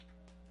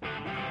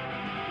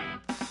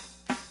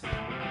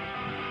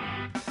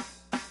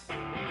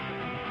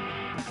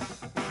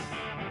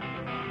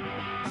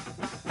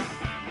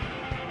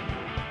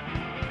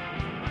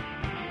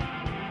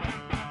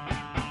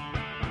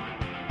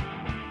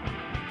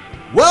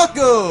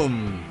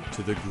Welcome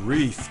to the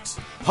Griefed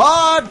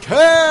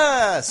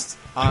Podcast!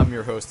 I'm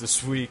your host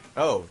this week.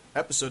 Oh,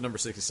 episode number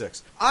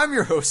 66. I'm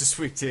your host this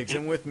week, Tiggs,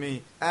 and with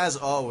me, as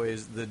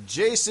always, the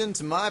Jason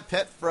to my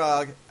pet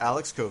frog,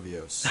 Alex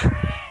Kovios.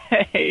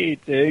 Hey,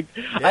 Tiggs.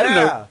 Yeah. I don't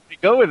know where to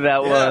go with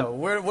that one.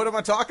 What am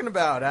I talking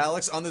about,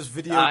 Alex, on this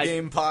video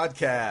game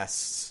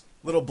podcast?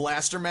 Little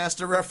Blaster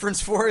Master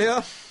reference for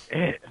you?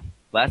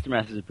 Blaster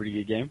Master is a pretty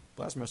good game.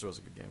 Blaster Master was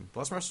a good game.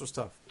 Blaster Master was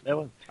tough. That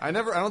was. I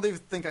don't even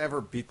think I ever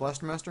beat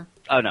Blaster Master.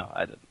 Oh, no,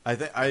 I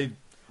didn't.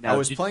 I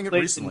was playing it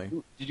recently.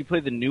 Did you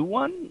play the new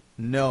one?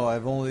 No,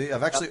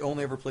 I've actually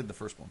only ever played the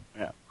first one.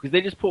 Yeah, because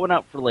they just put one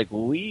out for like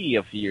Wii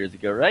a few years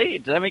ago,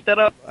 right? Did I make that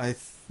up? I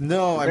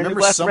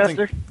remember something.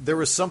 Master? There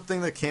was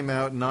something that came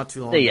out not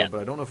too long ago, but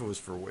I don't know if it was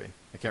for Wii.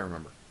 I can't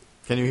remember.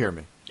 Can you hear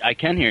me? I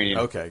can hear you.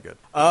 Okay, good.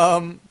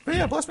 But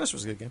yeah, Blaster Master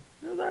was a good game.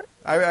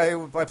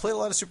 I played a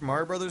lot of Super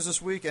Mario Brothers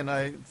this week, and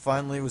I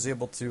finally was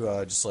able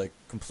to just like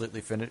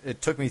completely finish.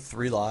 It took me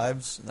 3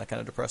 lives, and that kind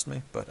of depressed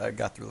me, but I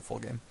got through the full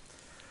game.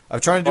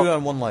 I'm trying to do it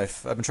on 1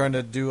 life. I've been trying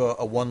to do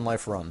a 1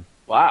 life run.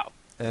 Wow.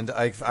 And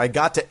I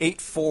got to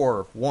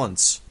 8-4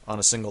 once on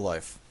a single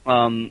life.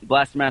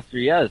 Blaster Master,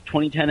 is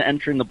 2010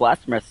 entering the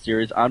Blaster Master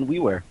series on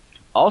WiiWare.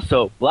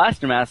 Also,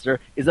 Blaster Master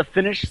is a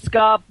Finnish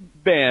ska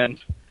band.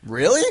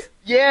 Really?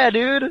 Yeah,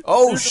 dude.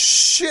 Oh,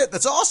 shit.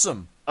 That's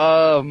awesome.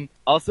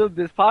 Also,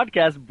 this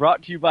podcast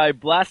brought to you by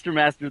Blaster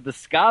Master, the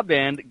ska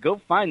band. Go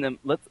find them.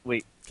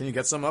 Wait. Can you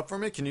get some up for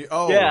me? Can you?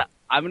 Oh. Yeah.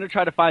 I'm going to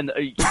try to find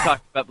you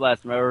talked about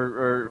Blaster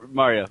or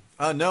Mario.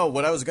 No,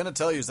 what I was going to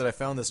tell you is that I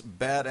found this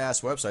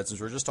badass website, since we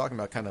were just talking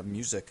about kind of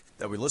music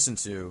that we listen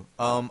to.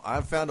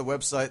 I've found a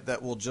website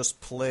that will just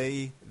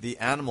play the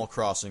Animal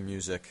Crossing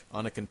music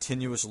on a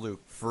continuous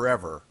loop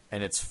forever,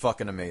 and it's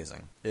fucking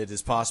amazing. It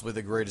is possibly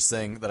the greatest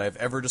thing that I've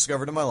ever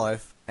discovered in my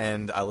life,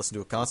 and I listen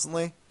to it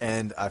constantly,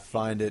 and I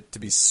find it to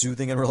be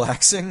soothing and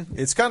relaxing.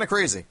 It's kind of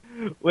crazy.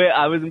 Wait,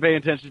 I wasn't paying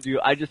attention to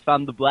you. I just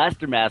found the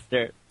Blaster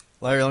Master.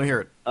 Larry, let me hear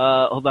it.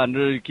 Hold on.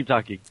 No, keep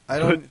talking.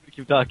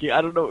 Keep talking.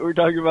 I don't know what we're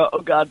talking about. Oh,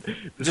 God.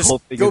 This whole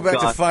thing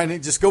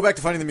Just go back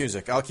to finding the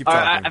music. I'll keep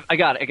talking. Right, I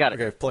got it.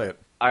 Okay, play it.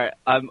 All right.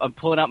 I'm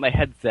pulling out my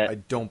headset. I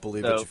don't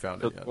believe that you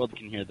found it yet. So the world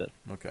can hear this.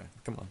 Okay,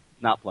 come on.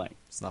 Not playing.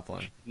 It's not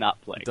playing.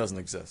 Not playing. It doesn't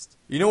exist.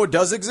 You know what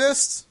does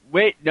exist?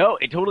 Wait, no,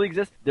 it totally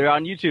exists. They're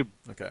on YouTube.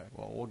 Okay,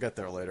 well, we'll get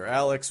there later.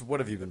 Alex, what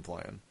have you been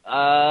playing?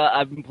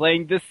 I've been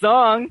playing this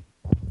song.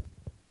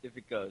 If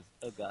it goes.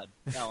 Oh, God.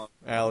 No.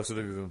 Alex, what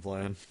have you been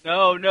playing?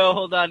 No,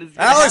 hold on.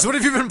 Alex, what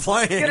have you been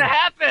playing? It's gonna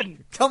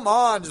happen! Come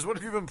on, just what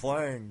have you been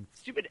playing?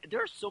 Stupid.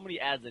 There are so many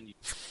ads on you.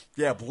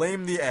 Yeah,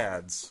 blame the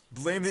ads.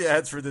 Blame the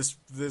ads for this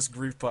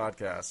Grief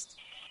podcast.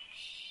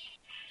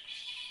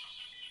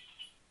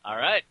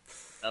 Alright.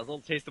 That was a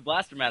little taste of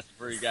Blaster Master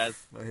for you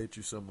guys. I hate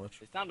you so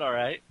much. They sound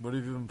alright. What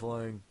have you been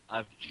playing?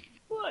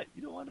 What?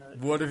 You don't want to...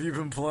 What have you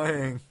been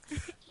playing?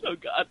 Oh,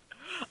 God.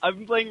 I've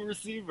been playing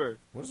Receiver.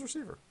 What is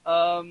Receiver?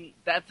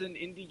 That's an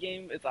indie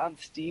game. It's on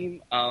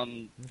Steam.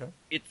 Okay.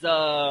 It's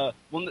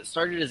one that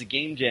started as a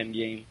Game Jam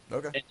game.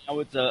 Okay. And now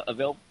it's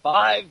available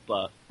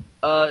 $5.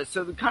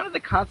 So the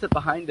concept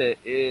behind it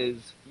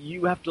is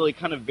you have to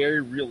kind of very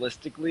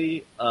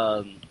realistically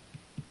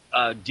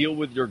deal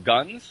with your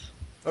guns.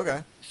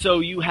 Okay. So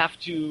you have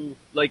to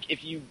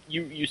if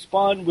you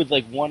spawn with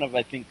one of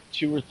I think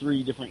 2 or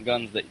 3 different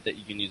guns that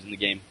you can use in the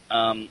game.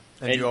 And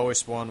you always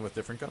spawn with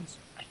different guns?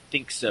 I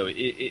think so.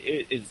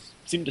 It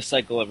seemed to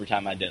cycle every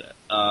time I did it.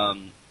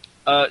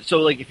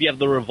 So if you have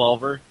the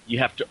revolver, you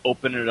have to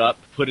open it up,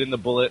 put in the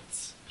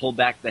bullets, pull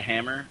back the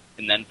hammer,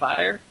 and then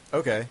fire.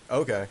 Okay.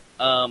 For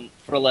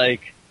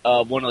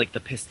one of the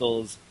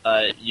pistols,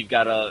 you've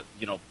got to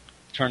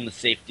turn the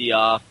safety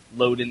off,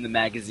 load in the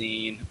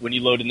magazine. When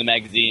you load in the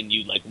magazine,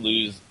 you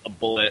lose a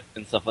bullet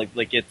and stuff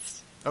like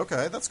it's.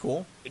 Okay, that's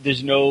cool.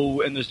 There's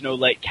no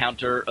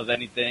counter of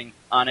anything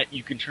on it.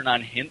 You can turn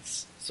on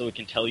hints, so it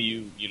can tell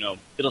you,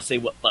 it'll say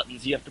what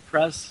buttons you have to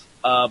press.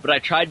 But I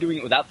tried doing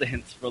it without the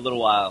hints for a little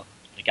while.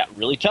 It got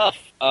really tough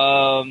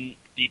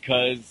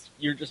because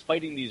you're just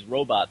fighting these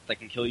robots that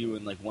can kill you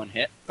in one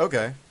hit.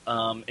 Okay.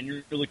 And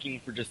you're looking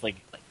for just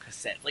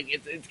cassettes.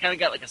 It's kind of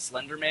got a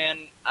Slender Man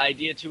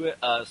idea to it.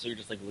 So you're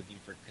just looking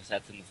for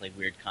cassettes in this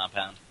weird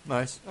compound.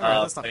 Nice. All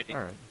right. That's not all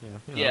right.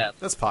 Yeah. Yeah.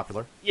 That's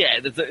popular. Yeah.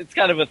 It's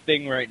kind of a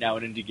thing right now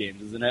in indie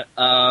games, isn't it?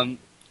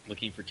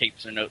 Looking for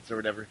tapes or notes or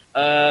whatever.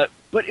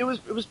 But it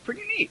was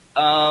pretty neat.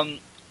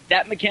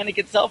 That mechanic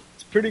itself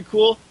is pretty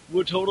cool.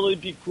 Would totally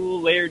be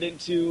cool layered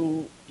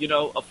into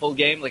a full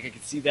game. I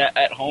could see that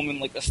at home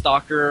in a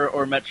Stalker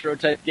or Metro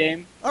type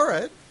game. All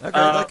right. Okay,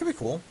 that could be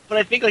cool. But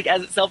I think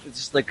as itself, it's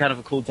just kind of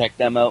a cool tech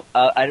demo.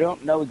 I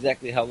don't know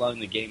exactly how long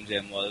the game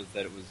jam was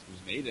that it was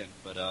made in,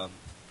 but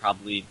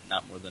probably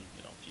not more than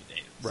a few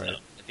days. Right. So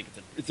I think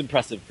it's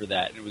impressive for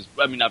that. It was.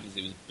 I mean,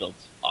 obviously, it was built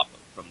off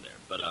from there,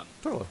 but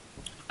totally.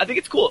 I think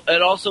it's cool.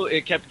 And also,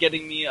 it kept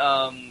getting me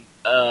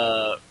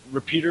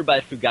Repeater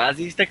by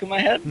Fugazi stuck in my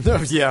head.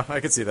 Yeah,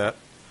 I could see that.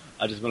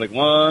 I just went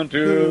 1,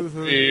 2,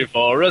 3,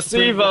 4,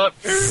 receiver.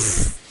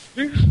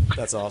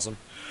 That's awesome.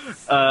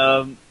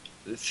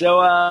 So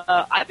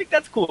I think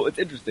that's cool. It's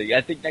interesting.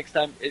 I think next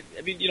time,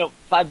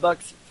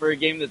 $5 for a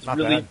game that's Not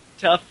really bad.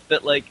 tough.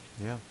 That like,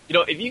 Yeah.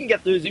 if you can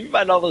get through, if you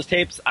find all those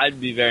tapes, I'd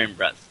be very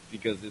impressed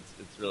because it's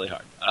really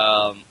hard.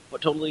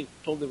 But totally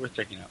worth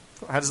checking out.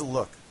 How does it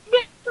look?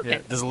 Okay. Yeah.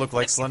 Does it look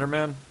like Slender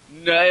Man?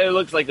 No, it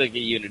looks like a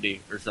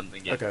Unity or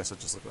something. Yeah. Okay, so it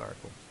just looks alright.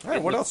 Cool. All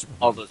right, what else?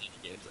 All those other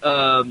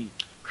games.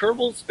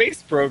 Kerbal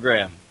Space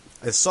Program.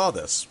 I saw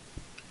this.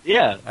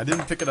 Yeah, I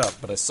didn't pick it up,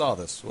 but I saw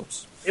this.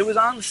 Whoops. it was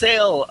on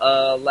sale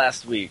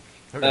last week.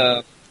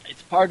 Okay.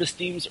 It's part of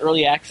Steam's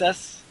early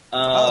access.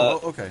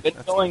 Okay. It's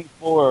been going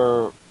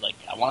for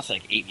I want to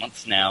say 8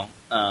 months now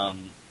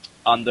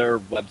on their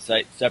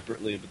website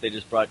separately, but they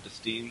just brought it to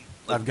Steam.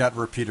 I've got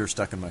Repeater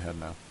stuck in my head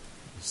now.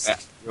 Yeah,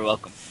 you're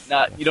welcome.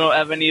 You don't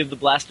have any of the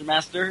Blaster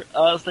Master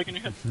stuck in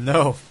your head?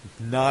 No,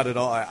 not at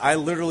all. I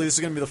literally, this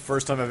is going to be the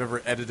first time I've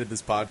ever edited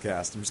this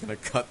podcast. I'm just going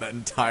to cut that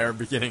entire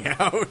beginning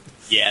out.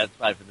 Yeah, it's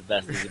probably for the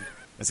best, isn't it?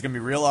 It's going to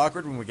be real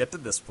awkward when we get to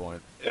this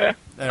point. Yeah.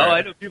 All Oh, right.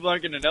 I know people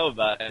aren't going to know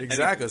about it.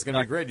 Exactly. It's going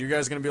to be great. You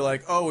guys are going to be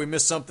like, oh, we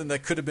missed something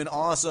that could have been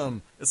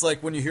awesome. It's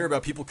like when you hear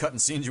about people cutting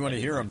scenes, you want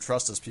to hear them.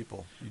 Trust us,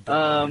 people. You don't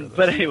wanna hear this.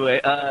 But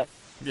anyway,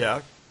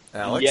 Yeah.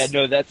 Alex? yeah,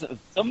 no, that's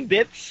some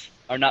bits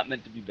are not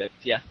meant to be bits.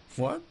 Yeah,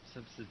 What?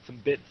 some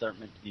bits aren't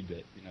meant to be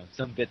bits.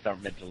 Some bits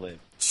aren't meant to live.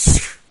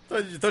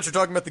 You thought you were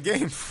talking about the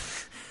game.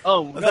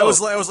 Oh, no. I was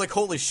like,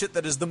 holy shit,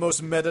 that is the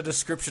most meta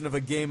description of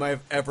a game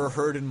I've ever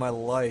heard in my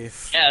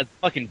life. Yeah, it's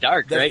fucking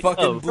dark, That right?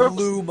 fucking Kerbal,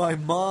 blew my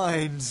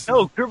mind.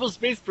 no, Kerbal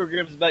Space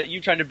Program is about you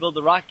trying to build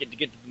a rocket to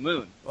get to the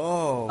moon.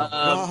 Oh,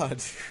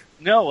 God.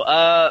 No,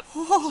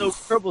 so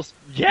Kerbal,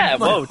 yeah,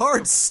 My whoa,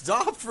 heart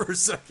stopped for a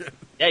second.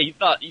 yeah, you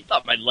thought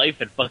my life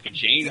had fucking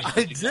changed.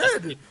 I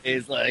did.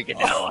 It's like,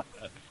 no,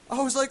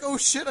 I was like, oh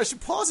shit, I should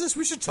pause this.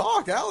 We should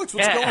talk. Alex,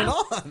 what's Yeah. going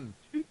on?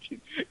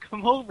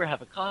 come over,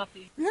 have a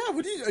coffee. Yeah,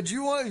 what do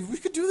you want? We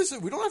could do this.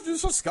 We don't have to do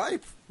this on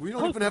Skype. We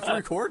don't even have to God.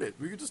 record it.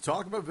 We could just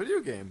talk about video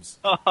games.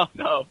 Oh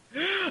no,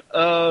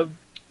 no.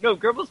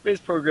 Kerbal Space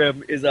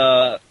Program is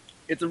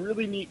it's a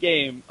really neat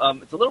game.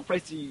 It's a little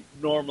pricey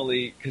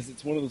normally because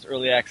it's one of those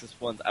early access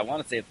ones. I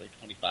want to say it's like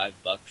 $25,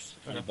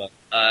 $20.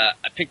 I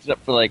picked it up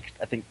for I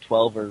think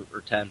 12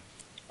 or 10.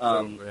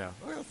 So, yeah.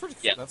 Oh, yeah, pretty,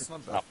 yeah, that's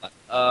not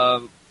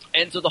bad.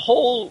 And so the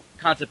whole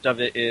concept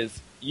of it is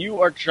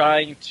you are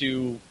trying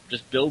to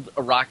just build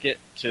a rocket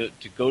to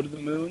go to the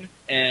moon,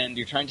 and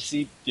you're trying to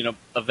see,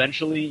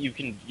 eventually you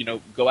can,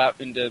 go out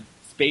into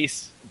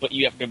space, but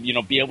you have to,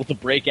 be able to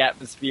break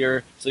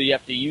atmosphere, so you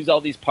have to use all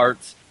these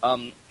parts.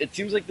 It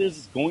seems like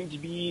there's going to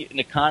be an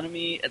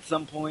economy at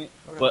some point,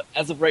 Okay. but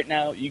as of right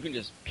now, you can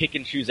just pick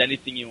and choose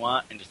anything you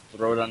want and just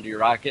throw it onto your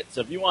rocket.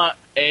 So if you want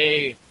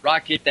a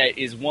rocket that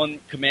is one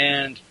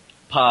command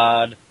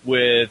pod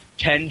with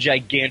 10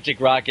 gigantic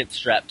rockets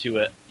strapped to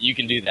it, you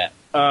can do that.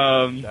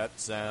 That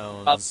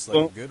sounds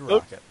like a good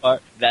rocket.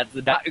 That's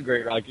not a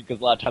great rocket because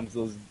a lot of times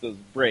those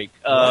break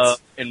What?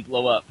 and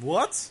blow up.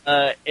 What?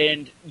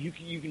 And you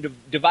can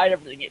divide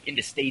everything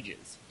into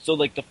stages. So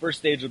the first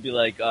stage will be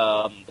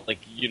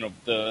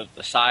the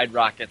side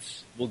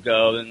rockets will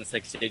go, then the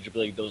second stage will be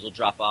like those will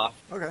drop off.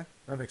 Okay,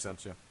 that makes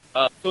sense. Yeah.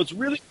 So it's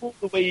really cool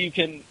the way you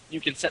can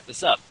set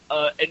this up.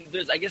 And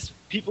there's, I guess,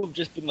 people have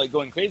just been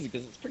going crazy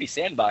because it's pretty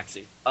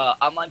sandboxy.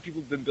 Online people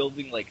have been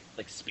building like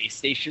space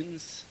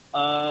stations,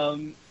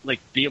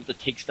 be able to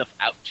take stuff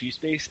out to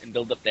space and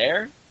build up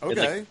there.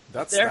 Okay,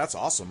 It's, that's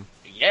awesome.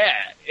 Yeah,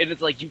 and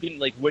it's you can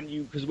when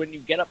you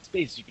get up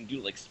space, you can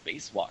do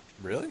spacewalk.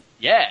 Really?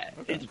 Yeah,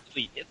 Okay.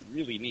 it's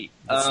really neat.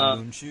 With some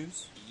moon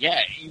shoes?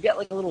 Yeah, you get a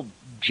little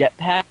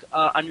jetpack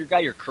on your guy,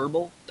 your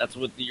Kerbal. That's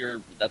what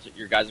your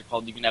guys are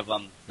called. You can have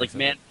Makes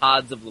man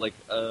pods of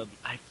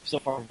I so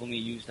far I've only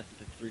used I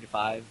think 3 to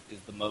 5 is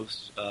the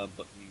most, but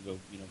you can go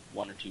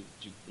 1 or 2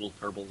 little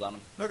Kerbals on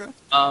them.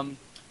 Okay.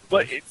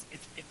 But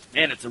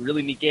it's a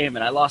really neat game,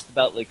 and I lost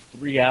about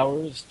 3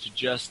 hours to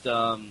just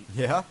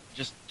Yeah?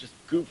 just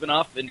goofing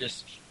off and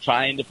just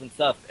trying different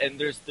stuff. And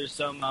there's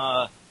some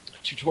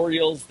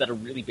tutorials that are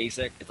really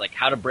basic. It's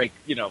how to break,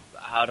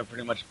 how to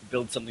pretty much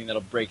build something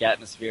that'll break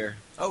atmosphere.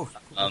 Oh,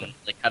 cool.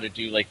 How to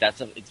do that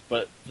stuff.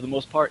 But for the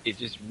most part, it's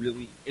just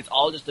really, it's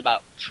all just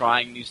about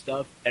trying new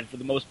stuff. And for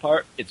the most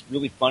part, it's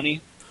really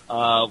funny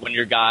when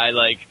your guy,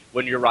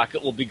 when your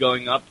rocket will be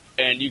going up,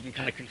 and you can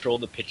kind of control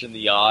the pitch and the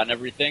yaw and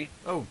everything.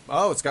 Oh,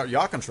 it's got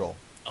yaw control.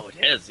 Oh, it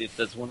is.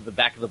 That's one of the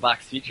back of the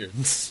box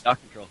features. Yaw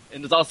control,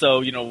 and it's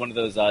also one of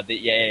those the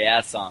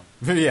yeah song.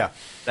 Yeah.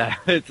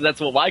 That's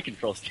what Y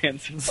control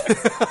stands for.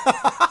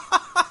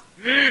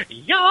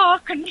 Yaw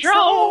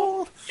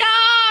control,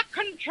 yaw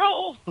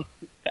control.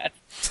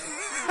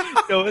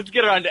 So let's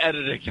get around to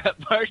editing that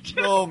part.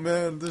 Oh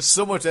man, there's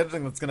so much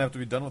editing that's gonna have to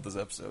be done with this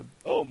episode.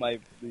 Oh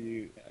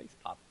the ice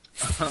pop.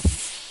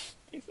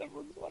 Thanks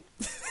everyone's one.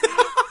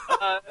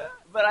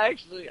 But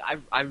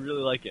I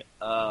really like it.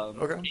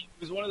 Okay.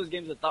 It was one of those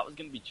games I thought was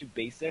going to be too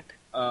basic.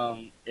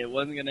 It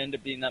wasn't going to end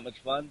up being that much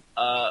fun.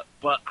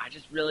 But I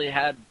just really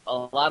had a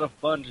lot of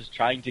fun just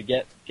trying to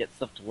get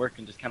stuff to work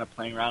and just kind of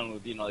playing around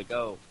with,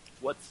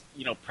 what's,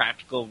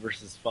 practical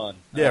versus fun.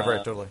 Yeah,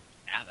 right, totally.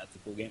 Yeah, that's a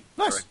cool game.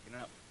 Nice. Check it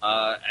out.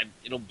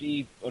 It'll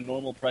be a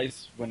normal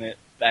price when it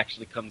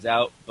actually comes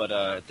out, but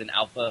it's an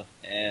alpha,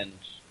 and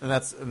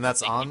that's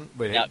on.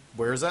 Wait, yeah.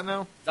 where is that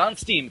now? It's on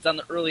Steam. It's on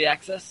the early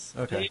access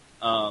Okay.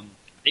 page.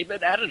 They've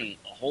been adding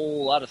a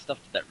whole lot of stuff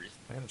to that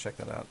recently. I gotta check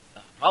that out.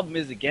 Problem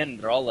is, again,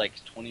 they're all like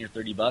 $20 or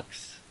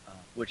 $30,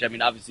 which I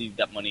mean, obviously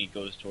that money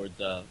goes towards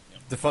The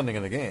funding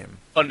of the game.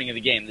 funding of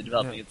the game, the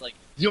developing. Yeah. It's like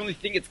the only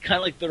thing. It's kind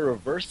of like the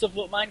reverse of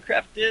what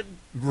Minecraft did.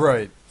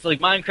 Right. So like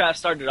Minecraft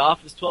started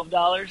off as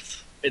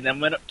 $12 and then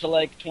went up to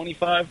like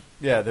 25.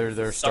 Yeah,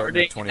 they're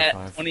starting at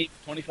 25. At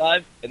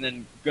 25, and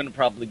then gonna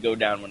probably go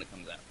down when it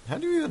comes out. How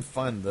do you even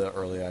find the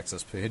early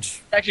access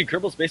page? Actually,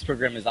 Kerbal Space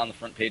Program is on the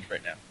front page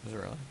right now. Is it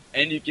really?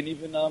 And you can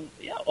even, oh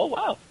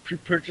wow,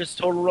 pre-purchase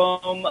Total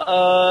Realm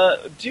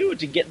 2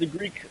 to get the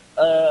Greek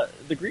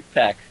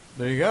pack.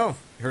 There you go.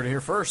 You heard it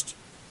here first.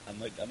 I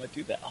might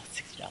do that. Oh,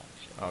 $60.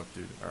 Oh,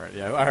 dude. All right.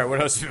 Yeah. All right.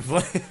 What else have you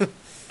been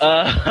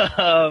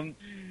playing?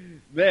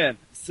 Man,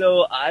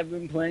 so I've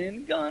been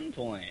playing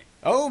Gunpoint.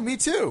 Oh, me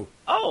too.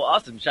 Oh,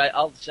 awesome.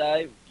 Well,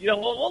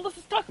 let's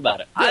just talk about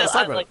it. Yeah, let's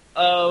talk about it.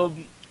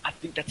 I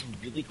think that's a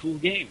really cool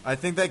game. I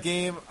think that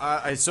game.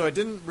 So I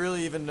didn't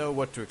really even know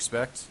what to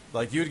expect.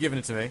 Like, you had given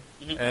it to me,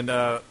 and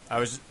I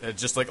was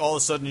just like, all of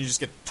a sudden, you just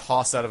get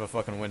tossed out of a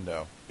fucking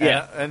window.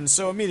 Yeah. And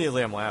so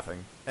immediately, I'm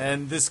laughing.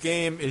 And this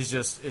game is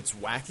it's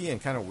wacky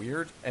and kind of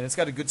weird, and it's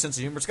got a good sense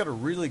of humor. It's got a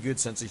really good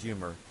sense of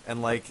humor,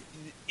 and like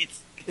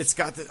it's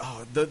got the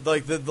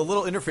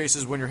little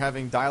interfaces when you're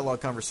having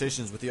dialogue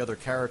conversations with the other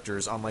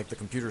characters on like the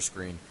computer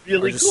screen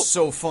Really are just cool.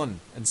 so fun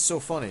and so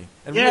funny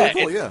and Yeah, really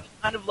cool. it's Yeah.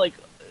 kind of like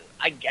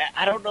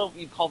I don't know if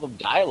you'd call them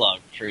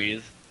dialogue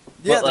trees.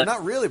 Yeah, but, they're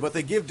not really, but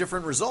they give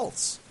different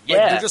results. Like,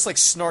 Yeah. they're just like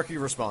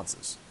snarky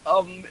responses.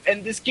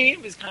 And this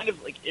game is kind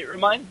of like, it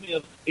reminds me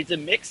of, it's a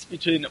mix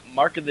between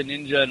Mark of the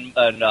Ninja and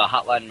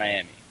Hotline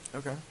Miami.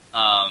 Okay.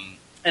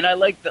 And I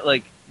like that,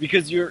 like,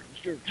 because you're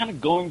kind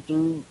of going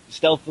through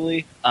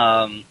stealthily,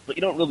 but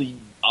you don't really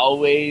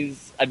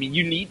always, I mean,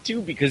 you need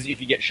to, because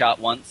if you get shot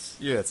once,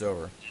 Yeah, it's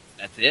over.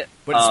 that's it.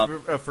 But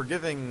it's a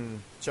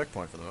forgiving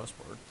checkpoint for the most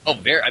part.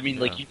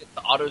 Like, you get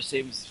the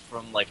autosaves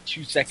from, like,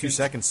 2 seconds. 2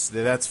 seconds.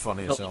 That's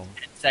funny as hell.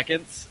 10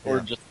 seconds, or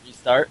Yeah. just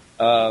restart.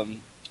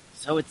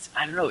 So it's,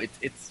 I don't know,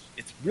 it's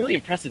really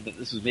impressive that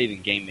this was made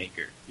in Game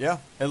Maker. Yeah,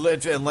 and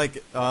like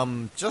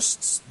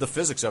just the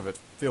physics of it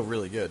feel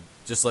really good.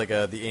 Just like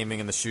the aiming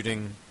and the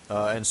shooting,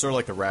 and sort of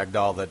like the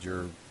ragdoll that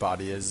your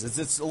body is.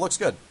 It looks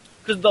good.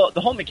 Because the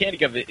whole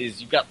mechanic of it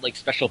is you've got, like,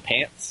 special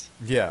pants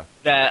Yeah.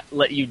 that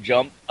let you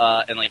jump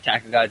and, like,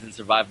 tackle guys and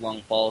survive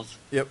long falls.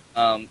 Yep.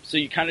 So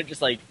you kind of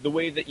just, like, the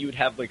way that you would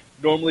have, like,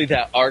 normally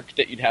that arc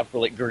that you'd have for,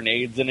 like,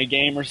 grenades in a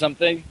game or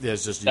something. Yeah,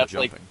 it's just you That's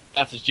jumping. like,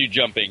 that's just you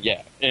jumping,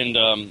 yeah. And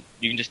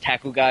you can just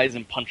tackle guys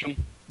and punch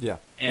them. Yeah.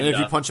 And, And if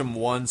you punch them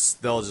once,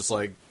 they'll just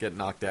like get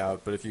knocked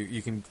out. But if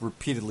you can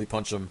repeatedly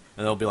punch them,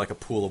 and there'll be like a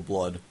pool of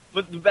blood.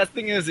 But the best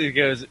thing is, it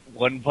goes,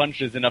 one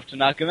punch is enough to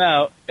knock him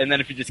out, and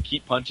then if you just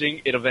keep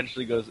punching, it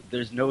eventually goes,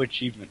 there's no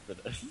achievement for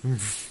this.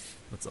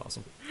 That's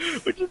awesome.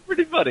 Which is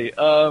pretty funny.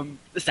 The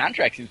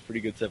soundtrack seems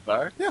pretty good so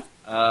far. Yeah.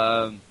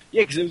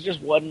 Yeah, because it was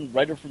just one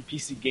writer from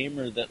PC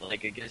Gamer that,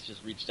 like, I guess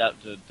just reached out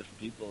to different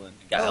people and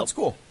got Oh, help. that's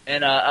cool.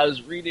 And I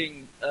was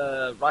reading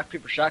Rock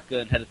Paper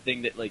Shotgun had a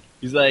thing that, like,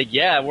 he's like,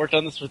 yeah, I worked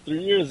on this for 3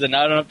 years and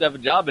now I don't have to have a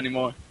job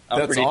anymore.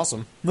 That's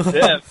awesome.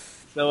 Yeah.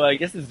 So I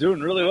guess it's doing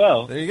really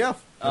well. There you go.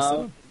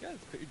 Guys,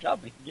 quit your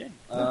job making a game.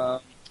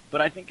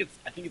 But I think it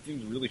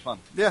seems really fun.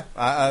 Yeah,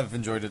 I've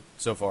enjoyed it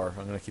so far.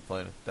 I'm gonna keep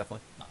playing it,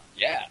 definitely.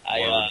 Yeah.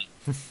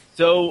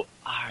 So,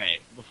 all right.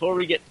 Before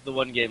we get to the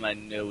one game I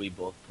know we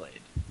both played.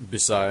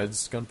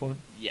 Besides Gunpoint?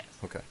 Yes.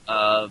 Okay.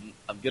 I'm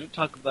going to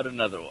talk about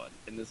another one,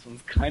 and this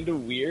one's kind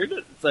of weird,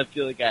 so I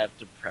feel like I have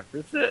to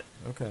preface it.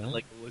 Okay.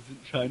 Like, I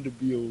wasn't trying to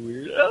be a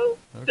weirdo.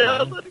 Okay.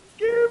 Downloading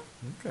game.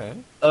 Okay.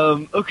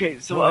 Okay,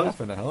 so What I was...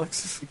 happened,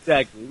 Alex?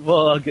 Exactly.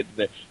 Well, I'll get to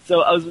there.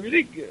 So I was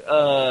reading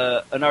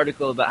an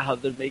article about how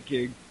they're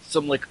making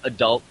some, like,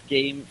 adult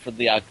game for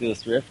the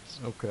Oculus Rift.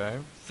 Okay.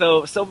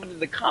 So someone in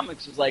the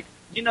comics was like,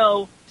 you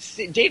know,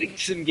 dating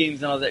sim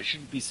games and all that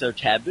shouldn't be so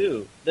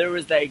taboo. There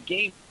was that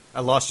game... I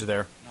lost you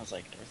there. And I was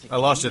like, I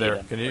lost you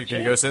there. Can you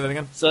go say that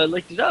again? So I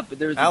looked it up, but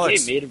there was a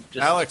Alex. game made of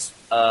just Alex.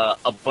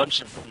 A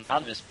bunch of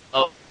anonymous.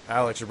 Oh,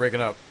 Alex, you're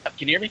breaking up.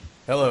 can you hear me?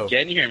 Hello.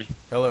 Can you hear me?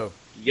 Hello.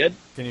 You good?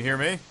 Can you hear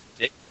me?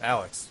 Yeah.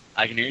 Alex.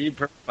 I can hear you.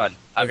 Perfect. Fun.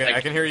 Okay,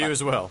 I can hear you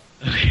as well.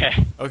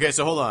 Okay. Okay,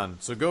 so hold on.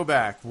 So go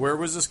back. Where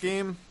was this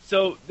game?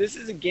 So this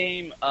is a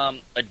game, a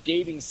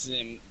dating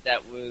sim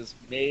that was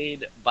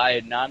made by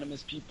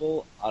anonymous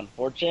people on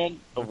 4chan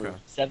over Okay.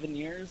 7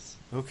 years.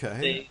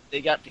 Okay.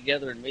 They got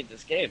together and made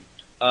this game.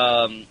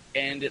 And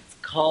it's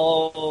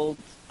called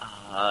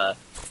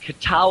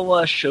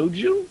Katawa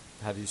Shouju.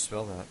 How do you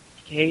spell that?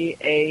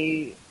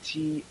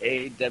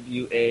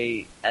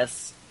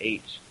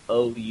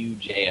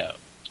 Katawashoujo.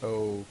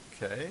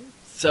 Okay.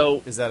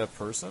 So Is that a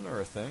person or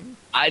a thing?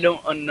 I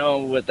don't know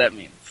what that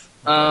means.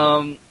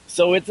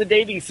 So it's a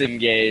dating sim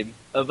game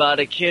about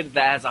a kid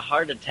that has a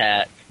heart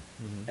attack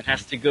and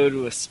has to go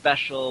to a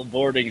special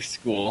boarding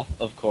school,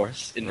 of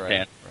course, in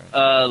Right, Japan,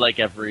 right. like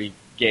every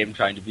game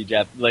trying to be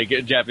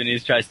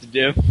Japanese tries to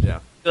do. Yeah.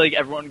 I feel like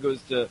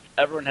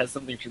everyone has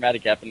something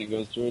traumatic happen and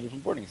goes to a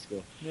different boarding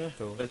school. Yeah,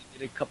 totally.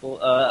 But a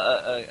couple,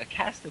 a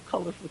cast of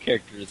colorful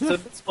characters. So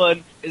this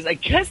one is, I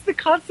guess, the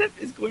concept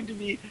is going to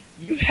be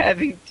you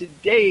having to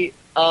date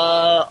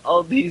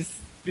all these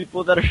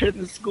people that are in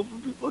the school for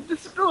people with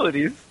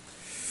disabilities.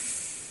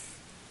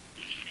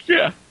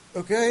 Yeah.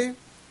 Okay.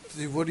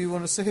 What do you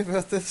want to say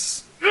about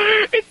this?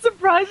 It's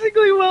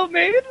surprisingly well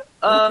made.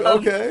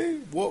 Okay.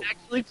 Well,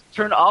 Actually, to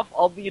turn off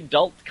all the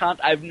adult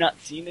content. I've not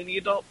seen any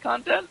adult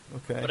content.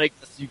 okay. But I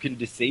guess you can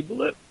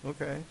disable it.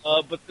 Okay.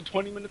 But the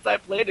 20 minutes I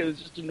played, it was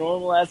just a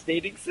normal-ass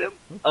dating sim.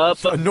 So a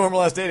But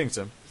normalized dating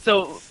sim.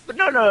 but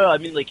no. I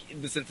mean, like,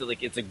 in the sense that,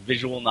 like, it's a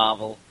visual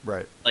novel.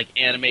 Right. Like,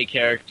 anime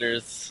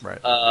characters. Right.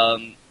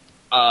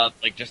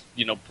 Like, just,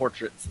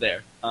 portraits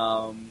there.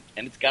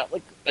 And it's got,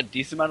 like, a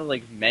decent amount of,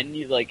 like,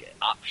 menu, like,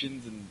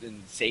 options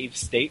and save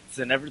states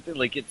and everything.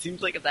 Like, it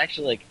seems like it's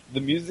actually, like, the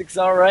music's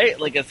alright.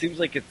 Like, it seems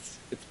like it's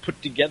put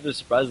together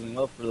surprisingly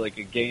well for, like,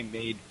 a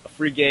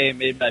free game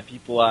made by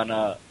people on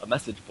a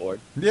message board.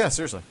 Yeah,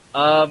 seriously.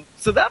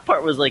 So that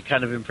part was, like,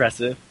 kind of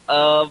impressive.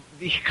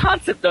 The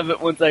concept of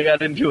it, once I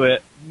got into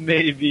it,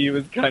 maybe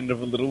was kind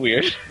of a little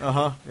weird.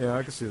 Uh-huh. Yeah,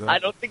 I can see that. I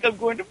don't think I'm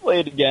going to play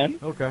it again.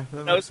 Okay, that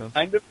I makes was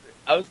sense.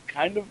 I was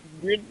kind of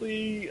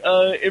weirdly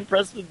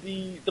impressed with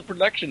the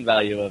production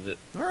value of it.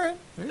 All right.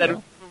 There you That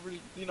go. it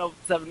was over,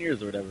 7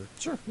 years or whatever.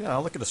 Sure. Yeah,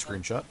 I'll look at a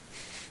screenshot.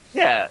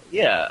 Yeah.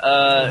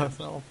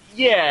 Well,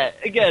 Yeah.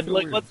 I Again, feel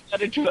like weird. once I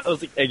got into it, I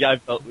was like, yeah, I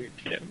felt weird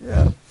too.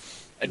 yeah.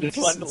 I just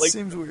It wanted to, like,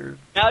 seems weird.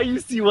 now you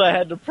see why I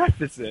had to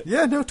preface it.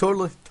 Yeah, no,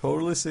 totally.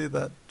 Totally see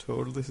that.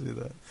 Totally see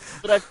that.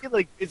 But I feel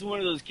like it's one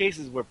of those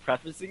cases where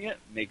prefacing it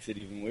makes it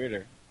even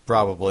weirder.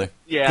 Probably.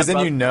 Yeah, Because then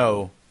but- you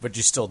know, but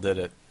you still did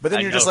it. But then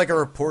I you're just know. like a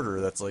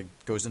reporter that's like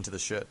goes into the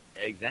shit.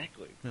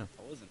 Exactly. Yeah.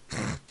 I wasn't.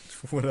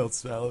 What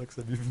else, Alex,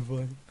 have you been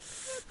playing?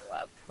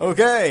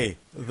 Okay,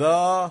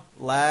 The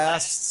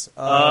Last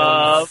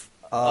of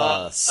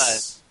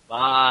Us.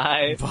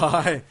 Bye.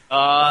 By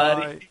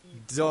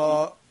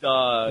Dog.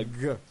 Dog.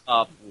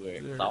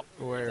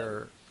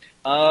 Software.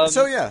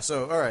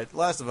 So all right,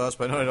 Last of Us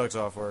by Naughty Dog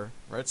Software,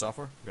 right?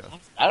 Software. Yeah.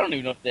 I don't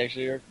even know if they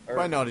actually are.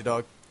 By Naughty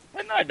Dog.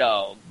 By Naughty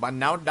Dog. By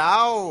Naughty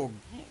Dog.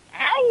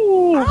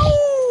 Ow!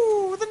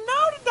 Oh, the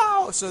Naughty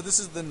Dog. So this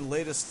is the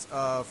latest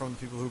from the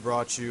people who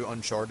brought you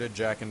Uncharted,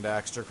 Jack and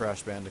Daxter,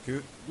 Crash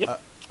Bandicoot.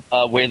 Yep.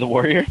 Way the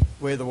Warrior.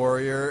 Way the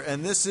Warrior,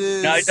 and this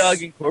is Naughty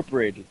Dog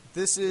Incorporated.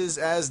 This is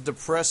as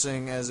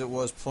depressing as it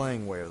was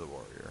playing Way of the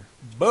Warrior.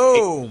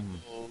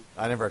 Boom!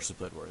 I never actually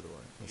played Way of the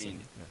Warrior.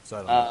 So I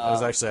don't know. It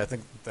was actually, I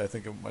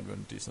think it might have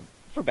been decent.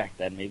 For back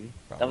then, maybe.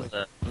 Probably.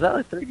 Was that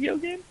a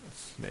 3DO game?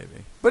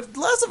 Maybe. But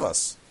Last of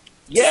Us.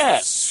 Yeah.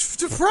 It's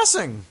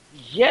depressing.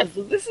 Yeah,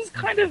 so this is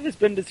kind of has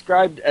been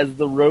described as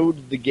the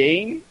road the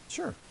game.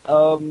 Sure.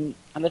 And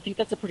I think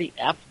that's a pretty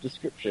apt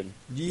description.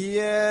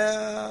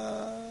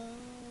 Yeah.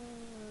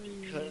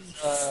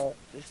 Because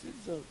this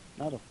is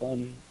not a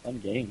fun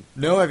game.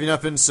 No, have you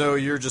not been? So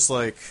you're just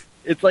like,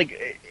 It's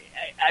like,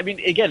 I mean,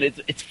 again,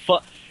 it's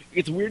fun.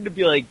 It's weird to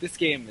be like, this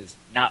game is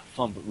not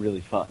fun, but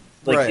really fun.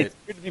 Like, Right. It's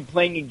weird to be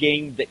playing a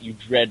game that you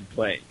dread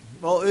playing.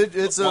 well,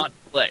 it's But want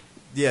to play.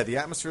 yeah. The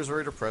atmosphere is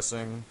very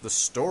depressing. The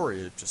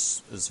story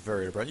just is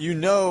very depressing. You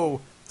know,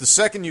 the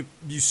second you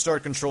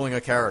start controlling a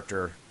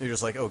character, you're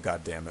just like, oh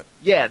god damn it.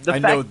 Yeah,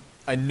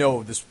 I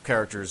know this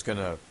character is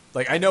gonna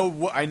like. I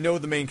know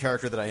the main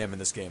character that I am in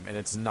this game, and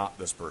it's not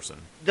this person.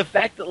 the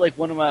fact that like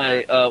one of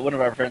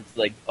our friends was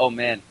like, oh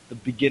man, the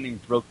beginning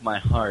broke my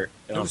heart.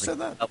 And I Who was said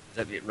like, that? Oh,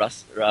 was that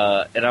Russ?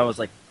 And I was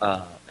like,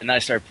 and I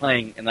started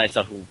playing, and I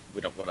saw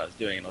what I was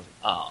doing, and I was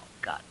like, oh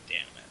god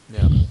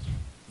damn it.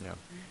 Yeah.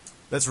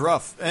 That's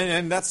rough,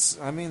 and that's.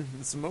 I mean,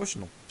 it's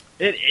emotional.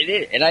 It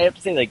is, and I have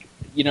to say, like,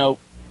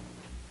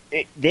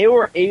 they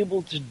were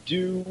able to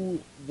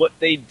do what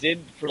they did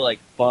for like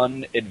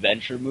fun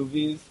adventure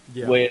movies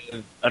Yeah.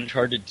 with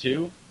Uncharted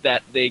 2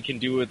 that they can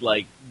do with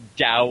like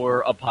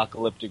dour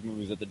apocalyptic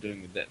movies that they're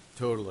doing with this.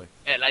 Totally.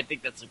 And I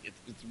think that's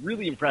it's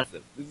really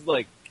impressive.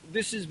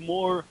 This is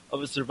more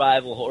of a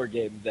survival horror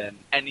game than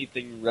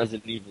anything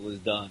Resident Evil has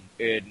done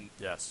in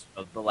Yes.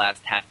 the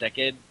last half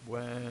decade.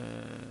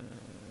 When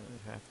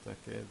half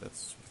decade?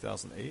 That's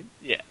 2008.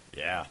 Yeah,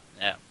 Yeah.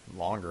 yeah.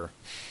 Longer.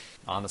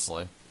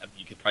 Honestly.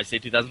 You could probably say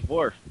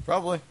 2004.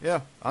 Probably,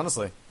 yeah.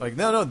 Honestly, like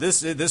no.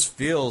 This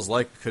feels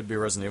like it could be a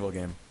Resident Evil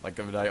game. Like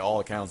by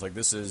all accounts, like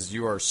this is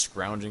you are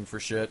scrounging for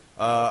shit.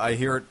 I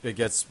hear it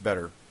gets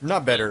better.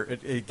 Not better.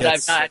 It But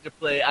gets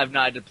I've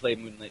not had to play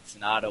Moonlight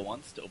Sonata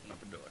once to open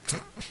up a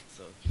door.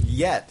 So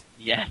yet.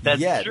 yeah, that's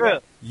Yet. true.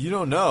 You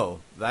don't know.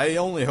 I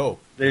only hope.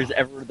 There's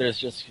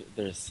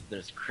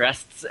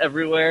crests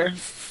everywhere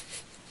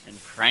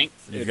and cranks.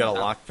 You've got a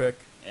lockpick.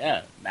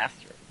 Yeah,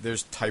 master.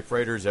 There's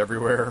typewriters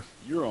everywhere.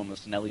 You're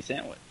almost an Ellie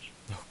sandwich.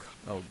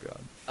 Oh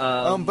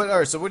god. But all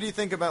right. So what do you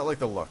think about like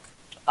the look?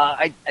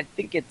 I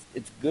think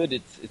it's good.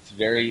 It's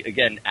very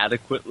again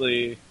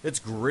adequately. It's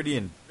gritty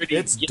and Gritty,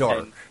 it's yeah.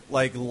 dark.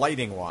 Like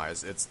lighting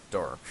wise, it's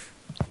dark.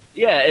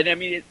 Yeah, and I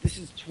mean, this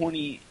is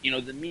 20,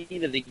 the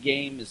meat of the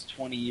game is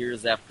 20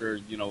 years after, a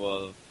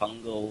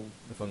fungal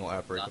A fungal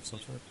outbreak of some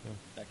sort, yeah.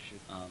 infection.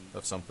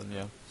 Of something,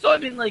 yeah. So, I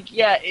mean, like,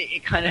 yeah,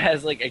 it kind of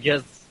has, like, I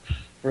guess,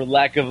 for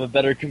lack of a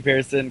better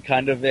comparison,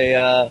 kind of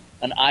an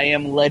I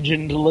Am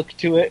Legend look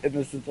to it, in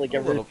the sense, like,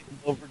 everything's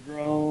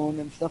overgrown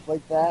and stuff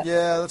like that.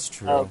 Yeah, that's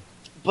true.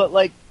 But,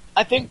 like,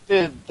 I think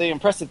the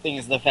impressive thing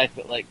is the fact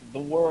that, like, the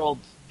world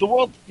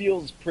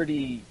feels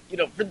pretty,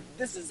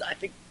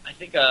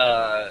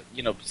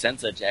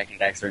 since Jack and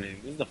Daxter or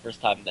anything, this is the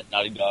first time that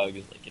Naughty Dog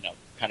is, like,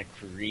 kind of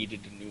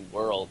created a new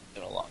world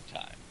in a long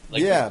time.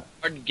 Like, yeah.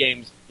 Card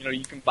games,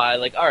 you can buy,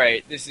 like,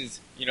 alright, this is,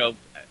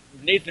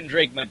 Nathan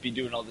Drake might be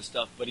doing all this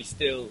stuff, but he's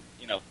still,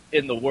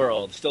 in the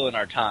world, still in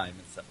our time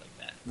and stuff like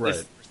that. Right.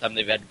 This is the first time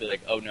they've had to be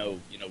like, oh no,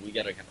 we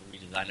gotta kind of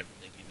redesign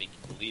everything and make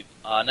you believe it.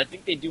 And I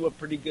think they do a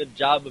pretty good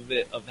job of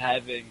it, of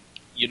having,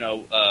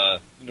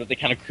 they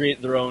kind of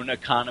create their own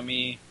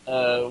economy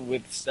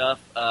with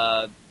stuff.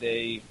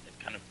 They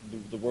kind of,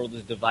 the world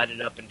is divided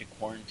up into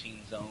quarantine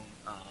zones.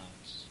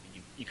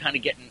 You kind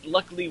of get,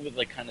 luckily with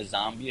like kind of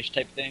zombie-ish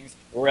type things,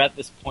 we're at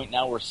this point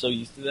now, we're so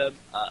used to them,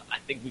 I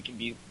think we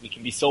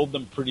can be sold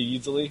them pretty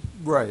easily.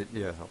 Right,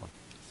 yeah.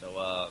 So,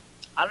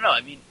 I don't know,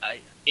 I mean,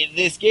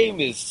 this game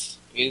is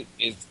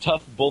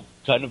tough, both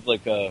kind of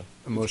like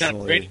emotionally, kind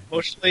of great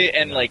emotionally,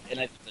 and yeah. and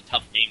it's a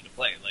tough game to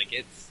play. Like,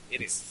 it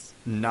is.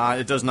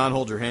 It does not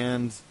hold your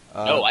hand.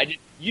 No,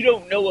 you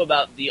don't know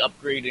about the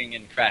upgrading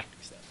and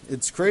crafting stuff.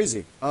 It's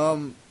crazy.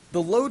 The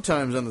load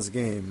times on this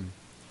game,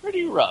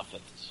 Pretty rough.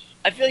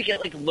 I feel like it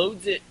like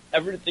loads it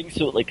everything,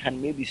 so it like kind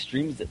of maybe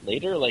streams it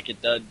later, like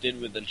it did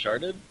with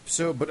Uncharted.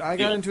 but I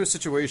got into a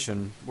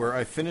situation where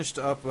I finished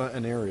up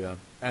an area,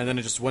 and then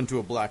it just went to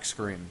a black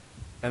screen,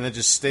 and it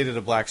just stayed at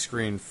a black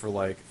screen for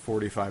like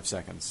 45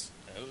 seconds,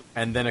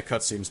 and then a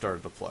cutscene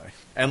started to play,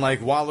 and like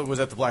while it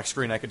was at the black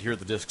screen, I could hear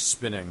the disc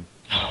spinning,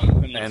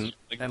 and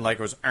like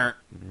it was.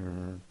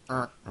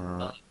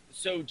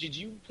 So did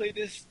you play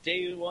this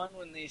day one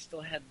when they still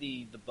had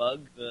the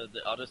bug, the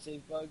autosave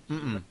bug?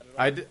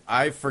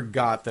 I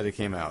forgot that it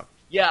came out.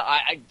 Yeah,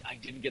 I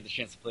didn't get the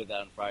chance to play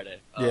that on Friday.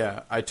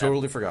 Yeah, I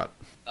totally forgot.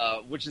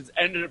 Which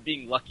ended up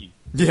being lucky.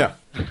 Yeah,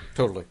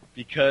 totally.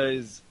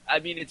 Because, I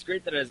mean, it's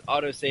great that it has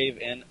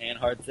autosave and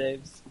hard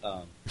saves,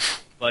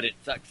 but it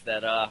sucks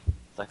that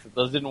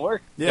those didn't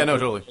work. Yeah, no,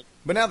 totally.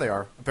 But now they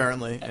are,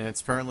 apparently, and it's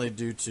apparently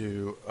due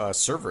to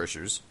server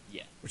issues.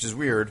 Yeah. Which is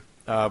weird.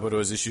 But it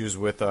was issues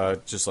with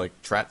just like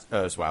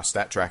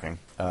stat tracking.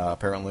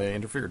 Apparently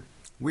interfered.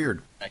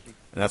 Weird. And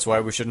that's why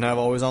we shouldn't have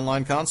always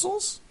online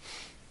consoles?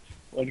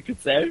 One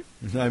could say.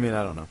 I mean,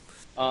 I don't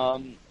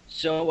know.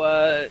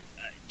 So,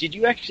 did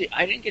you actually...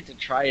 I didn't get to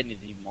try any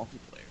of the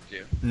multiplayer, did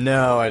you?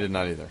 No, I did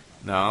not either.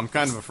 No, I'm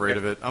kind of afraid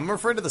of it. I'm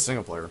afraid of the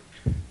single player.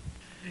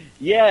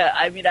 Yeah,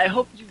 I mean, I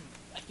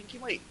think you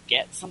might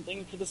get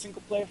something for the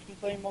single player from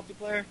playing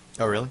multiplayer.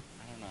 Oh, really?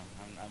 I don't know.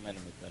 I might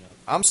have made that up.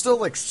 I'm still,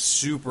 like,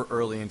 super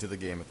early into the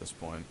game at this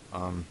point.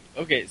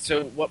 Okay,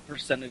 so what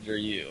percentage are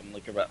you? I'm,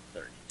 like, about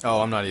 30.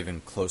 Oh, I'm not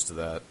even close to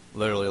that.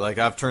 Literally, like,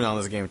 I've turned on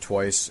this game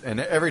twice, and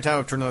every time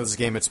I've turned on this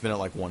game, it's been at,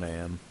 like, 1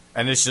 a.m.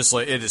 And it's just,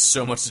 like, it is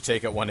so much to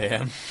take at 1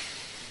 a.m.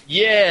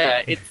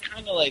 Yeah, it's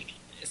kind of like,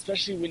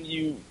 especially when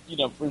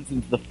for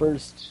instance, the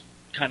first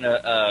kind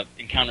of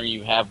encounter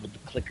you have with the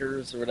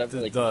clickers or whatever.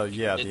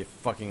 The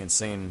fucking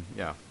insane,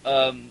 yeah.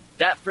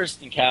 That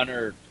first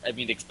encounter, I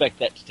mean, expect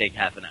that to take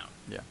half an hour.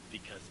 Yeah.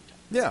 Because of time.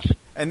 Yeah,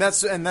 and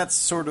that's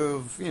sort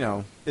of,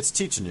 it's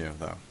teaching you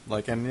though.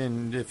 Like,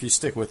 and if you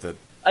stick with it.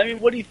 I mean,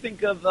 what do you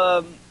think of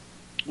the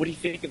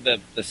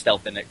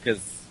stealth in it?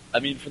 Because I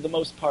mean, for the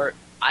most part,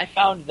 I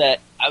found that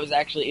I was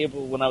actually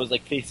able, when I was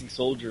like facing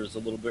soldiers a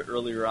little bit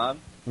earlier on,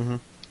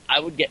 I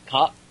would get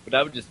caught, but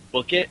I would just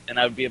book it, and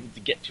I would be able to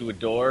get to a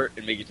door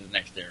and make it to the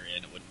next area,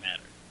 and it wouldn't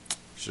matter.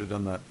 Should have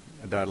done that.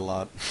 I died a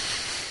lot.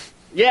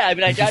 Yeah, I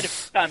mean, I died a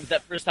few times.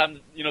 That first time,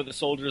 the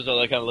soldiers are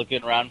like kind of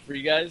looking around for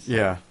you guys.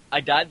 Yeah. I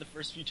died the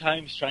first few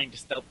times trying to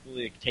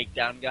stealthily like, take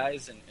down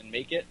guys and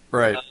make it.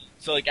 Right.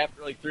 So like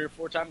after like 3 or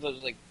 4 times, I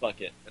was like,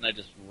 fuck it, and I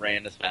just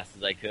ran as fast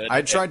as I could.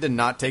 I tried to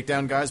not take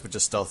down guys, but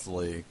just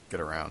stealthily get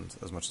around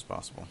as much as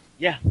possible.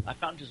 Yeah, I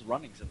found just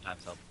running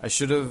sometimes helpful. I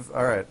should have.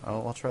 All right,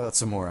 I'll try that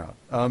some more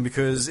out.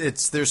 Because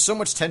there's so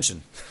much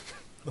tension.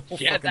 The whole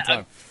fucking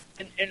time.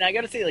 And I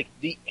gotta say, like,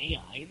 the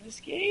AI in this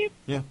game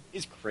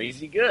is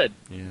crazy good.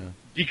 Yeah.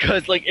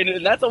 Because, like,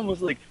 and that's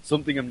almost, like,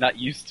 something I'm not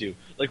used to.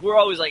 Like, we're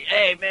always like,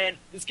 hey, man,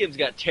 this game's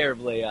got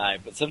terrible AI.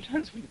 But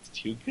sometimes when it's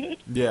too good...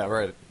 Yeah,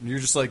 right. You're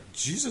just like,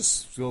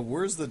 Jesus, well,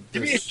 where's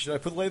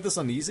should I lay this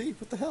on easy?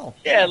 What the hell?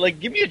 Yeah,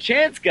 like, give me a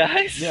chance,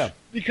 guys. Yeah.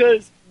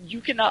 Because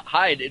you cannot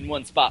hide in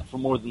one spot for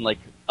more than, like,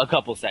 a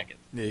couple seconds.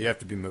 Yeah, you have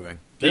to be moving.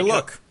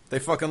 They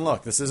fucking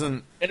look. This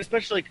isn't... And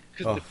especially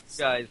because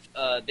the guys,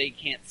 they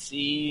can't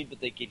see, but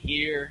they can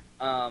hear.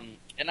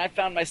 And I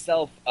found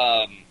myself,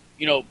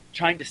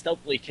 trying to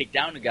stealthily take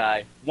down a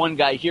guy. One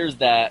guy hears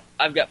that.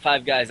 I've got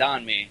 5 guys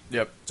on me.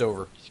 Yep, it's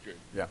over. Screwed.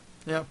 Yeah.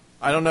 Yeah.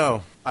 I don't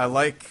know. I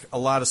like a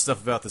lot of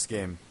stuff about this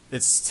game.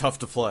 It's tough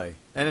to play,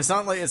 and it's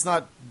not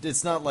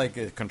like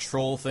a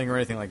control thing or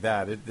anything like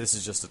that. This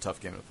is just a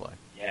tough game to play.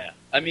 Yeah,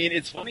 I mean,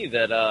 it's funny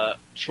that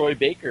Troy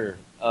Baker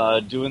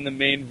doing the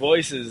main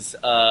voices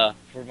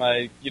for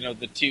my,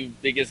 the two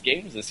biggest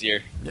games this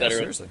year that are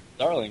seriously.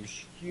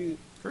 darlings.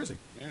 Crazy.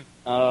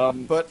 Yeah.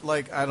 But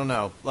like, I don't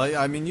know. Like,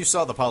 I mean, you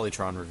saw the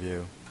Polytron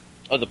review.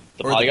 Oh, the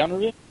Polygon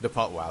review?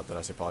 Wow, did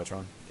I say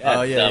Polytron?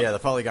 Yeah, the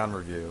Polygon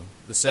review.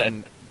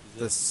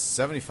 The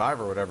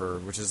 75 or whatever,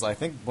 which is I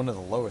think one of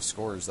the lowest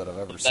scores that I've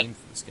ever seen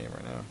for this game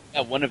right now.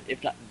 Yeah, one of,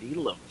 if not the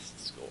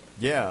lowest score.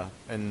 Yeah,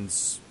 and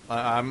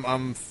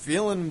I'm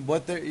feeling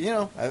what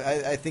they're,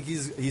 I think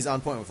he's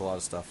on point with a lot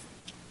of stuff.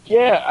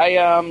 Yeah,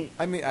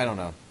 I mean, I don't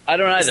know. I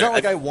don't either. It's not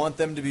like I want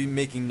them to be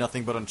making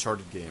nothing but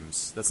Uncharted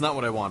games. That's not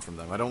what I want from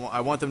them.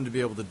 I want them to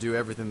be able to do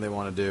everything they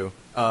want to do,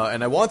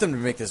 and I want them to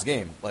make this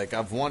game. Like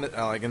I've wanted,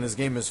 and this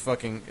game is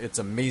it's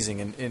amazing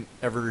in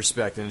every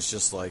respect, and it's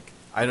just like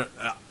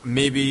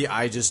maybe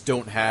I just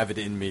don't have it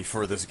in me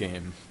for this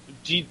game.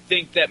 Do you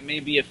think that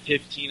maybe a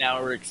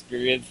 15-hour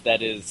experience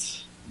that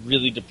is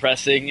really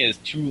depressing is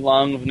too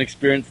long of an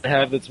experience to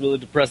have that's really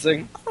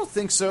depressing? I don't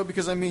think so,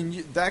 because I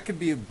mean that could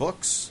be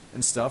books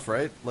and stuff,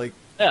 right? Like.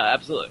 Yeah,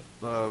 absolutely.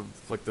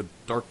 Like the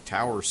Dark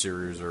Tower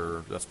series,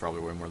 or that's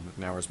probably way more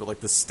than hours, but like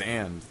The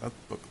Stand, that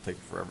book will take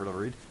forever to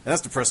read, and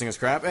that's depressing as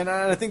crap. And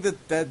I think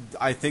that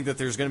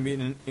there's going to be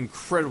an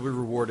incredibly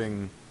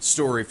rewarding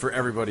story for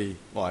everybody.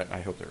 Well,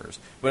 I hope there is,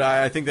 but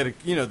I think that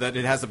that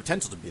it has the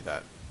potential to be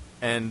that.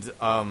 And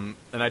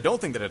I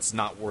don't think that it's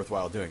not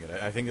worthwhile doing it.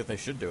 I think that they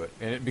should do it,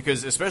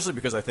 especially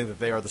because I think that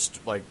they are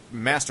the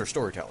master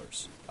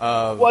storytellers.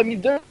 Well, I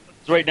mean, they're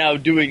right now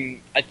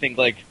doing, I think,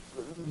 like,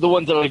 the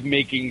ones that are like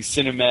making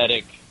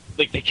cinematic,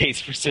 like the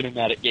case for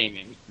cinematic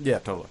gaming. Yeah,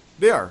 totally.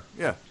 They are,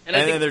 yeah,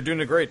 and they're doing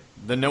it great.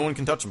 Then no one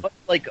can touch them.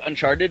 Like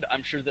Uncharted,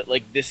 I'm sure that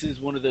like this is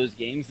one of those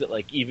games that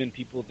like even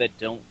people that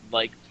don't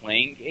like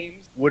playing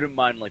games wouldn't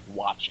mind like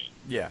watching.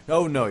 Yeah.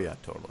 Oh no, yeah,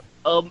 totally.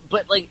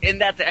 But like, and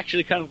that's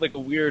actually kind of like a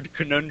weird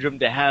conundrum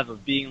to have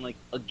of being like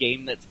a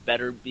game that's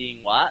better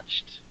being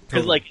watched.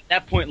 Because like at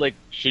that point, like,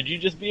 should you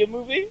just be a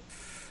movie?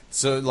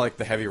 So like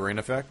the Heavy Rain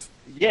effect.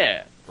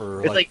 Yeah.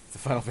 Or like the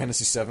Final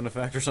Fantasy VII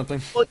effect or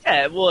something? Well,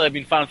 yeah. Well, I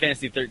mean, Final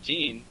Fantasy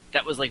 13,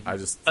 that was like... I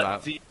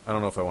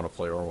don't know if I want to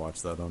play or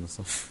watch that,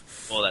 honestly.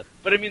 Well,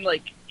 but I mean,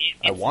 like...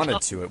 I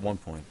wanted to at one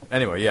point.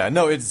 Anyway, yeah.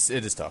 No, it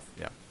is tough,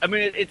 yeah. I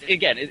mean,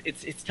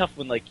 it's tough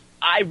when, like,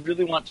 I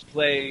really want to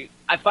play...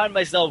 I find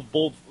myself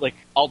both, like,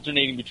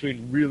 alternating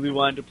between really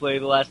wanting to play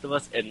The Last of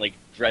Us and, like,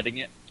 dreading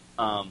it.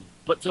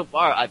 But so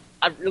far,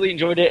 I've really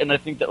enjoyed it, and I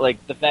think that,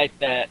 like, the fact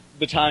that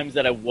the times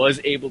that I was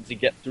able to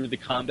get through the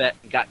combat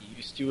and got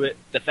used to it,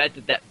 the fact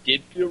that that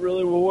did feel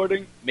really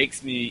rewarding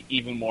makes me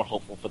even more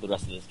hopeful for the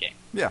rest of this game.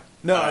 Yeah.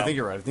 No, I think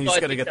you're right. I think you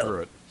just got to get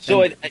through it.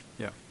 So, I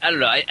don't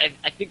know.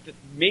 I think that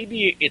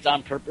maybe it's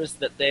on purpose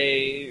that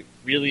they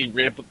really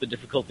ramp up the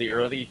difficulty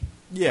early.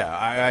 Yeah,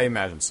 I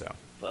imagine so.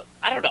 But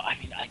I don't know. I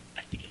mean, I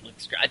think it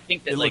looks great. I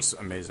think that it looks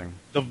amazing.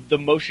 The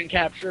motion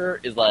capture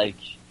is like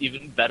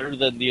even better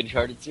than the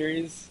Uncharted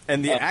series,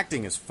 and the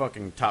acting is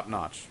fucking top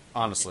notch.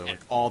 Honestly,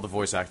 like all the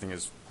voice acting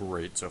is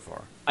great so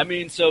far. I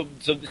mean, so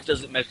this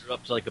doesn't measure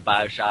up to like a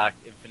BioShock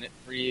Infinite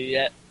for you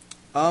yet.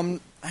 I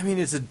mean,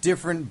 it's a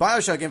different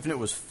BioShock Infinite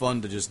was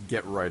fun to just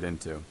get right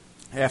into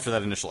after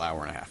that initial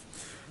hour and a half.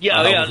 Yeah,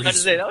 I was about to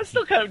say that was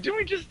still kind of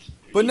doing just.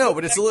 But no,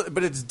 but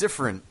it's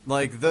different.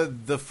 Like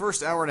the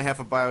first hour and a half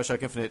of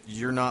BioShock Infinite,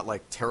 you're not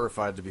like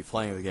terrified to be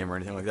playing the game or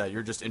anything like that.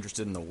 You're just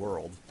interested in the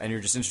world, and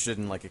you're just interested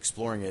in like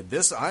exploring it.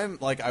 This, I'm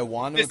like, I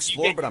want to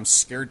explore, but I'm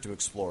scared to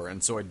explore,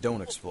 and so I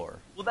don't explore.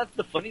 Well, that's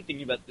the funny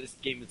thing about this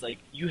game is like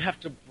you have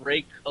to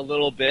break a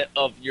little bit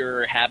of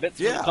your habits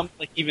when it comes to,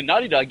 like, even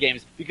Naughty Dog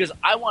games, because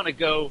I want to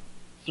go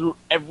through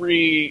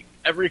every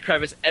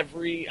crevice,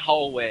 every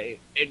hallway,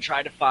 and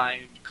try to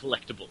find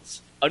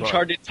collectibles.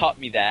 Uncharted taught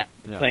me that.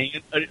 Yeah.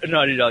 Playing a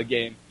Naughty Dog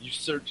game, you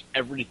search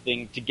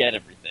everything to get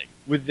everything.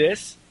 With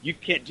this, you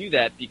can't do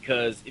that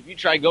because if you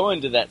try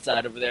going to that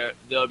side over there,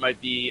 there might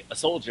be a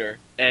soldier,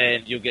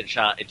 and you'll get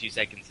shot in 2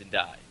 seconds and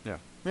die. Yeah.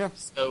 Yeah.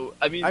 So,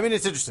 I mean,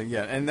 it's interesting,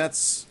 yeah, and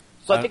that's...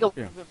 So I think a lot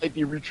of it might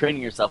be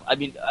retraining yourself. I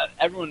mean,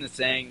 everyone is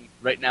saying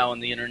right now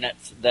on the internet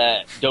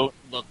that don't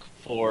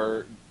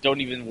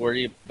even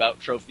worry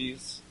about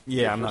trophies.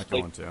 Yeah, I'm not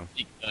going to.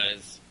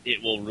 Because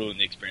it will ruin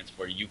the experience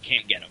for you. You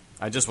can't get them.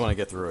 I just want to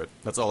get through it.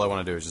 That's all I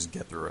want to do is just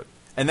get through it.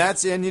 And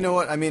you know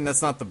what? I mean,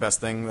 that's not the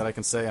best thing that I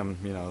can say.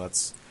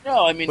 That's...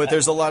 No, I mean... But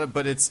there's a lot of...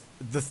 But it's...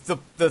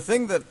 The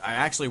thing that I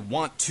actually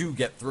want to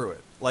get through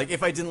it. Like,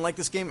 if I didn't like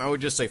this game, I would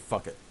just say,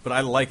 fuck it. But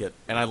I like it,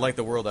 and I like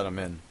the world that I'm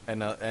in.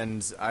 And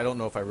I don't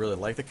know if I really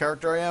like the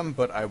character I am,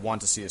 but I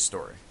want to see his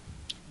story.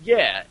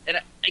 Yeah, and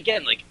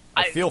again, like...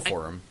 I feel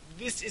for him.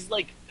 This is,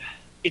 like...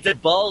 It's a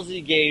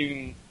ballsy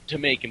game to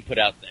make and put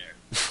out there.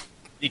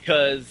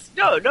 Because...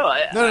 No,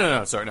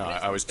 sorry, no,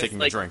 I was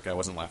taking a drink. I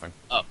wasn't laughing.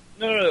 Oh,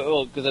 no,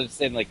 well, because I was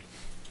saying, like,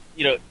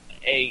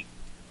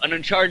 an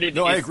Uncharted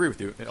I agree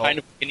with you. Kind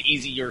of an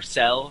easier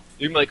sell.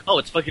 You'd be like, oh,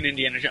 it's fucking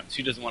Indiana Jones.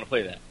 Who doesn't want to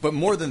play that? But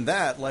more than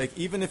that, like,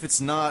 even if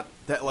it's not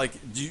that, like,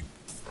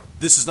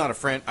 this is not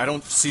I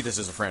don't see this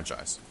as a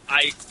franchise.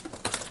 I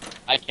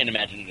can't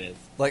imagine it is.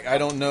 Like, I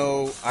don't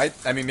know. I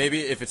mean, maybe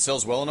if it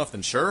sells well enough,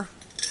 then sure.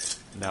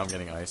 Now I'm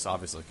getting ice,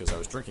 obviously, because I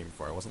was drinking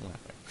before. I wasn't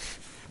laughing.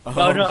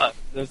 No,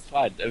 it was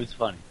fine. It was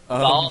funny. It's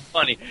all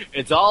funny.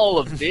 It's all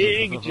a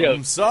big joke.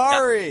 I'm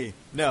sorry.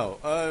 No,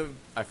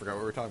 I forgot what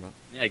we were talking about.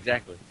 Yeah,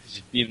 exactly.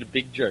 Just being a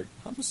big jerk.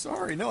 I'm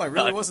sorry. No, I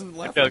really wasn't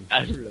laughing.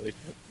 I really.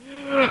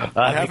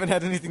 I haven't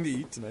had anything to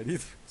eat tonight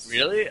either.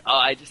 Really? Oh,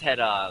 I just had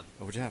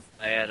What'd you have?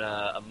 I had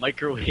a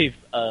microwave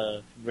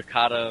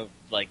ricotta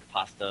like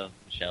pasta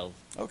shells.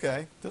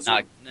 Okay.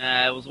 Nah,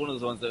 it was one of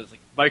those ones that was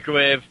like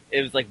microwave.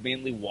 It was like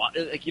mainly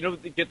water. Like, you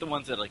get the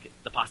ones that like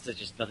the pasta is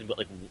just nothing but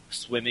like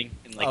swimming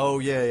in like. Oh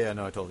yeah.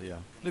 No, I totally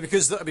No,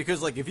 because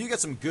like if you get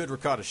some good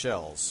ricotta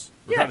shells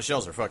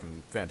are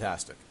fucking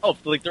fantastic. Oh,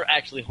 like they're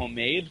actually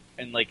homemade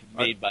and like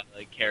made by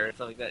like carrots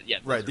stuff like that. Yeah.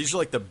 Right. These are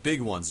like the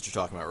big ones that you're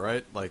talking about,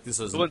 right? Like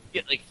this is the ones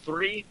you get like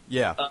 3.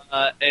 Yeah.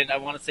 And I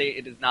want to say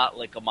it is not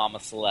like a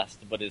Mama Celeste,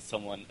 but is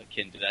someone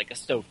akin to that, like a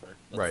Stouffer.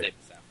 Let's say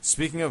so.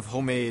 Speaking of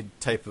homemade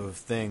type of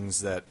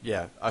things that,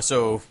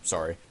 so,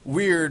 sorry.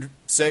 Weird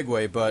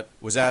segue, but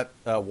was at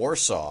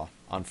Warsaw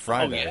on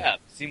Friday. Oh, yeah.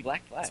 Seen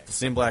Black Flag.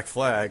 Seen Black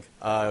Flag.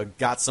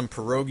 Got some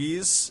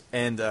pierogies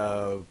and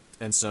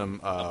some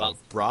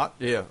brat.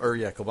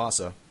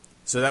 Kielbasa.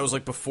 So that was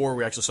like before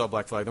we actually saw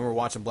Black Flag. Then we're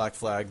watching Black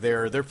Flag.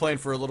 They're playing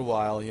for a little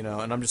while, and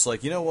I'm just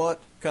like, you know what?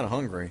 I'm kind of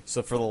hungry.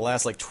 So for the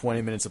last like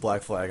 20 minutes of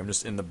Black Flag, I'm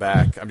just in the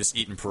back. I'm just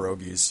eating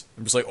pierogies.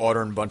 I'm just like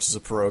ordering bunches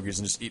of pierogies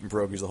and just eating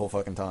pierogies the whole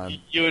fucking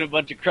time. You and a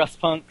bunch of crust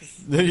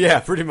punks. Yeah,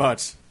 pretty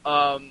much.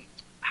 What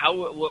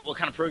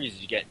kind of pierogies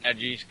did you get? Now,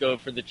 did you just go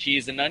for the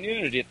cheese and onion,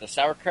 or did you get the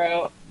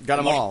sauerkraut? Got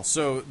them all.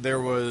 So there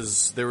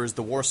was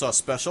the Warsaw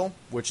Special,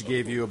 which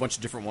gave you a bunch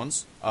of different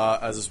ones,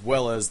 as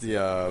well as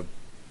the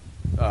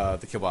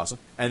kielbasa.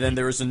 And then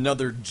there was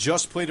another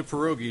just plate of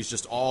pierogies,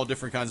 just all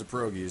different kinds of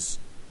pierogies,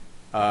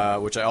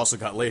 which I also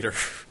got later.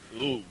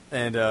 Ooh.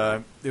 And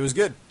it was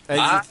good.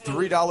 And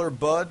 $3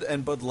 Bud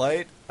and Bud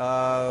Light.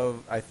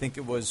 I think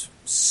it was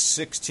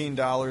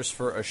 $16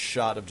 for a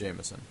shot of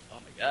Jameson. Oh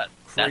my god.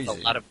 Crazy. That's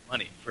a lot of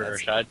money for a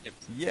shot.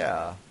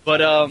 Yeah. But,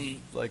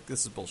 like,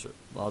 this is bullshit.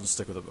 I'll just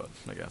stick with a Bud,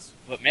 I guess.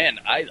 But, man,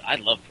 I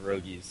love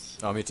pierogies.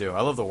 Oh, me too.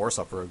 I love the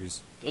Warsaw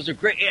pierogies. Those are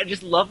great. I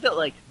just love that,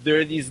 like, there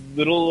are these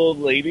little old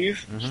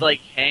ladies just,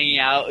 like, hanging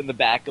out in the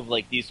back of,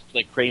 like, these,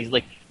 like, crazy,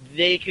 like,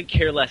 they could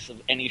care less of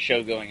any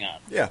show going on.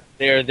 Yeah.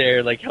 They're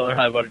there, like, hell or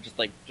high water, just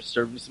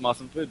serving some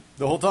awesome food.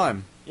 The whole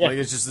time. Yeah. Like,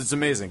 it's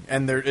amazing.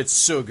 And it's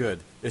so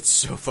good. It's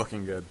so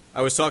fucking good.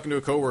 I was talking to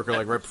a coworker,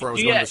 like, right before I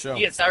was going to the show.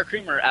 You get sour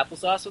cream or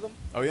applesauce with them?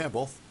 Oh, yeah,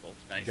 both.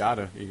 Nice.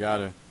 You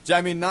gotta.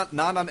 I mean, not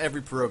on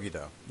every pierogi,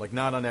 though. Like,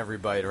 not on every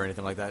bite or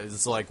anything like that.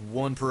 It's like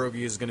one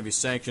pierogi is going to be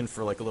sanctioned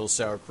for, like, a little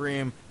sour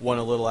cream, one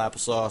a little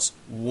applesauce,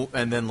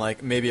 and then,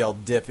 like, maybe I'll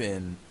dip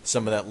in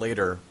some of that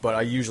later, but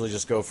I usually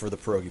just go for the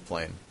pierogi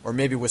plain. Or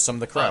maybe with some of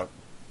the kraut,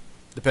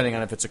 depending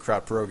on if it's a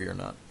kraut pierogi or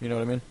not. You know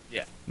what I mean?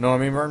 Yeah. Know what I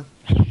mean, Vern?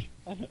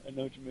 I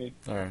know what you mean.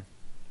 All right.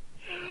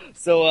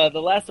 So, the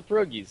last of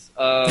pierogies.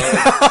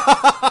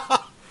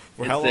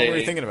 Well, how long were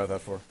you thinking about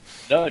that for?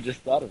 No, I just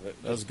thought of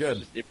it. That was good.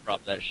 Just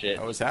improv that shit.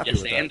 I was happy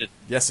with that.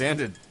 Yes,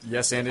 anded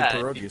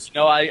pierogies. You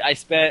know, I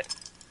spent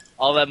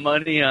all that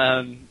money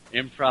on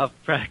improv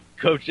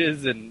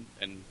coaches and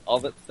all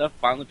that stuff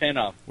finally paying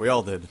off. We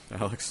all did,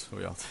 Alex.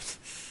 We all did.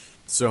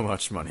 So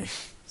much money.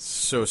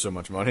 So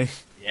much money.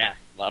 Yeah,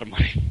 a lot of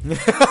money.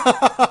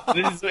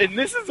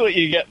 This is what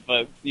you get,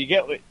 folks. You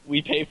get what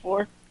we pay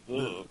for.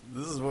 Ooh.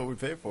 This is what we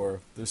pay for.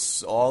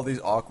 There's all these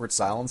awkward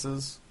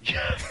silences.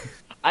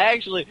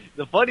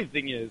 The funny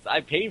thing is,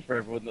 I pay for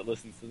everyone that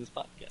listens to this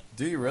podcast.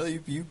 Do you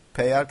really? You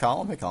pay out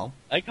Colin? Hey, Colin.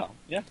 I Colin,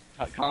 yeah.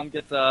 Colin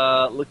gets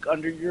look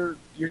under your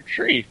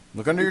tree.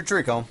 Look under your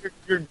tree, Colin.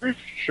 Your grief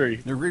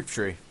tree. Your grief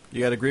tree. You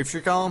got a grief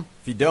tree, Colin?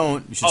 If you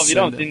don't, you should. Oh, if you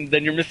don't,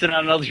 then you're missing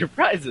out on all your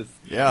prizes.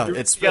 Yeah,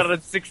 you got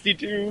a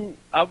 62.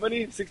 How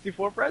many?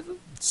 64 prizes.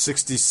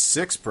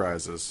 66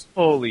 prizes.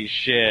 Holy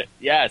shit!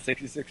 Yeah,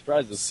 66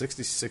 prizes.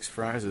 66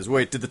 prizes.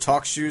 Wait, did the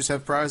talk shoes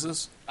have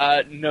prizes?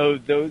 No,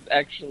 those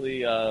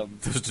actually.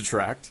 Those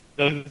detract.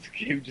 Those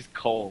came just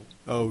cold.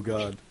 Oh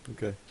god.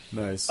 Okay.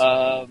 Nice.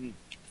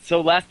 So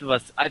Last of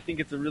Us, I think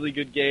it's a really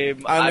good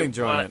game. I'm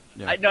enjoying it.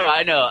 Yeah. I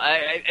know.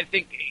 I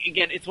think,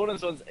 again, it's one of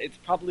those ones, it's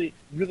probably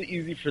really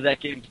easy for that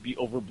game to be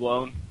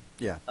overblown.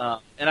 Yeah.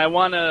 And I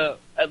want to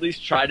at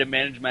least try to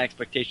manage my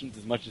expectations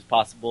as much as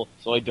possible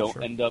so I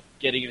don't end up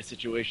getting in a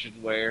situation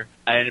where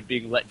I end up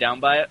being let down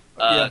by it.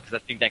 Because I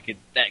think that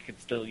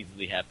could still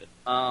easily happen.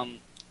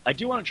 I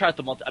do want to try out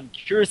the I'm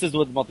curious as to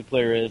what the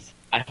multiplayer is.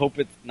 I hope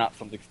it's not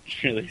something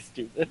really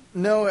stupid.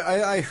 No,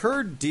 I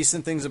heard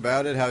decent things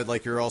about it. How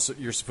like you're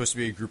supposed to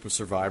be a group of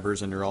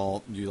survivors and you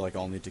all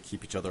need to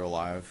keep each other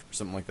alive or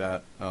something like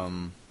that.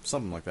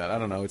 Something like that. I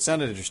don't know. It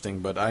sounded interesting,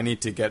 but I need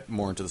to get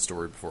more into the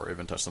story before I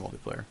even touch the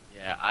multiplayer.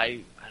 Yeah,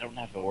 I don't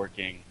have a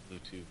working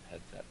Bluetooth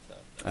headset. So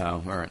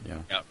oh, all right,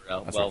 yeah.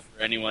 Well,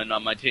 for anyone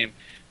on my team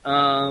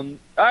All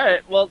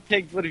right. Well,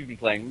 Tiggs, what have you been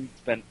playing? We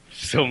spent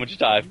so much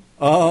time.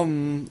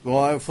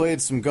 Well, I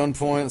played some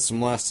Gunpoint,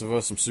 some Last of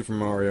Us, some Super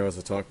Mario, as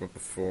I talked about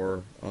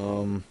before.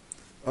 Played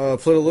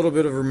a little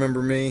bit of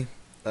Remember Me.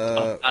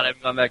 God, I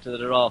haven't gone back to that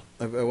at all.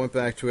 I went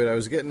back to it. I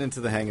was getting into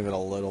the hang of it a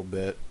little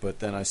bit, but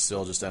then I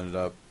still just ended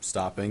up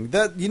stopping.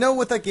 That, you know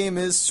what that game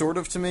is, sort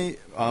of, to me?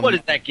 What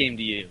is that game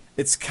to you?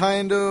 It's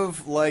kind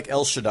of like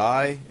El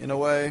Shaddai, in a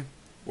way,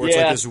 where it's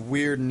like this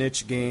weird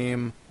niche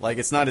game. Like,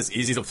 it's not as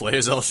easy to play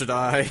as El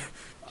Shaddai,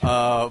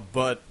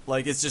 but,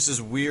 like, it's just this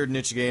weird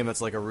niche game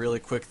that's, like, a really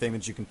quick thing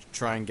that you can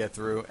try and get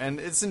through. And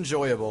it's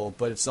enjoyable,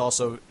 but it's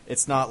also,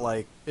 it's not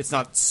like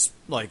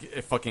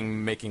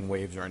fucking making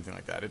waves or anything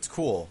like that. It's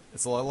cool.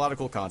 It's a lot of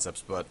cool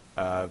concepts, but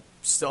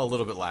still a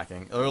little bit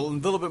lacking. Or a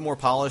little bit more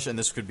polish, and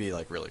this could be,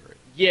 like, really great.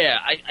 Yeah,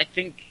 I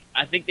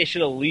think they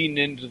should have leaned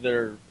into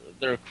their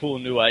cool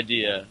new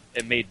idea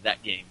and made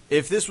that game.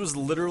 If this was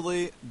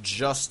literally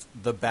just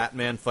the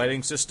Batman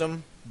fighting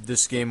system,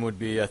 this game would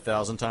be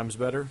 1,000 times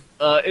better.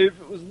 If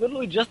it was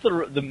literally just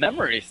the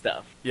memory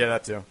stuff. Yeah,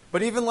 that too.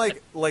 But even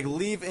like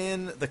leave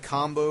in the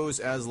combos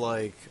as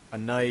like a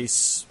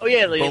nice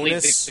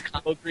bonus. The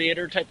combo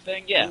creator type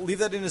thing. Yeah, leave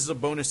that in as a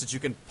bonus that you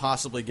can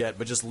possibly get,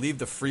 but just leave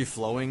the free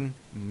flowing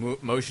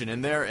motion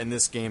in there, and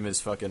this game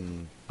is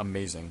fucking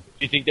amazing.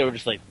 You think they were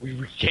just like,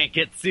 we can't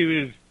get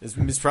sued?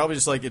 It's probably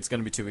just like it's going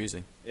to be too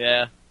easy.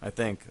 Yeah, I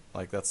think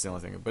like that's the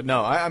only thing. But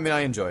no, I mean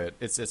I enjoy it.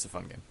 It's a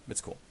fun game.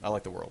 It's cool. I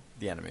like the world,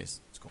 the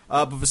enemies. It's cool.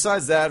 But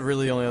besides that,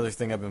 really the only other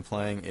thing I've been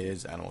playing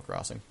is Animal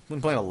Crossing. I've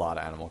been playing a lot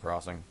of Animal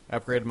Crossing. I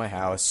upgraded my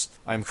house.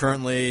 I'm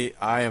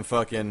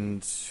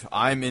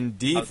in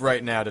deep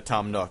right now to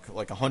Tom Nook,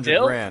 like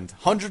 $100,000.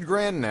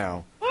 $100,000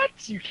 now. What?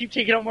 You keep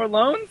taking out more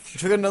loans? I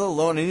took another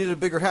loan. I needed a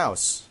bigger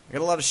house. I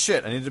got a lot of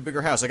shit. I needed a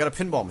bigger house. I got a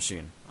pinball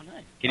machine. Oh,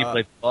 nice. Can you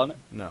play football on it?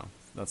 No,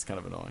 that's kind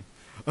of annoying.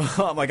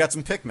 I got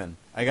some Pikmin.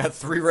 I got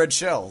 3 red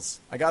shells.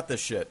 I got this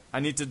shit. I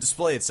need to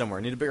display it somewhere.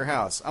 I need a bigger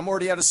house. I'm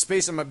already out of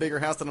space in my bigger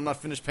house that I'm not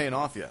finished paying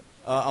off yet.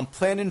 I'm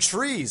planting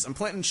trees. I'm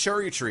planting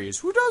cherry trees.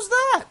 Who does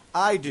that?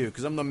 I do,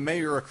 because I'm the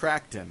mayor of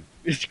Crackton.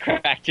 Is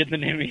Crackton the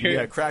name of your...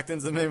 Yeah,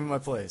 Crackton's the name of my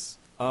place.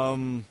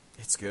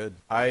 It's good.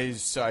 I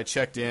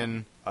checked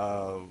in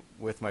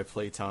with my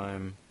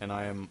playtime, and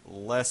I am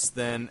less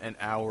than an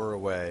hour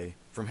away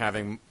from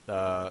having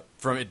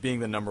from it being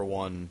the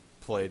 #1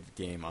 played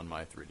game on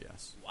my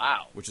 3DS.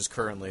 Wow. Which is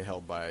currently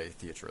held by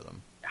Theatrhythm.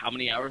 How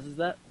many hours is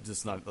that?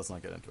 Let's not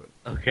get into it.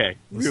 Okay.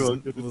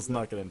 Let's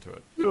not get into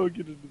it. We won't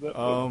get into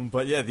that.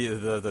 But yeah,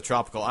 the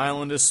tropical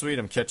island is sweet.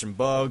 I'm catching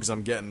bugs. I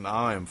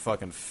am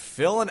fucking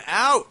filling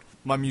out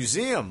my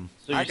museum.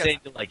 So you're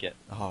saying you like it?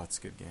 Oh, it's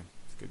a good game.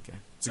 It's a good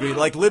game. It's a good,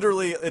 like,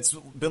 literally, it's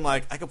been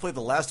like, I could play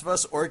The Last of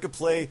Us, or I could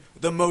play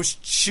the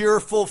most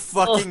cheerful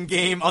fucking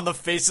game on the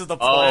face of the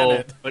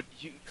planet. Oh, but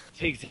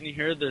Tiggs, can you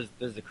hear there's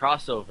a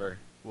crossover?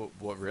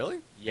 What, really?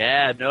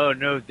 Yeah, no.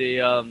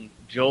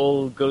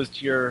 Joel goes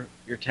to your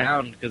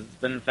town because it's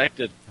been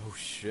infected. Oh,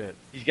 shit.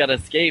 He's got to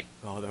escape.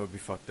 Oh, that would be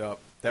fucked up.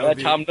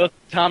 Tom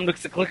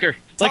Nook's a clicker.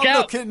 Look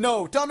out!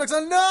 No! Tom Nook's a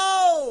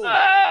no!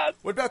 Ah!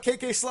 What about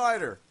KK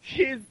Slider?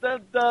 He's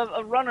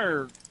a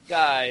runner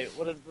guy.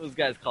 What are those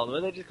guys called?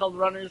 Are they just called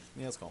runners?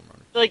 Yeah, it's called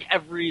runners. Like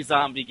every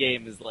zombie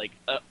game is like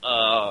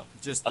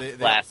just a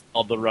class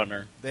called the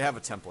runner. They have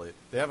a template.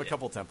 They have a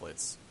couple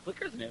templates.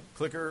 Clicker's new.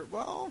 Clicker,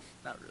 well,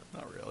 not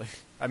really.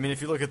 I mean,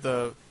 if you look at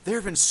there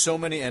have been so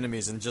many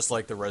enemies in just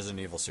like the Resident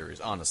Evil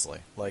series, honestly,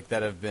 like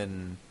that have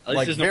been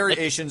like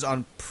variations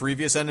on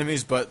previous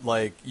enemies, but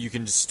like you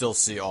can still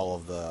see it all,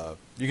 the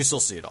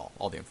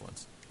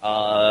influence.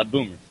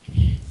 Boomer.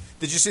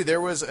 Did you see there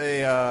was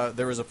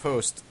a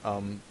post?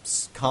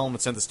 Colin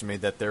had sent this to me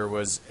that there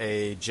was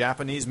a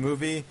Japanese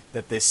movie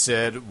that they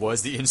said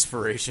was the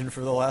inspiration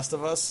for The Last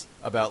of Us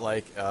about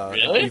like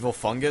really? evil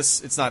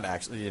fungus. It's not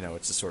actually,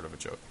 it's just sort of a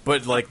joke,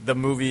 but like the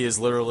movie is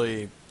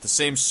literally the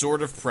same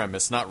sort of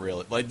premise, not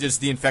really. Like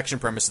just the infection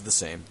premise is the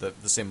same, the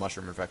same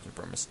mushroom infection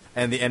premise,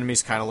 and the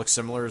enemies kind of look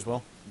similar as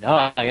well. No,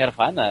 I gotta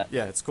find that.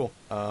 Yeah, it's cool.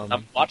 I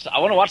want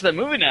to watch that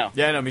movie now.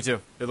 Yeah, no, me too.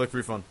 It looked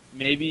pretty fun.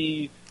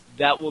 Maybe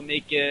that will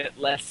make it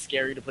less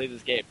scary to play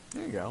this game.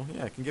 There you go.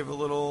 Yeah, it can give a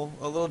little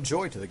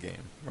joy to the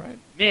game, right?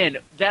 Man,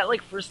 that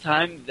like first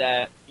time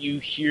that you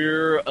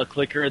hear a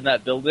clicker in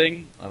that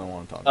building, I don't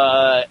want to talk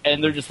about it.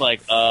 And they're just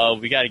like,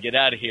 we got to get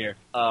out of here.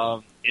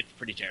 It's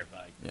pretty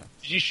terrifying. Yeah.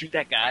 Did you shoot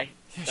that guy?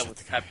 Yeah, shot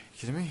the guy. Are you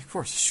kidding me? Of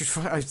course.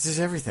 I did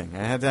everything.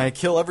 I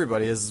kill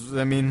everybody.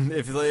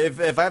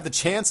 If I have the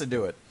chance to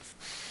do it.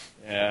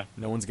 Yeah.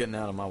 No one's getting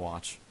out on my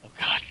watch. Oh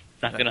God.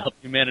 It's not going to help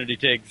humanity,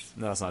 Tiggs.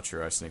 No, that's not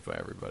true. I sneak by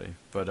everybody.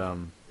 But,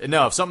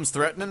 no, if something's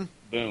threatening...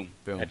 Boom.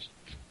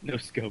 No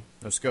scope.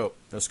 No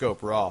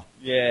scope. Raw.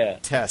 Yeah.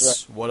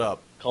 Tess, what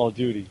up? Call of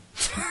Duty.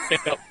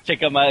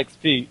 check out my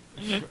XP.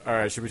 All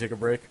right, should we take a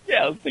break?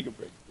 Yeah, let's take a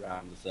break.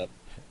 Round this up.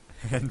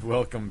 And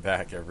welcome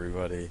back,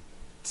 everybody,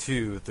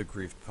 to the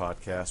Griefed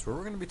Podcast, where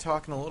we're going to be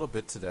talking a little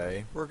bit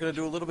today. We're going to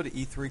do a little bit of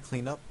E3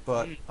 cleanup,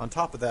 but on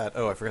top of that...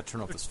 Oh, I forgot to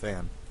turn off this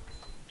fan.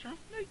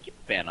 Keep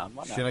the fan on.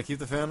 Why not? Should I keep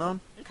the fan on?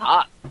 It's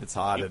hot. It's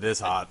hot. It is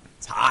hot.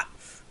 It's hot.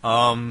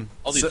 All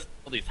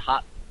these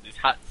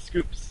hot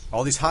scoops.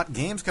 All these hot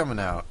games coming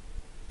out,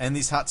 and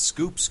these hot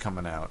scoops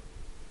coming out.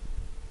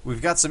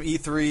 We've got some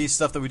E3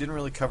 stuff that we didn't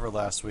really cover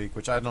last week,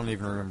 which I don't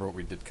even remember what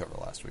we did cover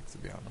last week, to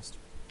be honest.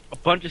 A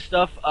bunch of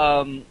stuff.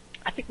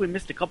 I think we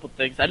missed a couple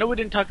things. I know we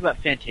didn't talk about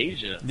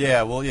Fantasia.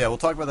 Yeah, we'll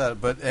talk about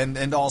that. But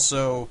and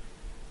also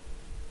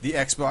the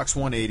Xbox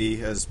 180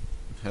 has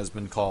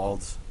been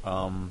called.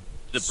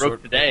 It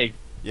broke today.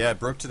 Yeah, it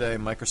broke today.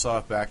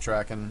 Microsoft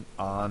backtracking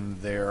on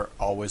their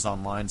always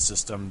online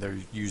system, their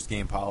used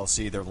game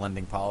policy, their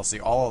lending policy,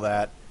 all of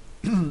that.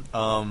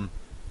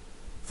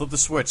 Flip the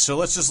switch. So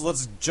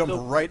let's jump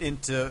right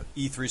into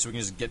E3 so we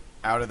can just get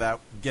that out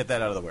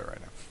of the way right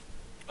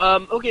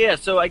now. Okay, yeah.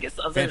 So I guess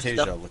other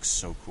Fantasia stuff, looks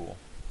so cool.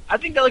 I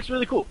think that looks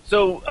really cool.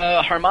 So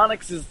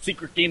Harmonix is a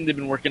secret game they've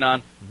been working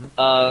on.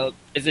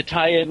 Is a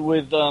tie-in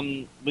with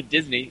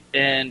Disney,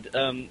 and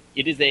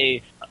it is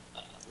a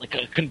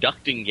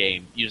conducting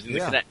game using the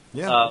Kinect.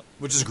 Yeah,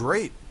 which is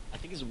great. I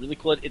think it's really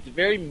cool. It's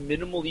very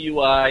minimal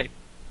UI.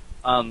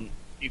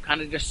 You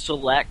kind of just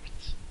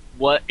select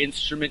what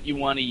instrument you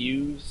want to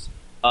use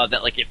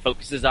that it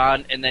focuses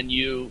on, and then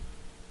you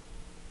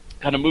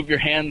kind of move your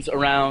hands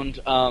around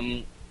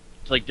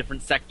to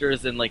different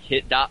sectors and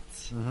hit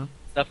dots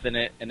stuff in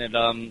it, and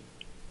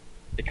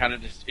it kind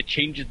of just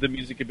changes the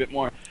music a bit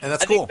more. And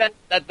that's cool. I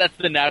think that's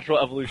the natural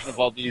evolution of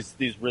all these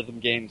rhythm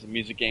games and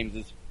music games.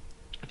 Is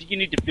I think you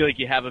need to feel like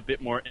you have a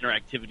bit more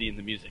interactivity in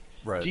the music.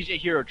 Right. DJ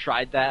Hero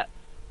tried that,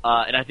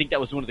 and I think that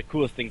was one of the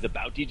coolest things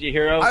about DJ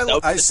Hero.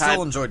 I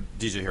still enjoyed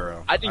DJ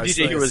Hero. I think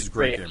DJ Hero was a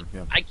great. Game.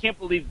 Yeah. I can't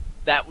believe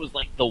that was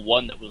the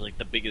one that was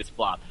the biggest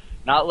flop.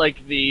 Not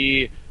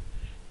the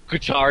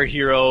Guitar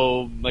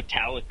Hero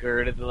Metallica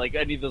or anything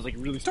any of those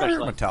really Guitar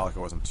Hero special. Metallica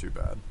wasn't too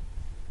bad.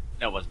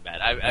 No, it wasn't bad.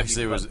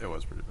 Actually, it was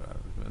pretty bad,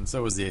 and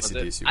so was the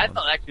AC/DC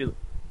one.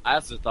 I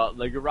also thought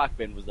Lego Rock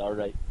Band was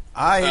alright.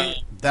 I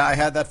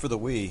had that for the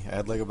Wii. I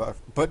had Lego,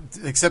 but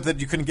except that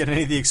you couldn't get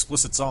any of the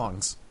explicit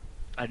songs.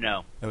 I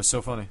know. That was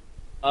so funny.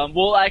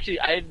 Well, actually,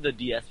 I had the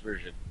DS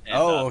version. And,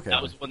 okay.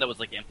 That was one that was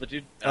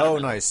Amplitude. Oh,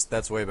 nice.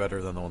 That's way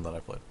better than the one that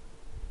I played.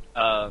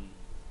 I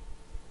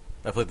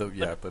played the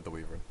Wii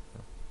version.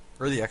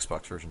 Or the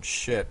Xbox version.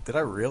 Shit. Did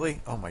I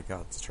really? Oh my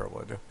god, it's a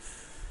terrible idea.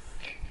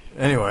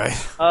 Anyway.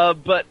 I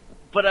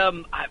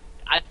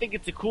think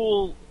it's a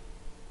cool.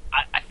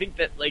 I think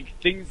that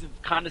things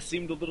have kind of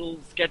seemed a little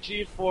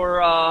sketchy for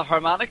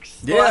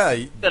Harmonix.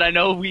 Yeah. That I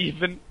know we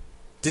even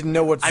didn't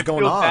know what's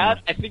going on.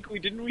 Bad. I think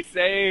we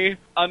say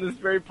on this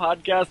very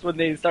podcast when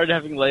they started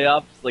having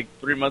layoffs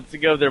 3 months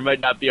ago there might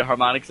not be a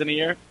Harmonix in a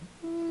year.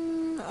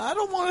 I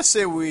don't want to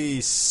say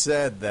we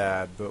said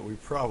that, but we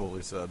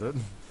probably said it.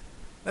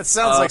 That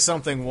sounds like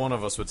something one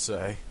of us would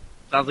say.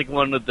 Sounds like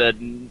one with the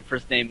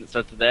first name that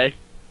starts with A.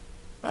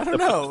 I don't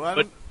know.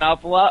 But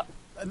mouth a lot.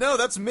 No,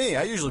 that's me.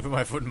 I usually put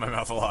my foot in my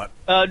mouth a lot.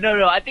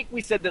 No. I think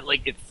we said that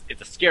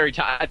it's a scary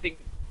time. I think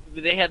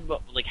they had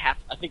half.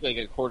 I think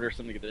a quarter or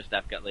something of their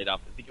staff got laid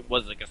off. I think it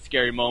was a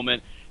scary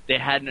moment. They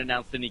hadn't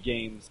announced any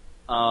games,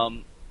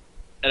 and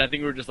I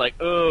think we were just No.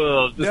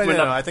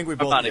 I think we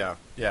both. Harmonix.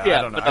 Yeah.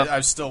 I don't know. I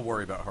still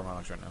worry about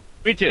Harmonix right now.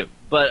 Me too.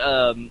 But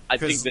I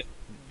think that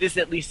this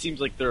at least seems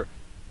like they're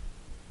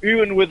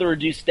even with a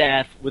reduced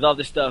staff, with all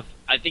this stuff.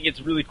 I think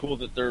it's really cool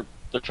that they're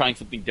trying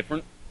something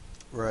different.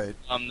 Right.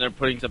 They're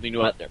putting something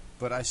new out there.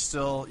 But I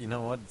still, you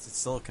know what? It's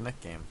still a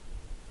Kinect game.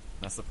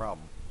 That's the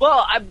problem.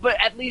 Well, but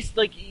at least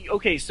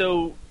okay,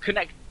 so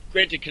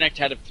Kinect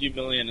had a few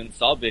million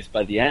install base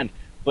by the end,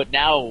 but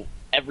now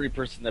every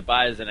person that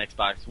buys an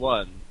Xbox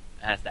One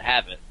has to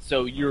have it.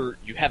 So you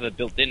have a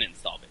built-in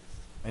install base.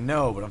 I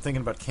know, but I'm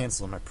thinking about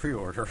canceling my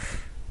pre-order.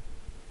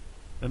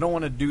 I don't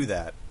want to do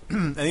that.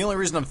 And the only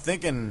reason I'm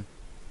thinking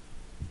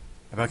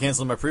about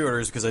canceling my pre-order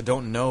is because I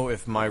don't know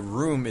if my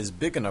room is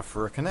big enough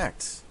for a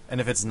Kinect. And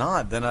if it's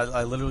not, then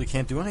I literally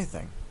can't do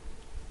anything.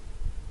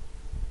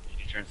 Can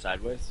you turn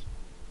sideways?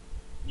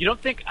 You don't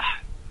think...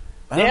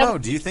 I don't know.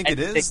 Do you think it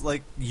is?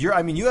 You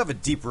have a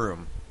deep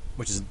room,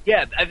 which is...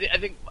 Yeah, I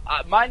think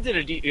mine's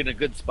in a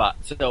good spot.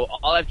 So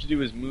all I have to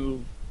do is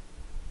move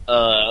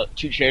 2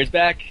 chairs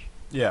back.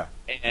 Yeah.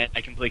 And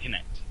I can play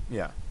Kinect.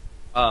 Yeah.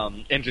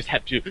 And just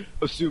have to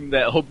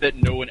hope that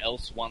no one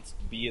else wants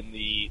to be in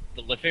the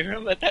living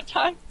room at that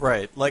time.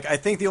 Right. I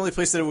think the only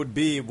place that it would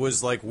be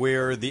was,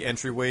 where the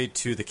entryway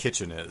to the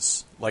kitchen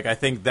is. I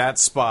think that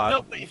spot...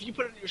 No, but if you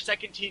put it in your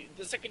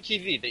the second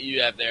TV that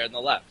you have there on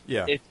the left.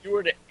 Yeah. If you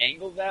were to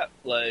angle that,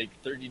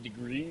 30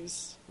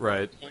 degrees...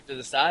 Right. Going to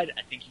the side,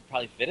 I think you'd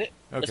probably fit it.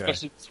 Okay.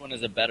 Especially if this one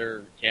has a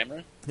better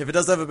camera. If it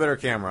does have a better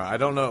camera, I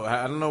don't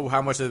know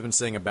how much they've been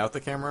saying about the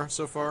camera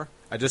so far.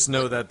 I just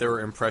know that there were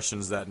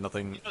impressions that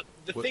nothing...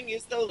 The thing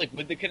is, though,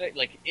 with the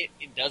Kinect,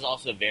 it does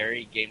also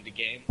vary game to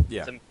game.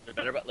 Yeah. Some are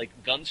better about,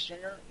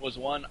 Gunstringer was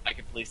one I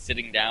could play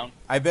sitting down.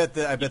 I bet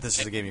this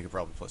is a game you could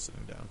probably play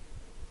sitting down.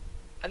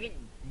 I think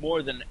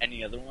more than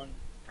any other one,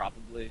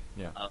 probably.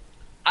 Yeah.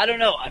 I don't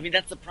know.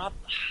 That's the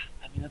problem.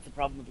 That's the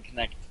problem with the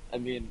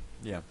Kinect.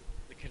 Yeah.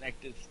 The Kinect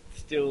is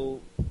still...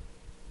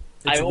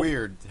 It's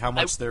weird how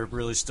much they're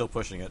really still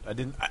pushing it.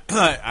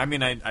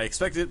 I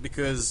expected it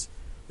because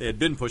they had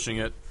been pushing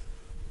it,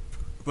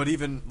 But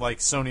even like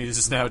Sony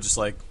is now just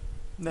like,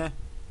 nah.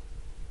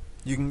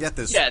 You can get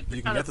this. Yeah,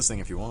 you can get this thing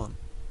if you want.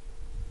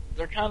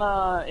 They're kind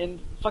of in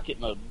fuck it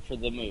mode for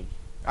the move.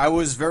 I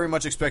was very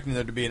much expecting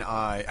there to be an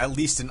eye, at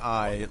least an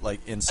eye, like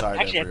inside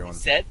Actually, everyone. have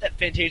you said that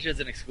Fantasia is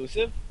an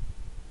exclusive?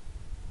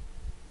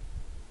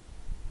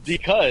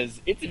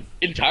 Because it's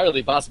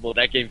entirely possible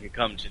that game could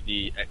come to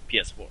the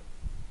PS4.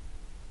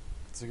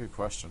 That's a good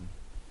question.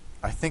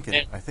 I think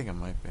it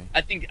might be.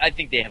 I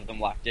think they have them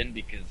locked in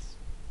because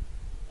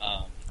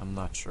I'm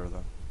not sure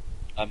though.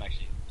 I'm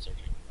actually searching.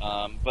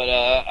 But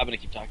I'm gonna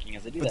keep talking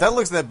as I do But that. that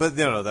looks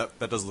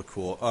that does look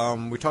cool.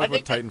 We talked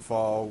about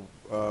Titanfall.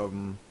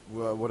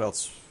 What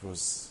else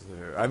was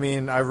there? I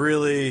mean, I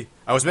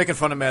was making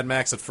fun of Mad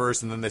Max at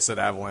first, and then they said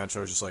Avalanche. I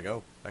was just like,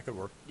 oh, that could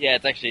work. Yeah,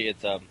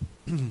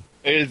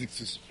 it is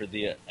exclusive for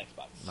the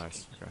Xbox.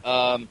 Nice.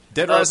 Okay.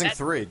 Dead Rising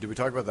 3. Did we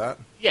talk about that?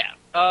 Yeah.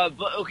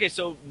 But okay,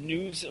 so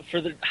news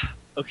for the.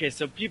 Okay,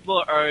 so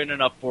people are in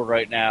an uproar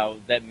right now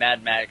that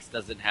Mad Max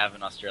doesn't have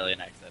an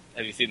Australian accent.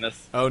 Have you seen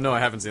this? Oh no, I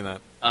haven't seen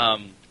that.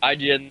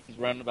 IGN's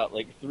run about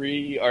like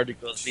 3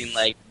 articles being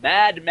like,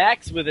 Mad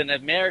Max with an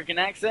American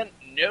accent?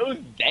 No,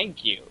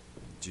 thank you.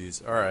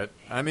 Jeez. All right.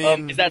 I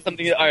mean, is that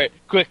something? All right,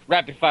 quick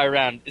rapid fire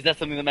round. Is that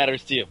something that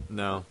matters to you?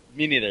 No.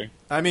 Me neither.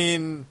 I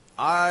mean,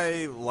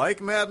 I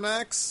like Mad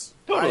Max.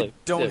 Totally. I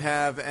don't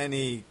have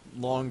any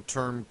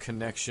long-term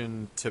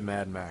connection to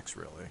Mad Max,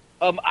 really.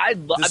 I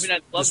love.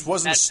 This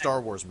wasn't Mad a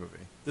Star Wars movie.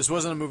 This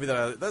wasn't a movie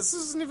this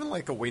isn't even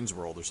like a Wayne's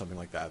World or something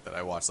like that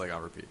I watched like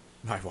on repeat.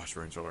 I watched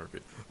Wayne's World on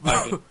repeat.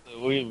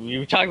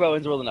 we talked about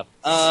Wayne's World enough.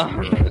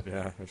 Right.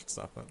 Yeah, I should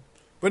stop that.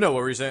 But no,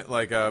 what were you saying?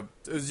 Like,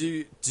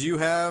 do you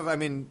have? I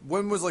mean,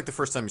 when was like the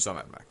first time you saw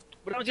Mad Max?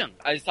 When I was young,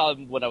 I saw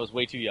him when I was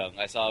way too young.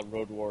 I saw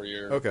Road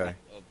Warrior. Okay.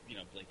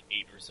 Like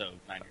 8 or so,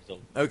 9 years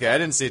old. Okay, I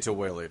didn't see it till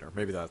way later.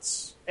 Maybe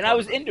that's. And I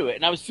was into it,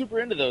 and I was super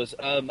into those.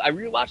 I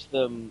rewatched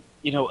them,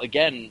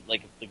 again,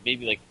 like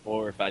maybe like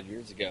 4 or 5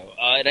 years ago,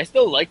 and I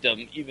still liked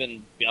them,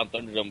 even Beyond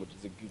Thunderdome, which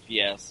is a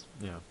goofy ass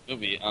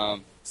movie.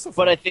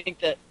 But I think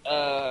that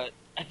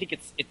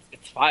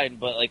it's fine.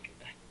 But like,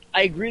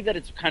 I agree that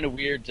it's kind of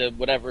weird to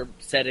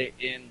set it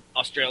in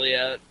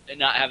Australia and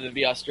not have them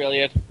be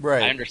Australian.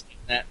 Right. I understand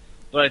that,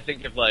 but I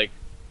think if like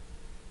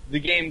the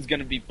game's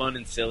gonna be fun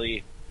and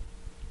silly.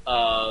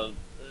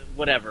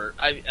 Whatever.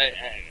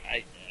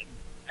 I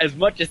as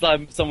much as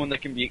I'm someone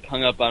that can be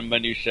hung up on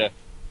minutia,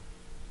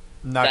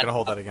 not going to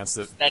hold that against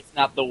it. That's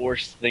not the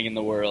worst thing in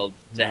the world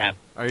to happen.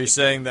 Are you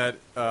saying that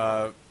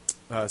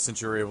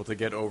since you were able to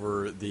get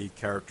over the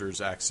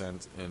character's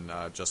accent in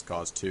Just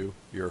Cause 2,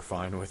 you're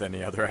fine with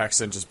any other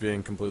accent just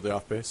being completely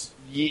off base?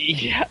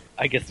 Yeah,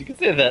 I guess you could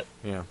say that.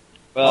 Yeah.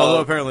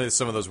 Although apparently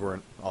some of those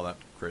weren't all that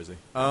crazy.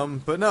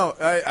 But no,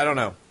 I don't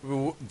know.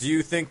 Do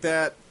you think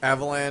that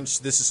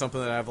this is something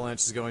that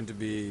Avalanche is going to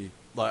be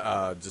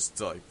just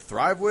to, like,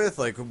 thrive with?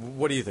 Like,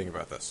 what do you think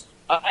about this?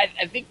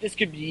 I think this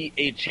could be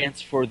a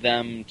chance for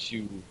them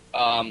to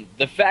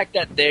the fact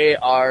that they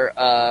are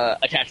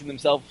attaching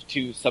themselves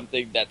to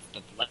something that's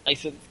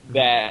licensed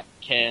that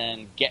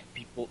can get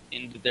people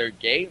into their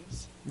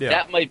games. Yeah.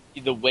 That might be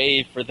the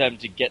way for them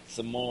to get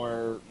some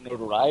more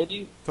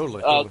notoriety.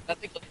 Totally. I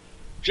think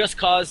Just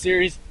Cause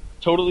series,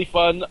 totally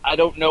fun. I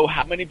don't know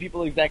how many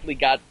people exactly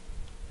got,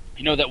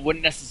 that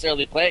wouldn't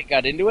necessarily play it,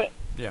 got into it.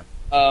 Yeah.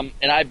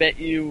 And I bet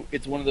you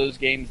it's one of those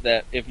games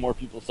that if more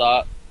people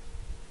saw it,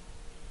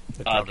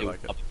 they probably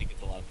like it. Think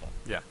it's a lot of fun.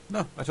 Yeah.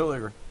 No, I totally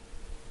agree.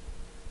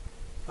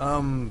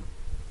 All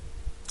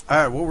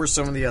right, what were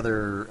some of the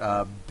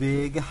other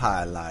big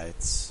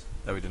highlights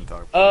that we didn't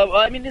talk about? Well,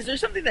 I mean, is there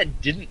something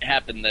that didn't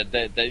happen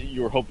that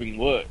you were hoping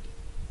would?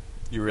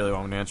 You really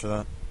want me to answer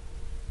that?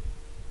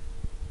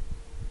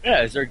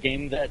 Yeah, is there a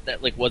game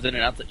that like wasn't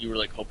announced that you were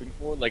like hoping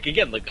for? Like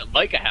again, like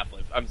a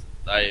Half-Life.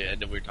 I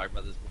know we were talking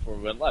about this before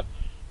we went live.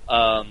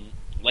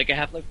 Like a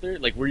Half-Life 3.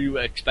 Like, were you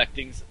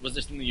expecting? Was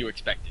there something you were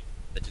expecting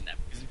that didn't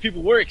happen? Because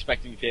people were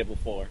expecting Fable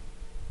 4.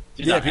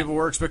 People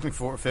were expecting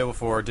Fable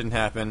 4. It didn't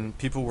happen.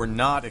 People were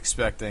not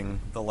expecting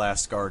The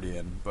Last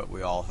Guardian, but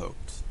we all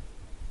hoped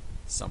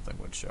something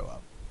would show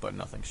up. But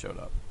nothing showed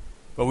up.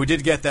 But we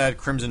did get that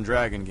Crimson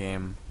Dragon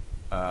game.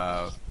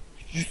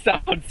 You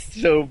sound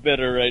so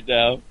bitter right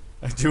now.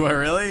 Do I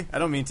really? I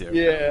don't mean to.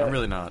 Yeah. I'm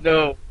really not.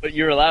 No, but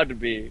you're allowed to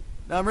be.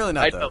 No, I'm really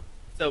not, though. Know.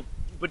 So,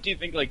 but do you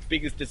think, like,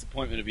 biggest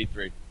disappointment of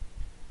E3?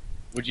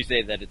 Would you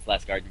say that it's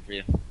Last Guardian for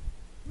you?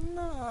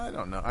 No, I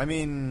don't know. I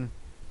mean,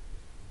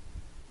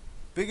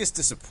 biggest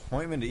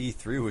disappointment at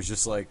E3 was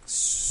just, like,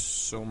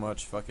 so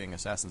much fucking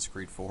Assassin's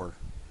Creed 4.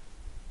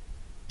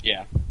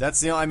 Yeah. That's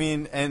the, I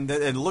mean, and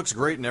it looks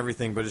great and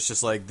everything, but it's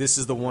just like, this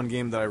is the one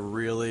game that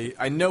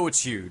I know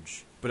it's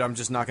huge, but I'm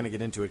just not going to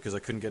get into it because I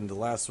couldn't get into the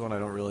last one. I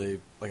don't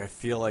really, like, I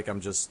feel like I'm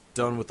just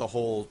done with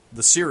the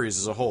series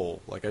as a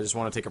whole. Like, I just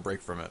want to take a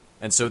break from it.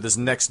 And so this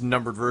next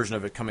numbered version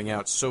of it coming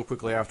out so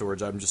quickly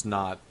afterwards, I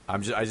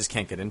just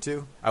can't get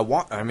into.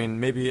 I mean,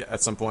 maybe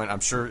at some point, I'm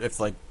sure if,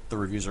 like, the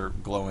reviews are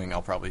glowing,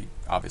 I'll probably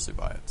obviously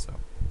buy it, so.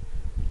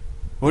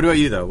 What about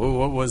you, though?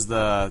 What was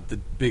the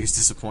biggest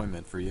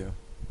disappointment for you?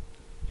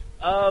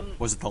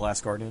 Was it The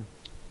Last Guardian?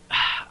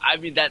 I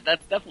mean that's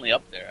definitely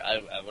up there.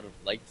 I would have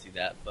liked to see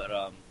that, but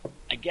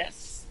I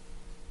guess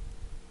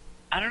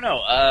I don't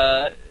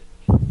know.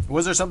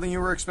 Was there something you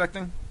were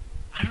expecting?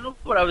 I don't know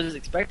what I was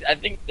expecting. I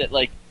think that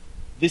like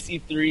this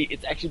E3,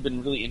 it's actually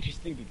been really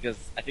interesting because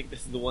I think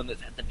this is the one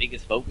that's had the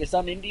biggest focus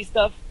on indie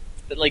stuff.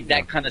 That like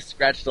that kind of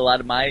scratched a lot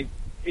of my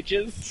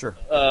itches. Sure.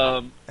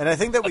 And I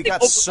think that we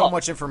got overall, so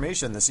much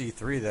information this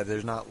E3 that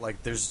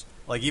there's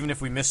even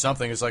if we miss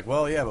something, it's like,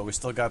 well, yeah, but we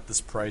still got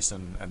this price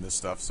and this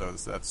stuff, so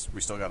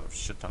we still got a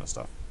shit ton of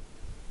stuff.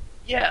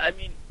 Yeah, I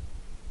mean,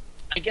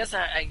 I guess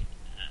I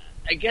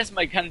guess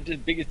my kind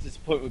of biggest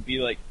disappointment would be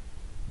like,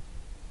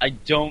 I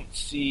don't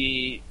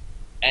see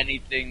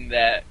anything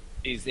that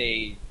is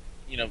a,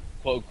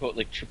 quote unquote,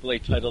 like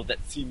AAA title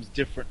that seems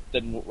different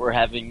than what we're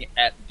having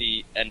at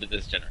the end of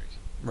this generation.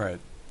 Right.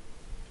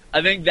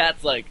 I think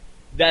that's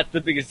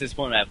the biggest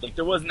disappointment I have. Like,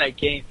 there wasn't that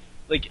game.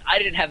 Like, I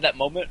didn't have that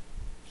moment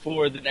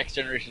for the next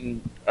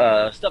generation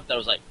stuff that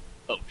was like,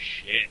 oh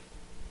shit.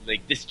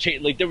 Like, this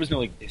changed. Like, there was no,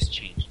 like, this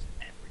changed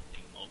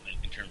everything moment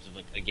in terms of,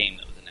 like, a game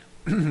that was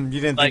announced.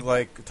 You didn't think,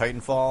 like,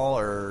 Titanfall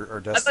or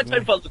Destiny? I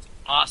thought Titanfall looked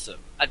awesome.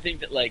 I think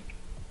that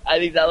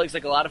looks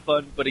like a lot of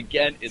fun, but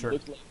again, it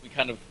looked like we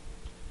kind of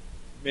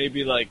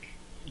maybe, like,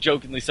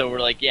 jokingly so we're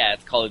like, yeah,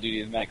 it's Call of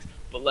Duty and Max.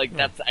 But, like,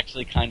 that's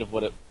actually kind of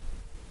what it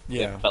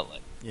felt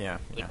like. Yeah.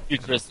 Like,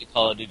 futuristic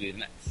Call of Duty and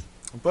Max.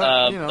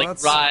 But, like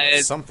that's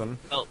Rise something.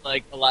 Felt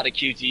like a lot of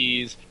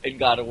QTs and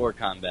God of War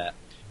combat.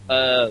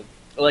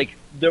 Like,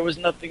 there was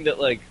nothing that,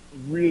 like,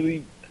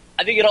 really...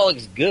 I think it all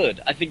looks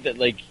good. I think that,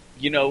 like,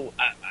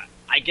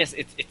 I guess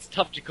it's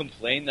tough to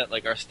complain that,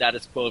 like, our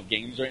status quo of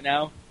games right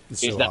now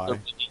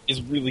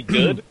is really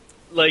good.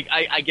 Like,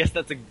 I guess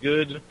that's a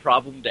good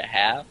problem to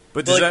have.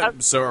 But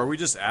so are we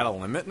just at a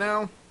limit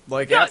now?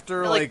 Like,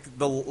 after,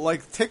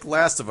 take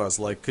Last of Us,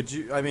 like, could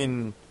you... I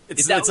mean...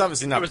 It's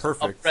obviously not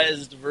perfect. There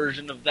was a rezzed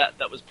version of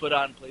that was put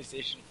on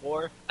PlayStation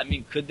 4. I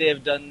mean, could they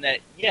have done that?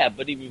 Yeah,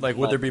 but even like,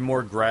 would there be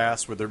more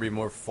grass? Would there be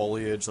more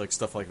foliage? Like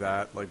stuff like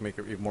that? Like make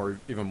it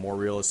even more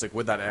realistic?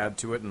 Would that add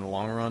to it in the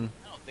long run?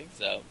 I don't think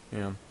so.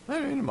 Yeah, I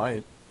mean, it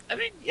might. I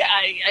mean, yeah,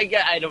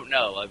 I don't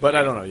know. I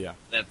don't know. Yeah,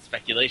 that's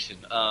speculation.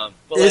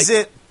 But is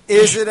it?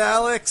 Is it,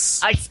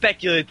 Alex? I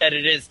speculate that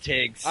it is,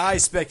 Tiggs. I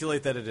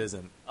speculate that it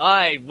isn't.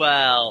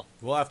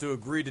 We'll have to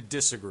agree to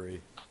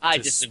disagree. I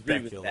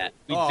disagree with that.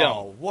 We don't.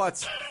 Oh,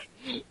 what?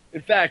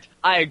 In fact,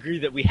 I agree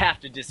that we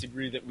have to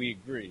disagree that we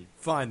agree.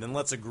 Fine, then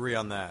let's agree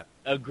on that.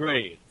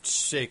 Agreed.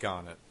 Shake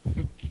on it.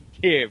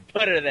 Here,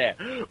 put it there.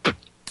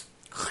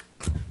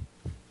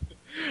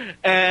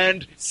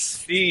 And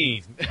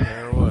scene.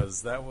 There it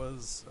was. That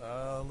was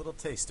a little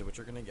taste of what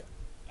you're going to get.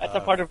 That's a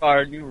part of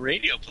our new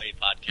Radio Play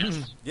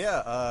podcast.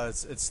 Yeah,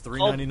 it's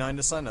 $3.99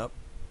 to sign up.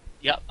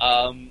 Yeah.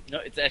 No,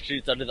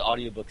 it's under the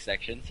audiobook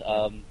sections.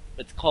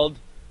 It's called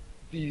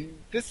The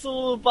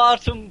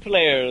Thistlebottom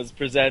Players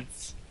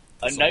presents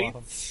A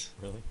Knight's...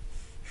 Really?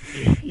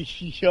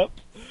 Yup.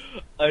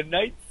 A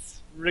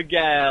Knight's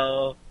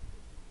Regale.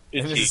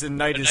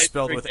 Knight is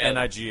spelled with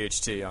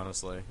N-I-G-H-T,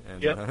 honestly.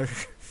 And, yep.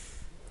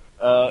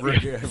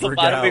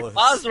 Regalis.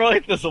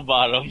 Osroy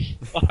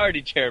Thistlebottom.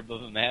 Already cherub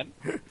of a man.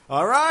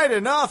 Alright,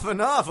 enough.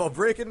 I'll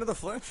break into the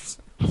flesh.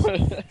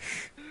 Anyway.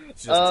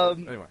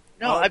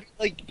 No, I mean,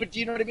 like, but do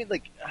you know what I mean?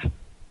 Like,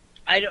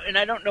 I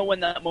don't know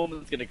when that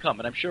moment's going to come,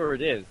 and I'm sure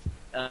it is.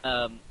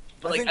 But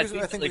I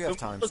think we have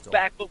time look still.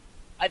 Back,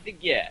 I think,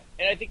 yeah.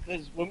 And I think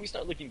because when we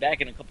start looking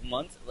back in a couple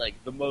months, like,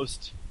 the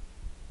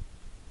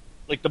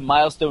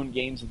milestone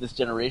games of this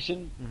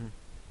generation,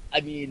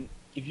 I mean,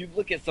 if you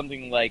look at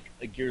something like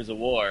a Gears of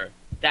War,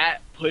 that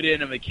put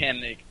in a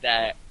mechanic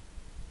that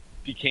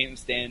became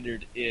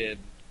standard in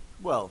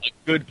a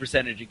good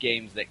percentage of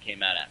games that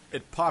came out after.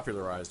 It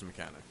popularized a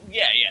mechanic.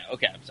 Yeah,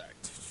 okay, I'm sorry.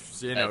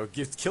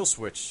 Give Kill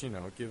Switch,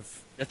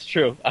 give... That's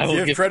true.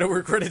 Give credit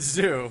where credit's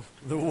due.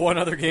 The one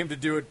other game to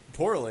do it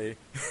poorly.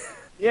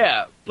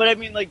 Yeah, but I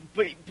mean, like,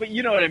 but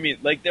you know what I mean.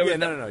 Like, there was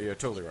no, you're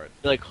totally right.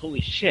 Like,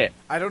 holy shit!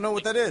 I don't know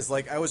what that is.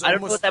 Like, I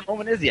don't know what that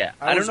moment is yet.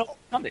 I don't know what's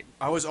coming.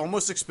 I was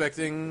almost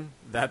expecting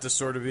that to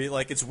sort of be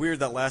like, it's weird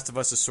that Last of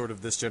Us is sort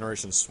of this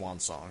generation's swan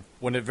song.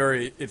 When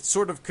it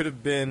sort of could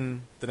have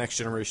been the next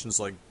generation's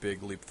like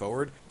big leap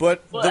forward.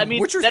 But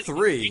Witcher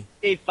 3,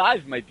 GTA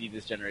 5 might be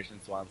this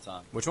generation's swan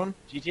song. Which one?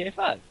 GTA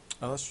 5.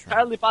 Oh, that's true.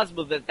 Entirely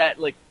possible that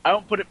like, I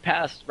don't put it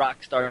past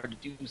Rockstar to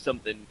do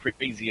something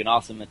crazy and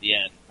awesome at the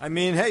end. I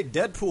mean, hey,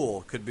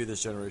 Deadpool could be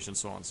this generation's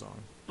swan song.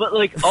 But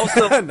like,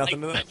 also,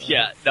 nothing to that.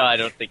 Yeah, no, I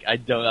don't.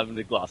 I'm going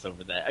to gloss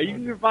over that. Are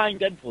you buying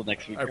Deadpool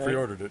next week? I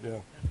pre-ordered it.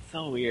 Yeah. That's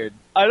so weird.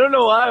 I don't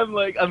know why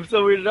I'm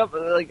so weirded up.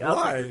 Like,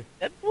 why?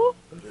 Deadpool?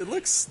 It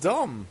looks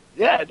dumb.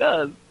 Yeah, it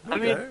does. Okay, I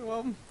mean, well,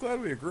 I'm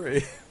glad we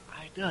agree.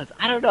 It does.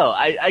 I don't know.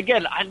 I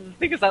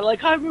think I like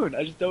High Moon.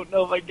 I just don't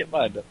know if I can get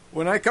mine.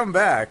 When I come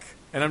back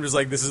and I'm just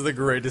like, this is the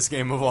greatest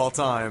game of all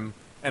time,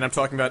 and I'm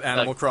talking about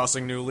Animal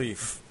Crossing New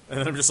Leaf, and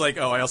then I'm just like,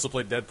 oh, I also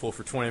played Deadpool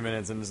for 20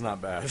 minutes and it's not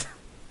bad.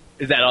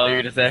 Is that all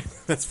you're going to say?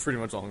 That's pretty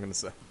much all I'm going to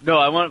say. No,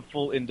 I want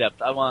full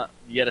in-depth.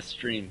 You got to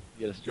stream.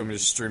 You want me to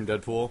stream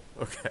Deadpool?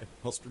 Okay,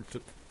 I'll stream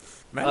Deadpool.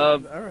 Man,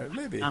 all right,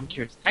 maybe. I'm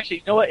curious. Actually,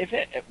 you know what?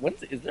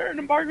 Is there an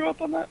embargo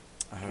up on that?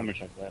 I'm gonna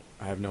check that.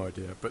 I have no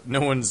idea, but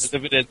no one's.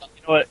 If it is,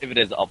 you know what? If it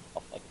is, I'll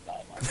fucking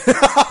buy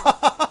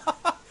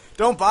it.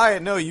 Don't buy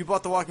it. No, you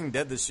bought The Walking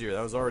Dead this year.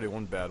 That was already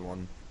one bad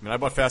one. I mean, I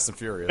bought Fast and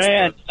Furious.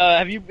 Man, but...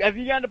 have you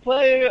gotten to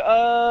play?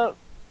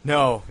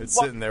 No, it's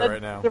sitting there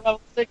right now.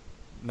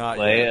 Not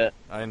play yet. it.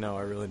 I know.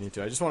 I really need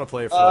to. I just want to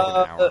play it for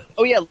like an hour.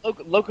 Oh yeah,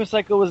 Loco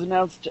Cycle was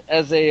announced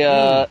as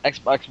a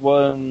Xbox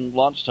One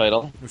launch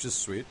title, which is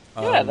sweet.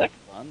 Yeah, that's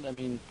fun. I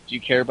mean, do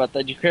you care about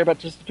that? Do you care about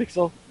Twisted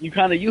Pixel?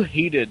 You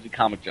hated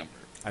Comic Jumper.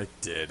 I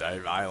did.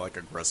 I like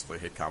aggressively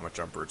hate Comic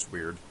Jumper. It's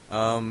weird.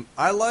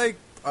 I like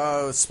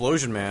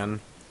Explosion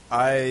Man.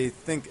 I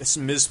think Ms.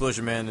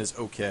 Explosion Man is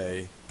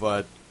okay,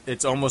 but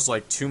it's almost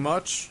like too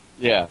much.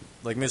 Yeah.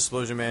 Like Ms.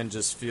 Explosion Man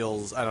just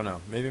feels, I don't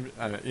know. Maybe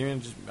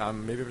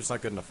maybe it's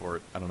not good enough for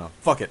it. I don't know.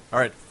 Fuck it. All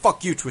right.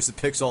 Fuck you, Twisted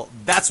Pixel.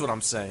 That's what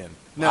I'm saying.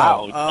 No,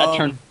 wow, that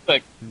turned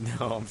quick.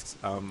 No,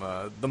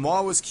 the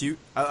Maw was cute.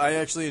 I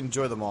actually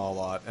enjoy the Maw a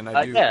lot, and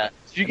I do. Yeah.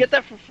 Did you get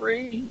that for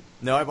free?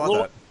 No, I bought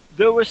that.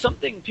 There was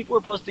something people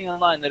were posting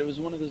online that it was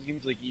one of those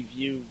games like if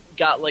you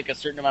got like a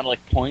certain amount of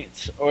like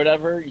points or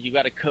whatever, you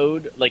got a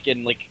code like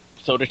in like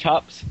Soda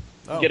Tops.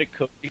 You get a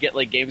code to get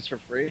like games for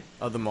free.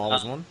 Oh, the Maw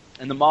was one.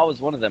 And the Maw was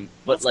one of them,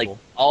 but That's like cool.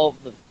 all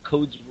the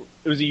codes,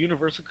 it was a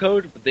universal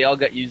code, but they all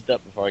got used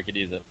up before I could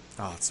use it.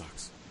 Oh, it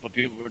sucks. But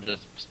people were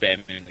just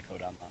spamming the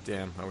code online.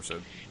 Damn, I wish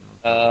I'd.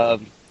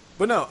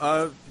 But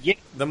no, yeah.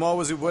 The Maw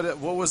was what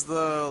was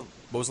the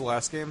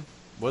last game?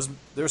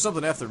 There was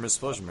something after Ms.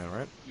 Explosion Man,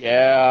 right?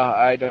 Yeah,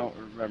 I don't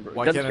remember.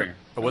 Why can't I?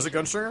 Oh, was it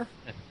Gunstringer?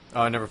 Yeah.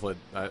 Oh, I never played.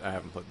 I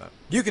haven't played that.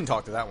 You can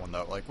talk to that one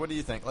though. Like, what do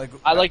you think? Like,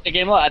 I like the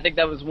game a lot. I think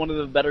that was one of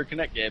the better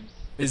Kinect games.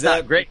 It's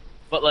not great,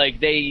 but like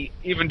they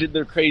even did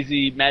their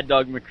crazy Mad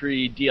Dog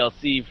McCree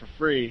DLC for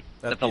free.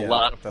 That's a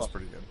lot of fun. That's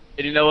pretty good.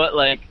 And you know what?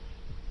 Like,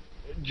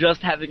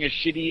 just having a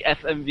shitty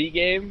FMV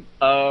game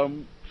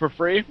for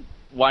free,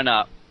 why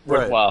not? Right.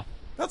 Worthwhile.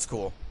 That's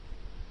cool.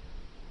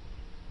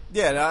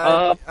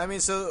 Yeah, I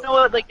mean, so you know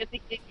what? Like, I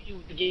think they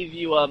gave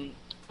you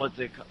what's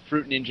it called?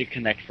 Fruit Ninja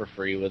Connect for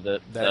free with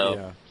it.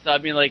 So I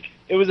mean, like,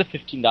 it was a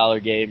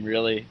 $15 game,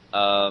 really.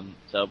 So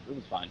it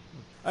was fine.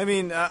 I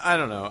mean, I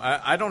don't know.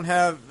 I don't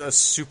have a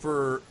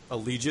super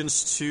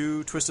allegiance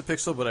to Twisted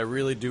Pixel, but I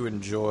really do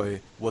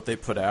enjoy what they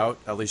put out,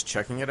 at least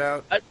checking it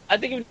out. I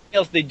think if anything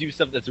else, they do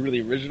stuff that's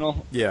really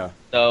original. Yeah.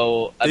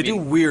 So they do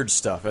weird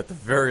stuff, at the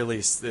very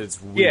least.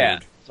 It's weird. Yeah.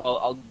 So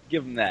I'll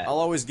give them that. I'll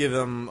always give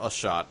them a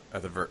shot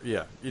at the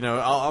yeah. You know,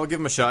 I'll give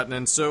them a shot,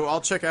 and so I'll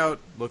check out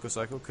Loco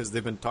Cycle because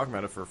they've been talking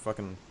about it for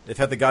they've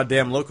had the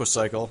goddamn Loco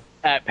Cycle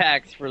at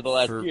PAX for the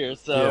last year.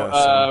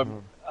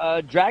 So,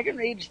 Dragon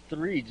Age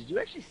 3. Did you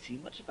actually see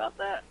much about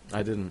that?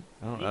 I didn't.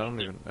 I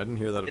didn't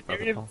hear that about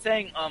They it. were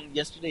saying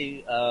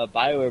yesterday,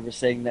 BioWare was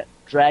saying that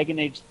Dragon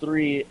Age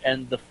 3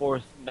 and the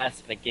fourth Mass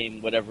Effect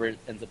game, whatever it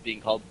ends up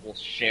being called, will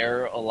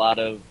share a lot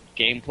of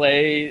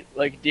gameplay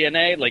like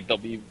DNA. Like they'll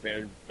be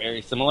very,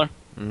 very similar.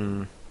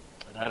 But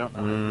I don't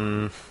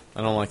know.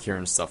 I don't like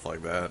hearing stuff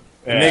like that.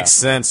 Yeah. It makes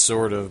sense,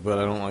 sort of, but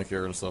I don't like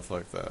hearing stuff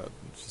like that.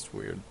 It's just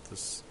weird.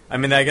 I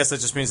mean, I guess that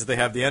just means that they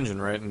have the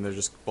engine, right? And they're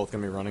just both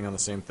going to be running on the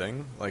same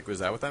thing? Like, is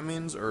that what that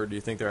means? Or do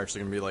you think they're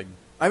actually going to be like...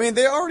 I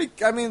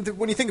mean,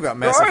 when you think about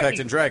Mass Effect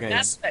and Dragon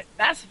Age...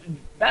 Mass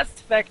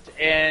Effect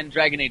and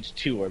Dragon Age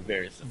 2 are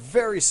very similar.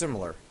 Very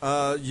similar.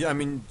 Yeah, I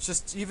mean,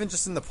 even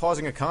in the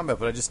pausing of combat,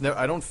 but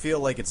I don't feel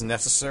like it's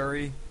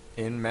necessary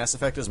in Mass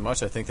Effect as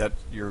much. I think that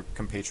your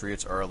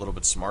compatriots are a little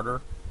bit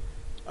smarter.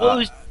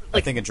 Well, I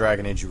think in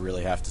Dragon Age you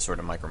really have to sort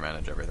of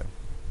micromanage everything.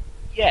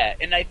 Yeah,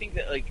 and I think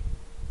that, like,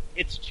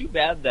 it's too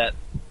bad that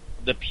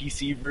the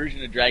PC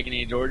version of Dragon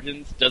Age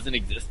Origins doesn't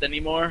exist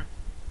anymore,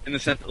 in the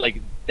sense that,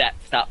 like, that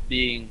stopped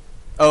being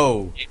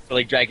for,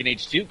 like, Dragon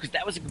Age 2, because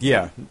that was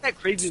that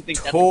crazy thing.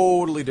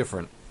 Totally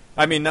different.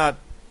 I mean, not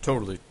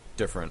totally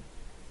different,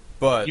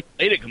 but... You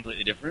played it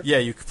completely different. Yeah,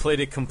 you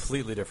played it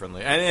completely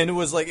differently. And it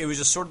was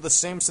just sort of the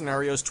same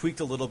scenarios, tweaked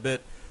a little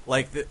bit.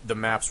 Like, the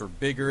maps were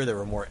bigger, there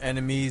were more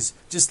enemies,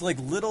 just, like,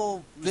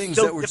 little things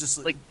that were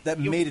just, like, that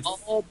made it...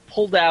 all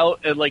pulled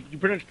out, and, like, you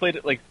pretty much played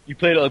it like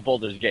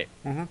Baldur's Gate.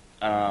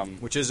 Mm-hmm.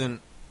 Which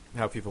isn't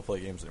how people play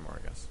games anymore,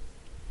 I guess.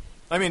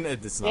 I mean,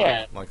 it's not.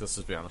 Yeah. Like, let's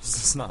just be honest,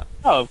 it's not.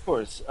 Oh, of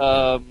course.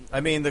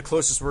 I mean, the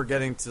closest we're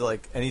getting to,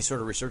 like, any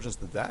sort of resurgence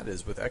to that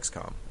is with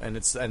XCOM.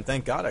 And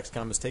thank God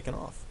XCOM has taken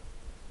off.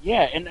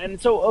 Yeah, and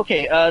so,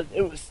 okay,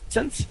 it was...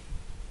 Since...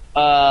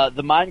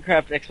 the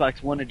Minecraft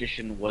Xbox One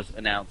edition was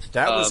announced.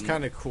 That was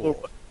kind of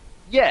cool.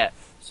 Yeah,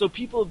 so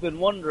people have been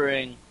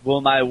wondering,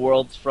 will my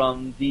worlds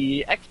from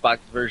the Xbox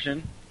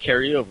version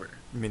carry over?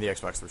 You mean the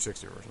Xbox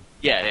 360 version?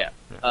 Yeah.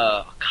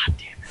 God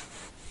damn it.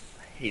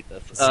 I hate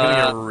this. It's going to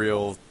get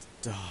real...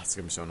 it's going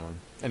to be so annoying.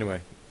 Anyway,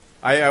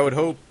 I would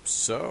hope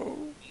so?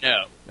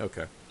 No.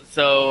 Okay.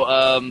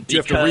 So, do you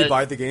have to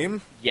rebuy the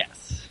game?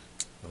 Yes.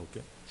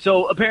 Okay.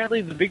 So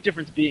apparently the big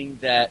difference being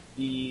that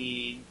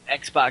the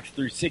Xbox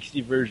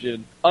 360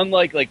 version,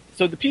 unlike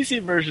so the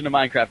PC version of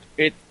Minecraft,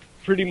 it's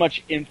pretty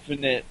much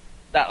infinite,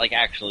 not like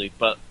actually,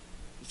 but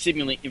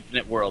seemingly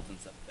infinite worlds and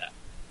stuff like that.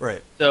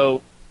 Right.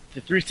 So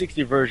the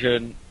 360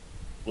 version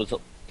was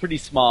pretty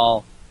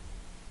small.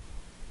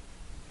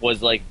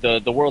 Was like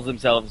the worlds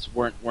themselves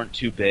weren't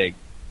too big.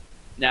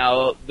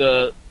 Now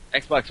the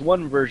Xbox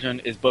One version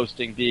is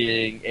boasting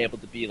being able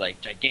to be like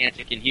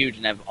gigantic and huge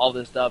and have all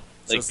this stuff.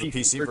 So Like it's the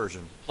PC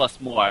version. plus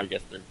more. I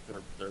guess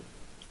they're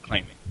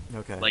claiming.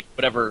 Okay. Like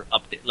whatever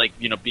update, like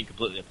being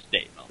completely up to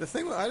date. And all. The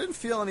thing, I didn't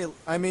feel any.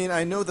 I mean,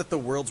 I know that the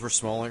worlds were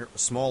smaller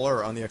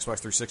on the Xbox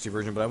 360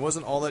 version, but I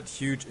wasn't all that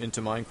huge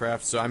into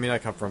Minecraft. So I mean, I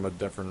come from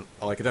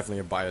definitely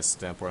a biased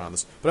standpoint on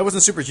this, but I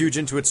wasn't super huge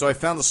into it. So I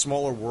found the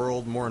smaller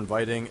world more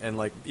inviting and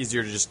like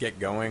easier to just get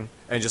going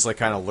and just like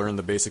kind of learn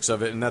the basics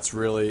of it. And that's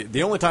really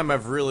the only time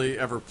I've really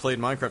ever played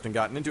Minecraft and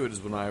gotten into it is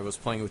when I was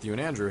playing with you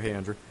and Andrew. Hey,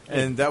 Andrew,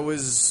 and that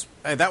was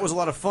a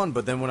lot of fun.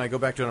 But then when I go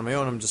back to it on my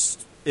own,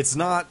 it's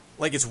not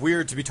like it's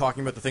weird to be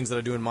talking about the things that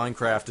I do in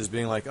Minecraft as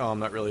being like, oh, I'm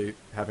not really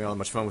having all that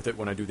much fun with it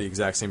when I do the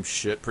exact same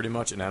shit pretty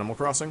much in Animal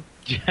Crossing.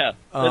 Yeah,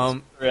 that's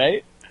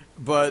right.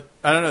 But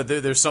I don't know.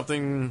 There's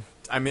something.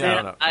 I mean, I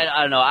don't know.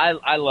 I don't know.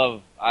 I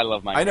love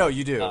Minecraft. I know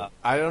you do.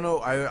 I don't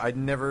know. I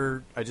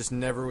just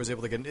never was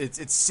able to get.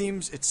 It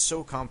seems it's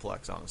so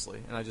complex,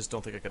 honestly, and I just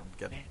don't think I could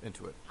get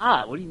into it.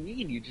 What do you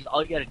mean?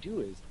 All you got to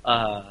do is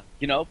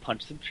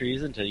punch some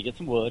trees until you get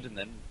some wood, and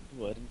then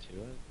wood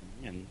into it,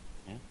 and.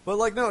 But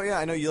like no, yeah,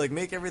 I know you like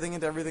make everything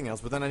into everything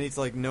else, but then I need to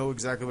like know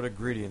exactly what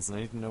ingredients, and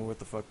I need to know what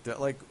the fuck.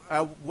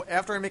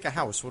 After I make a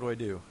house, what do I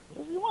do?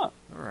 Whatever you want.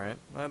 All right,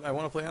 I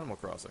want to play Animal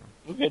Crossing.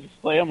 Okay,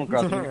 just play Animal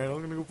Crossing. All right,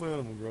 I'm gonna go play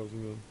Animal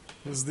Crossing then.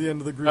 This is the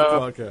end of the group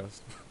podcast.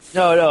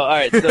 No. All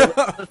right, so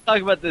let's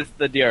talk about the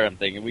DRM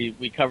thing.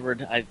 We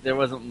covered. There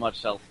wasn't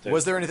much else to.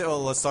 Was there anything? Oh,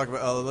 let's talk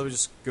about. Let me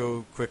just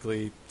go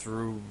quickly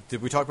through.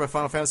 Did we talk about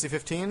Final Fantasy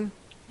 15?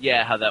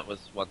 Yeah, how that was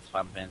once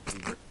Final Fantasy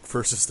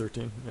versus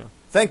 13. Yeah.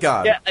 Thank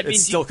God. Yeah, I mean,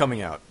 it's still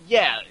coming out.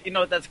 Yeah,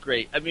 that's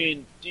great. I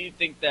mean, do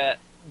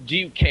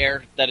you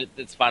care that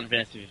it's Final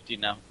Fantasy 15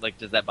 now? Like,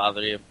 does that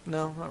bother you?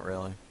 No, not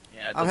really.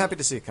 Yeah, I'm happy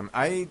to see it come.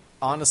 I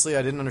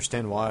didn't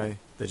understand why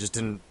they just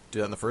didn't do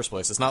that in the first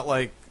place. It's not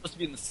like it's supposed to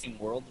be in the same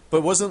world.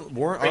 But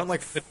aren't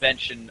like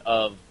convention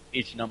of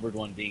each numbered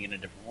one being in a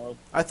different world?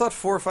 I thought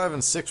 4, 5,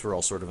 and 6 were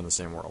all sort of in the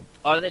same world.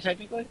 Are they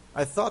technically?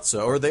 I thought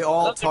so. Or they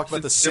all talk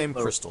about the same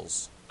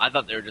crystals. I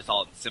thought they were just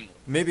all similar.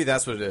 Maybe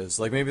that's what it is.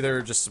 Like, maybe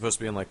they're just supposed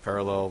to be in, like,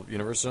 parallel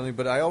universes or something,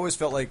 but I always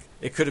felt like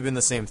it could have been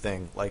the same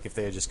thing, like, if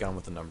they had just gone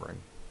with the numbering.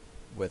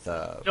 With,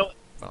 I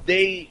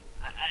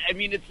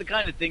mean, it's the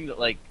kind of thing that,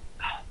 like,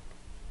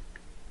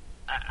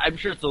 I'm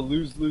sure it's a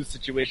lose-lose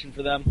situation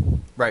for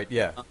them. Right,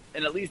 yeah.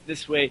 And at least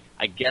this way,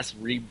 I guess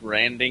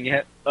rebranding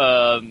it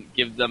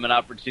gives them an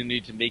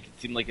opportunity to make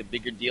it seem like a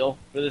bigger deal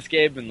for this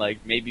game and,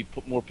 like, maybe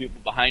put more people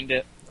behind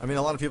it. I mean,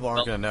 a lot of people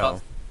aren't going to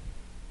know.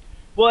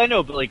 Well, I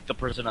know, but like the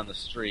person on the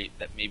street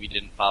that maybe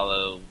didn't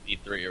follow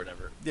E3 or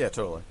whatever. Yeah,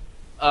 totally.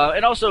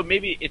 And also,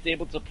 maybe it's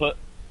able to put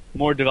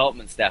more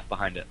development staff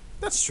behind it.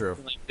 That's true.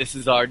 Like, this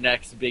is our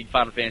next big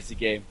Final Fantasy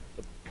game.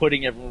 We're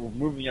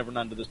moving everyone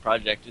onto this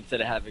project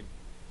instead of having,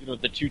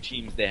 the two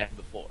teams they had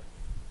before.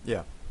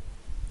 Yeah.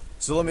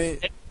 So let me.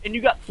 And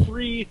you got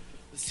two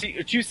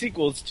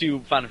sequels to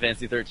Final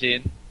Fantasy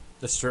 13.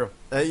 That's true.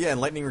 Yeah, and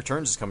Lightning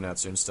Returns is coming out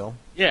soon still.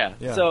 Yeah,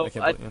 so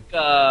I think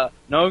no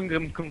one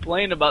can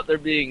complain about there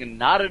being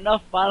not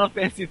enough Final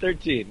Fantasy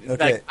 13. In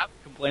fact, I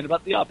would complain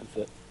about the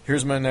opposite.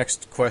 Here's my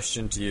next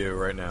question to you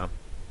right now.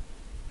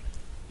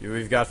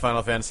 We've got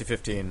Final Fantasy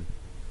 15.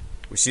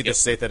 We see the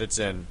state that it's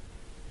in.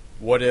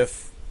 What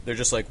if they're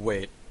just like,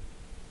 wait,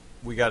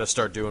 we got to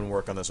start doing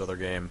work on this other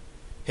game.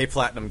 Hey,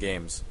 Platinum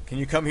Games, can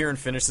you come here and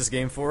finish this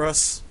game for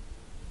us?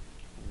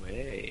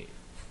 Wait.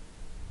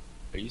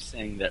 Are you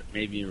saying that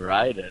maybe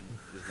Raiden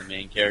is the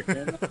main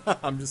character?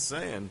 I'm just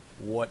saying.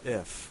 What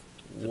if?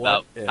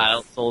 About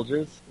child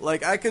soldiers?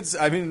 Like,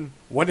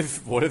 what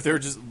if they're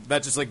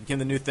that just like became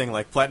the new thing?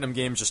 Like, Platinum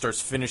Games just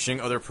starts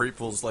finishing other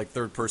people's like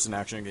third-person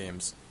action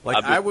games.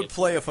 Like, I would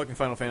play a fucking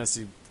Final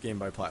Fantasy game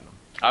by Platinum.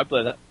 I'd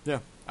play that. Yeah,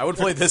 I would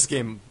play this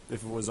game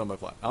if it was on by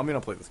Platinum. I mean,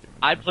 I'll play this game.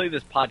 I'd play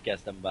this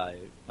podcast done by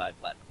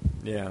Platinum.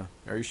 Yeah.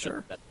 Are you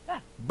sure?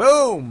 Yeah.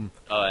 Boom.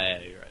 Oh yeah,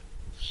 you're right.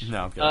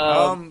 No, I'm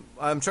kidding.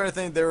 I'm trying to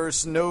think. There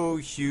was no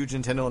huge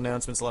Nintendo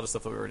announcements. A lot of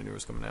stuff that we already knew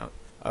was coming out.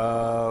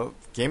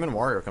 Game &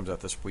 Wario comes out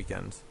this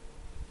weekend.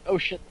 Oh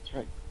shit, that's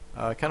right.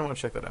 I kind of want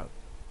to check that out.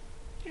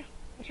 Yeah,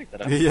 I'll check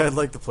that out. Yeah, I'd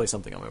like to play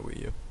something on my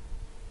Wii U.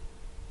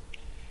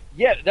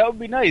 Yeah, that would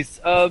be nice.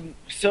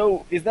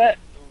 So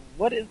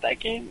what is that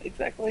game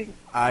exactly?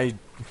 I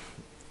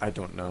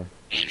don't know.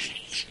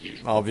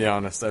 I'll be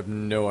honest, I have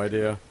no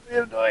idea. We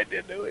have no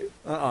idea, do we?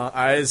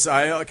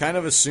 I kind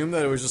of assumed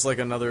that it was just like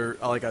another,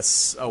 like a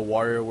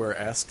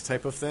WarioWare-esque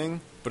type of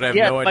thing, but I have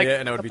no idea,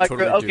 and I would be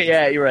totally duped. Okay,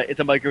 yeah, you're right.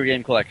 It's a micro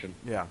game collection.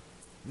 Yeah,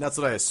 that's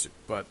what I assumed,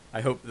 but I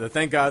hope,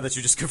 thank God that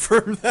you just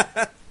confirmed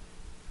that.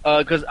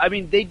 Because, I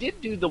mean, they did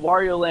do the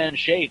Wario Land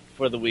Shake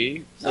for the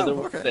Wii, so there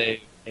was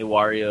a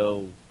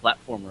Wario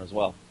platformer as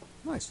well.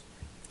 Nice.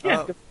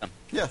 Yeah, good for them.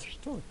 Yeah,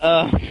 totally.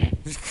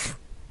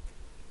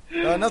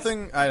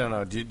 Nothing. I don't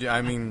know.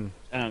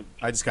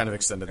 I just kind of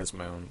extended this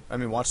my own. I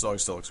mean, Watch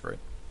Dogs still looks great.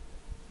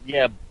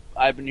 Yeah,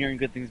 I've been hearing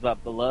good things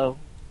about Below.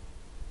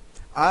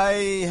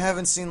 I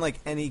haven't seen like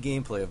any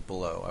gameplay of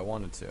Below. I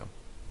wanted to.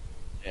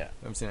 Yeah. I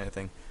haven't seen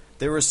anything.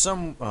 There was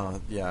some.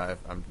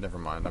 I'm never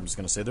mind. I'm just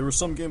gonna say there was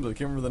some game that I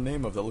can't remember the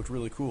name of that looked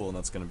really cool, and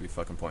that's gonna be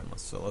fucking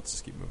pointless. So let's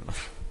just keep moving on.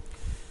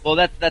 Well,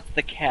 that's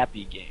the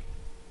Cappy game.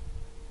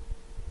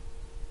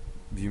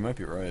 You might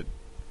be right.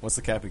 What's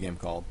the Cappy game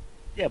called?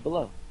 Yeah,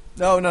 Below.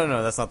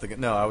 No, that's not the game.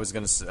 No, I was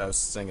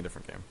saying a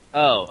different game.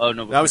 Oh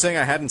no. I was saying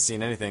I hadn't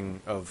seen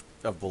anything of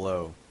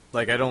Below.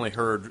 Like I'd only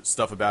heard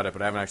stuff about it,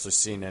 but I haven't actually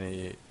seen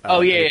any. No,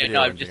 video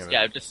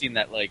I've just seen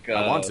that. Like,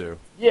 I want to.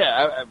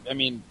 Yeah, I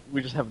mean,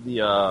 we just have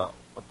the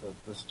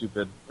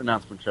stupid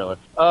announcement trailer.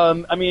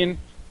 I mean,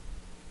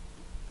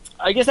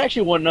 I guess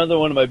actually another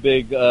one of my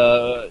big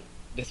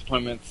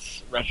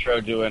disappointments.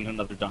 Retro doing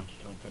another Donkey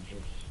Kong Country.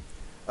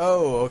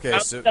 Oh, okay.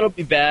 So That'll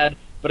be bad,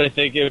 but I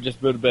think it would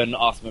have been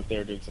awesome if they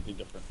were doing something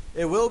different.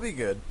 it will be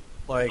good.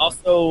 Like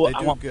Also, they do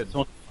I want good.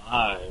 Persona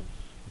 5.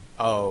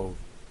 Oh,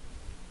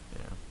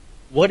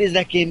 What is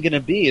that game going to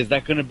be? Is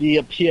that going to be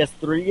a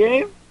PS3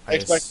 game? I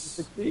Xbox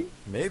 360?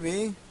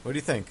 maybe. What do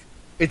you think?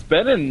 It's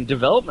been in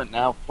development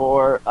now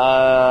for,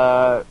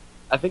 I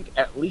think,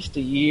 at least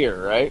a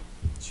year, right?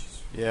 Jeez.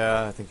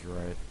 Yeah, I think you're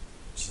right.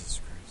 Jesus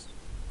Christ.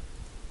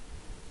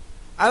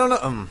 I don't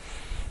know.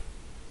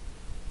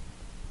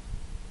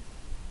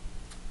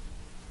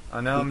 I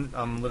know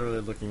I'm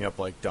literally looking up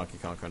like Donkey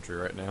Kong Country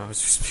right now.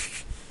 It's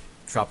just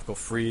Tropical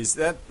Freeze.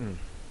 That. I'm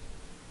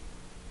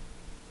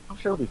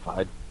sure it'll be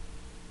fine.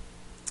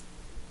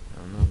 I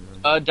don't know,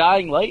 man.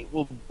 Dying Light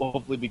will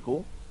hopefully be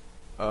cool.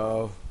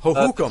 To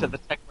Hohookum. the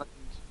tech.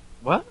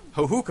 What?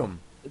 Hohookum.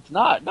 It's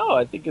not. No,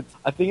 I think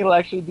it'll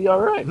actually be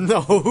alright.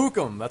 No,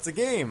 Hohookum. That's a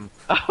game.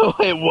 Oh,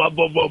 wait, what?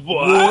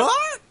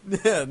 What?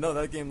 Yeah, no,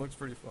 that game looks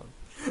pretty fun.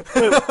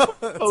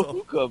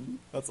 Hohookum.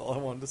 That's all I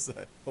wanted to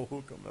say.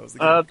 Hohookum. That was the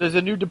game. There's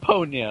a new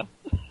Deponia.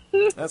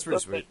 That's pretty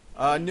sweet.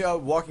 New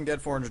Walking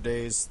Dead 400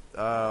 Days,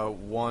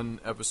 one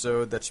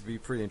episode. That should be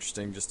pretty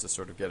interesting just to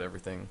sort of get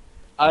everything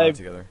I've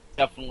together.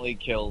 definitely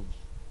killed,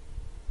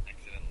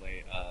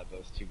 accidentally,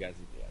 those two guys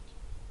at the end.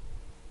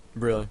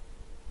 Really?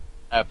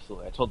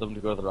 Absolutely. I told them to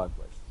go to the wrong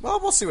place. Well,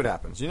 we'll see what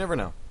happens. You never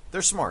know.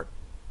 They're smart.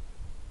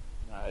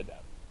 No, I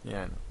doubt it.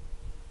 Yeah, I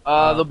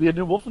know. There'll be a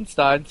new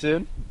Wolfenstein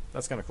soon.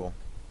 That's kind of cool.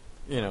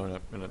 You know,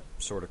 in a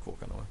sort of cool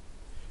kind of way.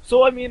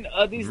 So, I mean,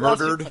 these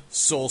Murdered last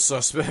sole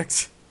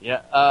suspect.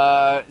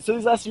 Yeah. So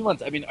these last few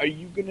months, I mean, are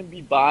you going to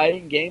be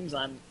buying games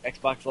on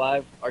Xbox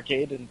Live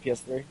Arcade and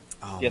PS3?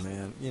 Oh Yes.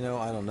 man,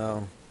 I don't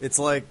know. It's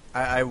like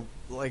I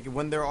like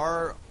when there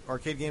are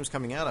arcade games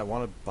coming out, I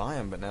want to buy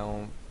them, but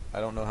now I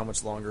don't know how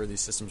much longer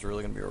these systems are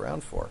really going to be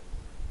around for.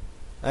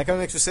 And that kind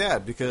of makes me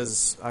sad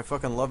because I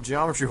fucking love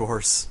Geometry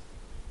Wars.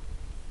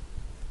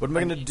 What am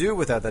I going to do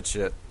without that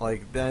shit?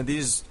 Like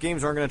these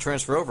games aren't going to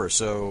transfer over,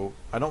 so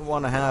I don't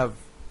want to have.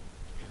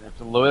 You have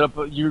to load up.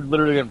 You're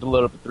literally going to have to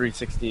load up a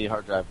 360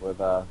 hard drive with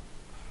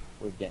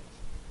games.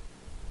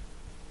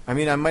 I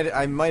mean, I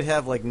might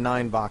have like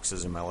 9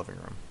 boxes in my living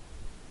room.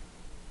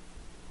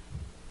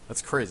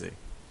 That's crazy.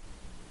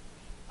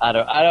 I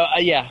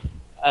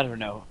don't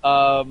know.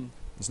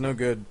 It's no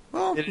good.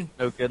 Well, It is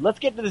no good. Let's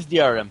get to this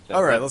DRM thing.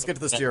 all right, let's get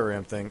to this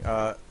DRM thing.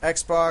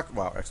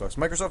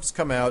 Microsoft has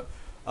come out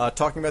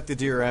talking about the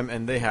DRM,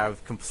 and they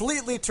have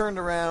completely turned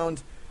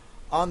around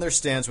on their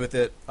stance with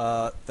it.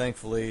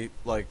 Thankfully,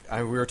 we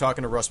were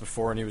talking to Russ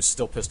before, and he was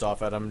still pissed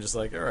off at him. I'm just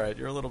like, all right,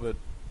 you're a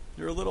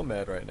little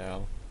mad right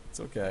now. It's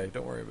okay.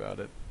 Don't worry about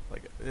it.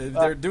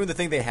 They're doing the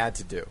thing they had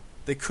to do.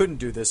 They couldn't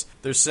do this.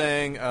 They're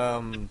saying. I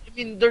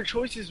mean, their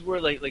choices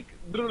were like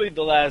literally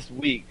the last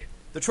week.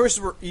 The choices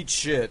were eat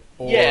shit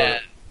or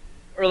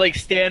or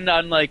stand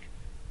on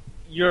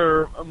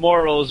your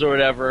morals or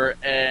whatever,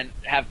 and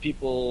have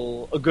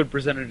a good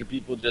percentage of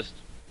people just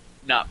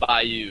not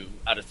buy you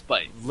out of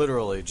spite.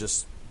 literally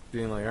just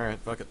being like, all right,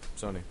 fuck it,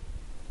 Sony,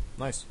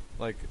 nice.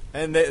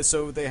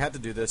 So they had to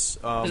do this.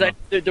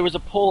 There was a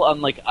poll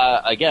on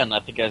again, I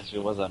think it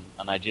was on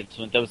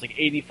IGN, that was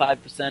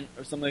 85%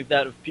 or something like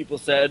that of people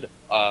said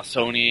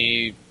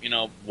Sony,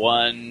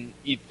 won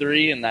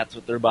E3 and that's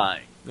what they're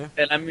buying. Yeah.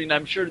 And I mean,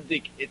 I'm sure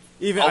it's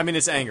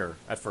it's anger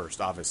at first,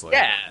 obviously.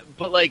 yeah,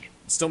 but It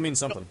still means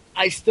something.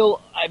 I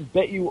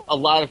bet you a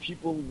lot of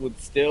people would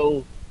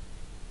still,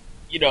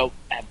 have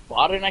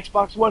bought an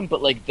Xbox One,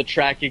 but the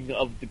tracking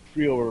of the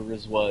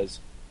pre-orders was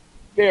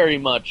very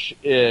much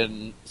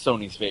in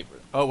Sony's favor.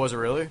 Oh, was it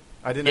really?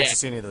 I didn't Yeah. actually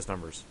see any of those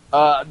numbers.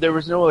 There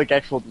was no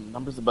actual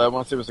numbers, but I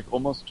want to say it was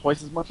almost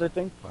twice as much, I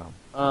think.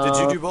 Wow. Did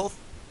you do both?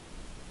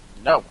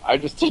 No, I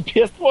just did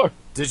PS4.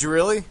 Did you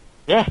really?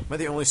 Yeah. Am I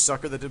the only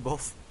sucker that did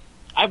both?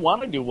 I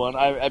want to do one.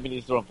 I mean,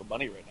 just don't have the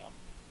money right now.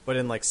 But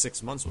in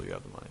 6 months will you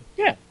have the money?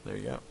 Yeah. There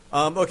you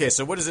go. Okay,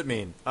 so what does it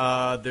mean?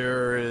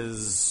 There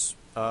is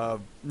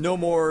no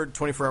more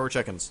 24-hour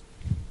check-ins.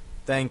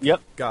 Thank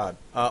God.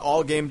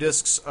 All game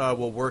discs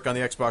will work on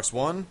the Xbox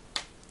One,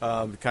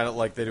 kind of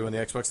like they do on the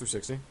Xbox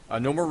 360.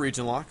 No more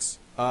region locks.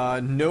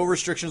 No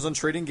restrictions on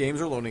trading games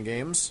or loaning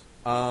games.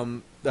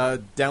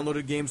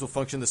 Downloaded games will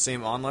function the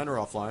same online or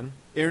offline.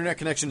 Internet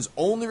connections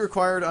only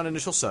required on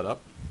initial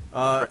setup.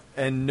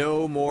 And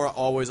no more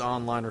always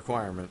online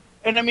requirement.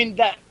 And I mean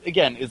that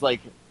again is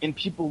like in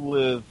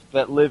people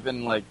that live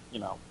in like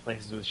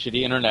places with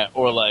shitty internet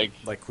or like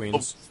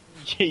Queens,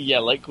 yeah,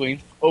 like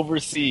Queens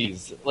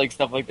overseas, like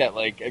stuff like that.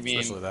 Like I mean,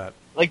 especially that.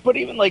 like, but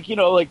even like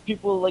like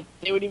people like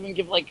they would even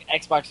give like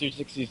Xbox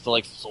 360s to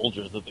like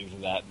soldiers and things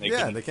like that.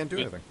 And they can't do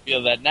anything.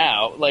 Feel that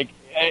now, like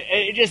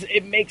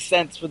it makes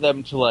sense for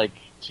them to like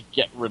to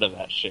get rid of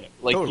that shit.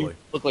 Like totally. You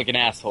look like an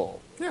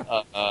asshole.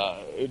 Yeah.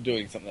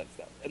 Doing some of that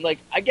stuff. And like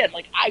again,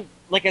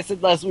 like I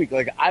said last week,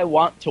 like I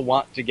want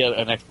to get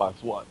an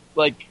Xbox One.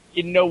 Like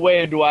in no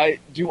way do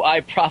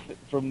I profit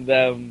from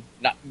them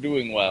not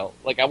doing well.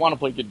 Like I want to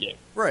play good games.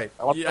 Right.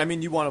 I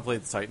mean, you want to play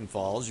the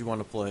Titanfalls. You want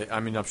to play. I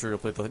mean, I'm sure you'll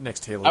play the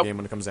next Halo game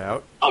when it comes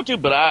out. Oh,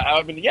 dude, but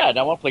I mean, yeah, and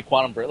I want to play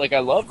Quantum Break. Like I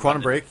love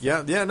Quantum Break.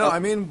 Yeah, yeah. No, I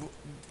mean,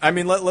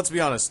 let's be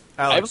honest,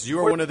 Alex. You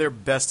are one of their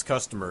best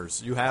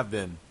customers. You have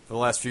been for the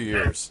last few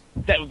years.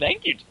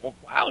 Thank you.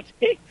 Wow,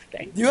 thanks.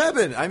 Thank you. You have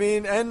been. I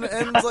mean, and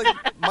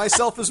like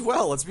myself as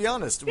well. Let's be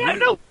honest.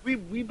 Yeah,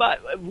 we buy.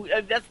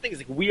 That's the thing. Is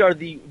like we are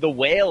the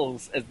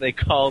whales, as they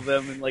call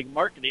them in like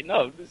marketing.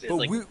 No, this is but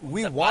like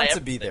we want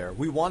to be there.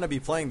 We want to be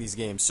playing these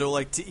games. So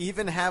like to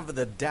even have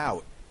the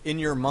doubt in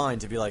your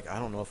mind to be like, I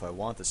don't know if I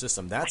want the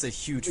system. That's a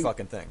huge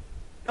fucking thing.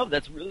 No,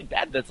 that's really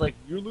bad. That's like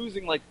you're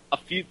losing like a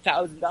few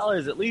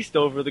 $1,000s at least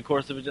over the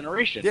course of a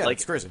generation. Yeah, like,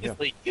 it's crazy.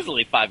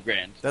 Easily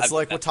 $5,000. That's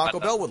like what Taco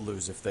Bell would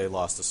lose if they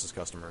lost us as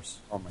customers.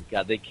 Oh my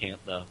god, they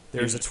can't though.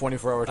 There's a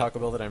 24-hour Taco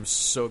Bell that I'm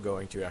so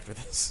going to after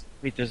this.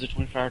 Wait, there's a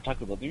 24-hour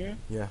Taco Bell near you?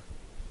 Yeah.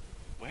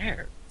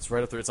 Where? It's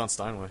right up there. It's on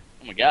Steinway.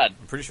 Oh my god.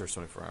 I'm pretty sure it's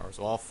 24 hours.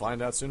 Well, I'll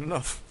find out soon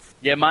enough.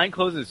 Yeah, mine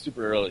closes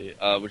super early,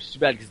 which is too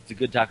bad because it's a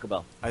good Taco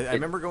Bell. I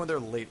remember going there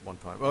late one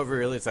time. Oh,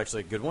 really? It's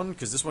actually a good one?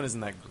 Because this one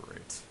isn't that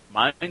great.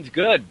 Mine's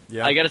good.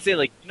 Yeah. I gotta say,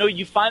 like,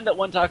 you find that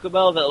one Taco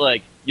Bell that,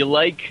 like, you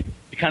like,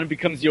 it kind of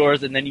becomes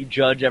yours, and then you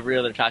judge every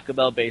other Taco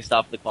Bell based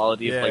off the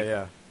quality of,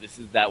 like, this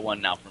is that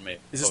one now for me.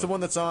 Is this the one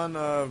that's on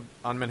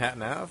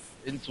Manhattan Ave?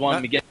 It's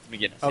one McGinnis.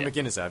 Oh, yeah.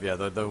 McGinnis Ave, yeah,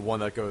 the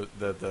one that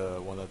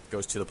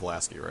goes to the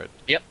Pulaski, right?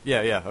 Yep.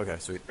 Yeah, okay,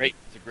 sweet. Great.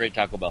 It's a great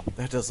Taco Bell.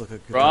 That does look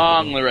like a good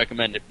Strongly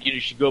recommend it. You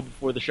should go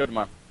before the show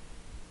tomorrow.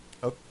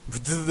 Oh,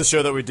 the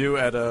show that we do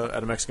at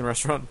a Mexican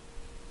restaurant?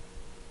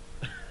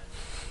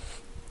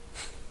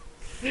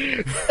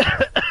 I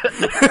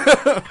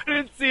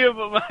didn't see him,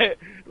 but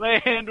my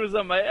hand was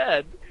on my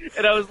head,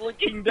 and I was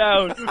looking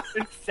down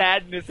in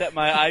sadness at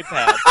my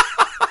iPad.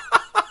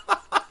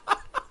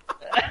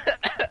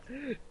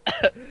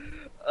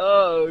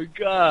 Oh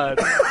God,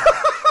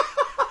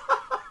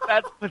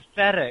 that's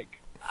pathetic.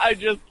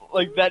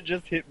 That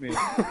just hit me.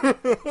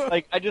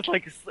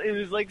 It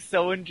was like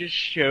someone just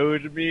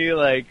showed me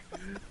like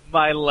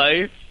my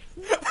life.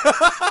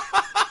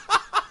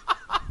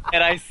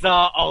 And I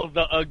saw all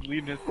the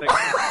ugliness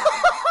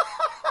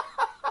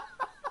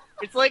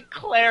It's like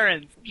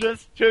Clarence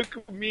just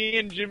took me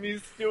and Jimmy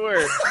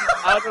Stewart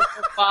out of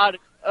the body.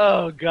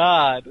 Oh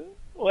God,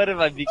 what have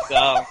I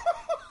become?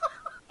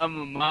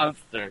 I'm a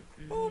monster.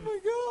 Oh my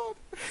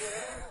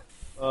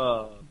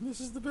God. This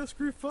is the best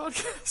grief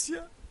podcast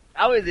yet.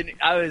 I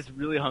was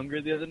really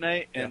hungry the other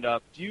night, and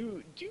do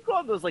you go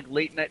on those like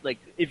late night, like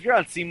if you're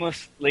on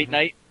Seamless late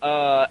night,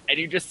 and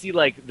you just see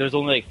like there's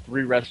only like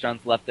 3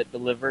 restaurants left that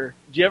deliver?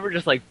 Do you ever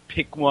just like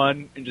pick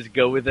one and just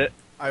go with it?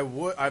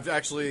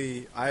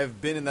 I've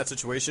been in that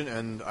situation,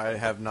 and I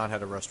have not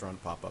had a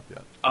restaurant pop up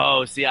yet.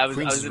 Oh, see,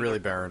 Queens is really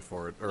barren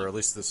for it, or at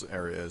least this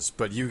area is.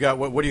 But you got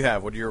what do you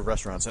have? What are your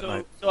restaurants at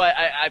night? So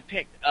I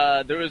picked.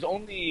 There was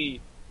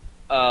only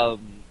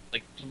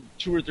like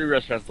 2 or 3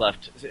 restaurants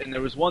left, and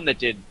there was one that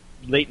did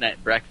late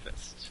night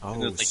breakfast. Oh,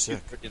 and it was like sick.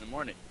 2:30 in the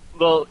morning.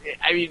 Well,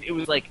 I mean, it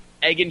was like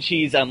egg and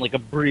cheese on like a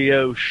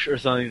brioche or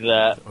something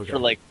like that for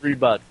like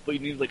 $3, but you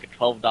need like a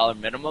 $12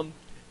 minimum.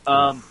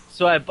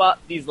 So I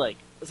bought these so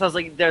I was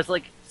like, there's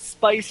like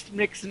spiced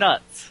mixed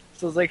nuts.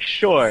 So I was like,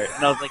 sure.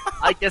 And I was like,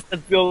 I guess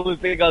that's the only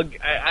thing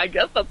I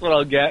guess that's what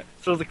I'll get.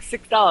 So it was like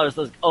 $6. So I was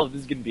like, oh,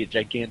 this is going to be a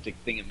gigantic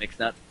thing of mixed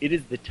nuts. It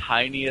is the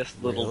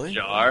tiniest little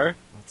jar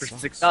for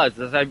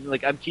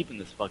 $6. I'm keeping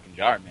this fucking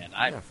jar, man.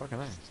 Yeah, fucking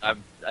nice.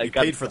 I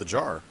paid for the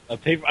jar. I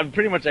paid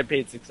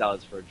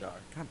 $6 for a jar.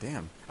 God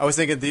damn. I was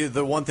thinking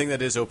the one thing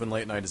that is open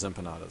late night is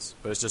empanadas,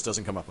 but it just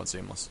doesn't come up on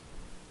Seamless.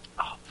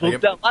 Well,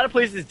 a lot of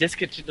places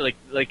discontinue,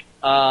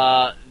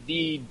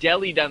 the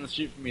deli down the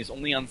street from me is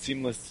only on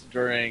Seamless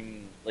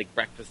during like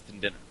breakfast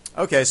and dinner.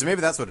 Okay, so maybe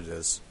that's what it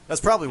is.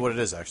 That's probably what it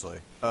is actually,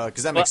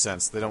 because that makes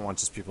sense. They don't want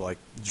just people like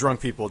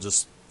drunk people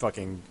just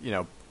fucking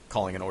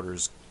calling in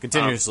orders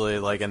continuously,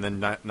 and then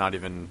not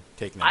even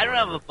taking. I don't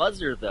have a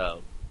buzzer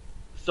though,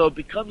 so it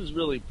becomes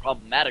really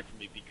problematic for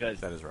me because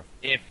that is rough.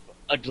 If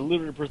a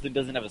delivery person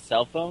doesn't have a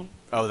cell phone,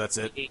 oh, that's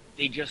it.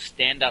 They just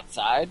stand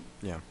outside,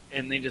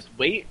 and they just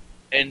wait.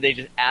 And they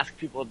just ask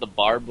people at the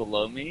bar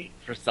below me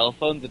for cell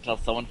phones until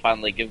someone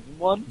finally gives them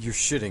one. You're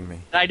shitting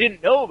me. And I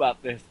didn't know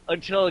about this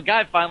until a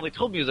guy finally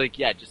told me. He was like,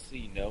 yeah, just so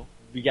you know,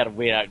 we gotta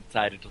wait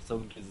outside until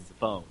someone gives us a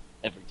phone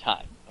every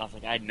time. And I was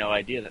like, I had no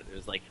idea that. It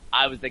was like,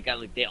 I was that guy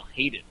like Dale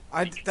hated.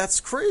 That's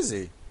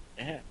crazy.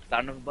 Yeah, because I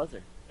don't have a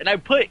buzzer. And I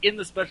put in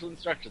the special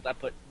instructions, I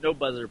put no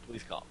buzzer,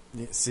 please call.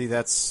 Yeah, see,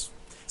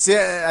 See,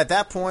 at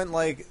that point,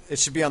 like, it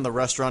should be on the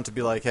restaurant to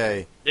be like,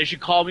 hey, They should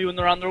call me when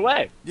they're on their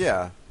way.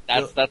 yeah.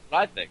 That's what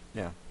I think.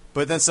 Yeah.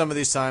 But then some of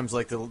these times,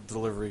 like, the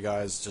delivery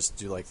guys just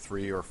do, like,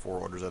 3 or 4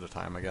 orders at a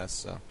time, I guess,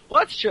 so.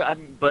 Well, that's true.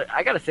 But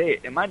I gotta say,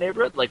 in my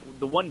neighborhood, like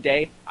the one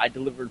day I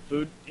delivered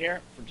food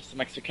here for just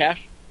some extra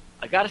cash,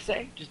 I gotta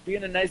say, just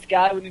being a nice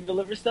guy when you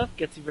deliver stuff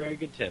gets you very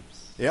good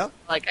tips. Yeah?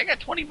 Like I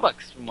got $20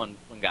 from one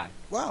guy.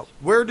 Wow.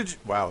 Where did you...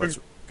 Wow, that's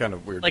kind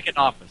of weird. Like an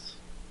office.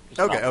 Just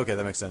Okay, an office. okay,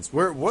 that makes sense.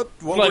 What Like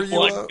were you...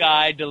 one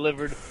guy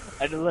delivered.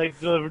 I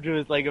delivered to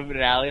his like in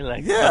an alley.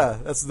 Like Yeah,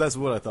 that's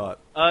what I thought.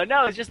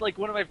 No, it's just like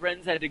one of my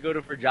friends had to go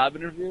for a job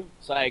interview,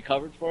 so I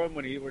covered for him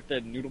when he worked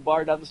at a noodle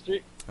bar down the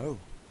street. Oh,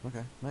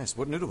 okay, nice.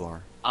 What noodle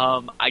bar?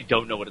 I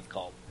don't know what it's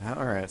called.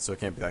 All right, so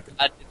it can't be that good.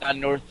 It's on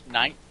North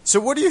 9th.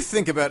 So what do you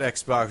think about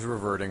Xbox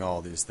reverting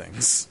all these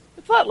things?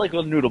 It's not like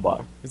a noodle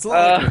bar. It's a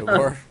lot like noodle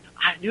bar.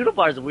 Noodle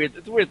bar is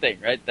it's a weird thing,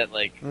 right? That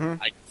like Mhm.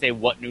 I can say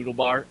what noodle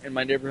bar in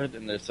my neighborhood,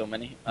 and there's so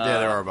many. Yeah,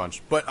 there are a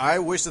bunch. But I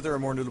wish that there were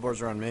more noodle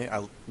bars around me.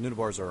 Noodle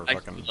bars are I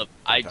fucking love,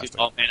 I do. fantastic.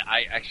 Oh man,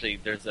 I actually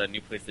there's a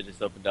new place that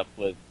just opened up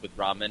with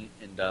ramen,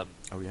 and Oh,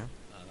 yeah?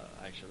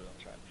 I actually really want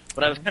to try it.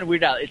 But I was kind of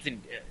weirded out. It's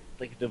in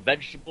like the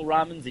vegetable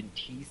ramen's in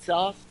tea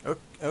sauce.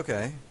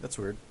 Okay, that's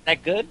weird. Is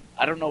that good?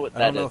 I don't know what I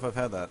that don't know is. if I've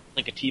had that.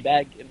 Like a tea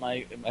bag in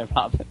my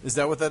ramen. Is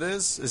that what that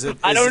is? Is it?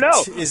 I don't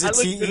know. Is I it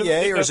looked it up.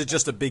 TEA or is it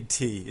just a big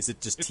T? Is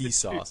it just tea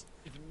sauce?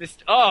 It's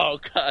oh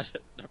god.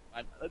 Never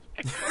mind.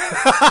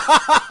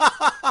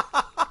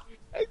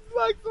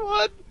 Xbox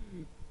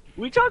One.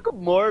 We talk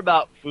more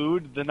about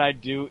food than I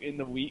do in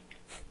the week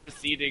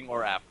preceding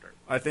or after.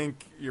 I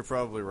think you're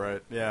probably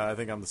right. Yeah, I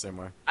think I'm the same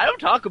way. I don't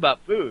talk about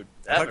food.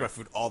 I talk about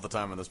food all the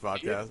time on this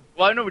podcast.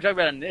 Well, I know we talk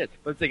about it on this,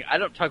 but it's like I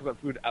don't talk about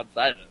food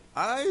outside of it.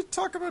 I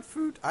talk about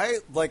food. I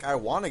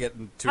want to get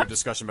into a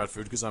discussion about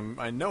food because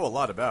I know a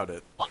lot about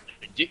it.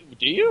 Do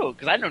you?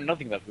 Because I know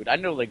nothing about food. I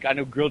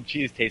know grilled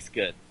cheese tastes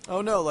good.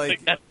 Oh no,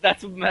 like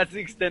that's the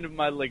extent of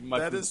my my.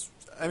 that food. is.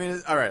 I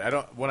mean, all right. I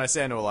don't. When I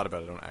say I know a lot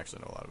about it, I don't actually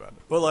know a lot about it.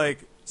 But like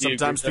Do you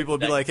sometimes agree people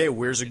would with be that? like, "Hey,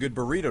 where's a good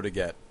burrito to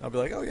get?" I'll be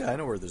like, "Oh yeah, I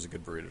know where there's a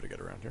good burrito to get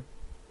around here."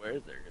 Where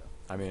is there? Go?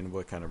 I mean,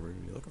 what kind of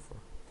burrito are you looking for?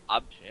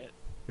 I'm shit.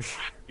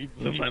 You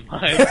blew my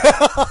mind.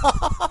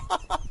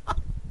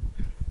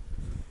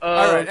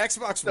 All right,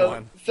 Xbox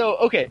One. So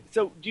okay.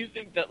 So do you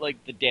think that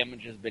like the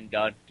damage has been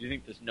done? Do you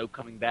think there's no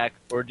coming back,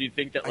 or do you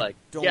think that I like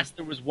don't- yes,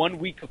 there was 1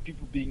 week of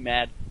people being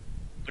mad,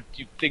 but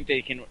do you think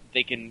they can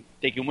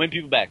win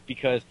people back?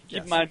 Because keep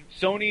Yes. in mind,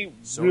 Sony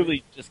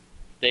really just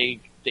they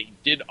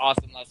did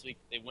awesome last week.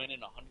 They went in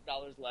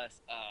 $100 less,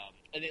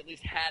 and they at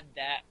least had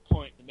that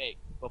point to make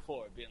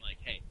before being like,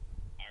 hey,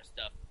 our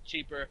stuff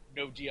cheaper,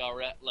 no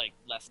DRM, like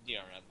less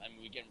DRM. I mean,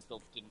 we again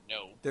still didn't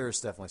know. There's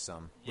definitely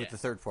some. Yeah. With the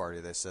third party,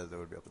 they said that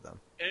would be up to them.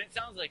 And it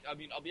sounds like, I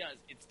mean, I'll be honest,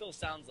 it still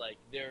sounds like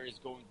there is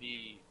going to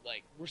be,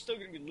 like, we're still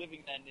going to be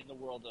living then in the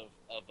world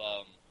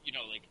of you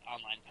know, like,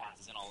 online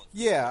passes and all that.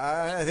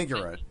 Yeah, I think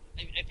you're right.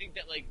 I think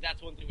that, like,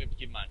 that's one thing we have to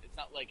keep in mind. It's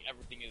not like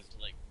everything is,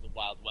 like, the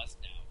Wild West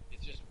now.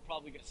 It's just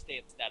probably going to stay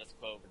at the status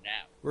quo for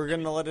now. We're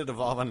going to let it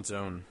evolve on its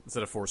own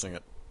instead of forcing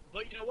it.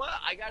 But you know what?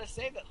 I got to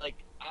say that, like,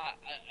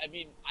 I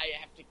mean, I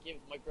have to give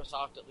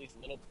Microsoft at least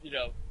a little, you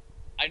know,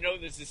 I know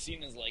this is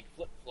seen as, like,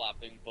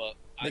 flip-flopping, but...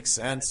 Makes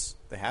sense.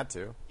 They had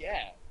to.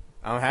 Yeah.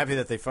 I'm happy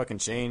that they fucking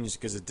changed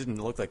because it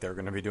didn't look like they were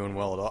going to be doing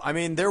well at all. I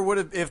mean, there would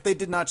have, if they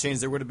did not change,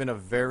 there would have been a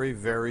very,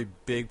 very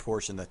big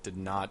portion that did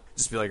not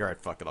just be like, all right,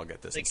 fuck it, I'll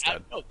get this Like,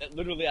 instead. no, that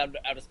literally out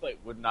of spite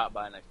would not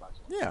buy an Xbox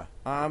One. Yeah,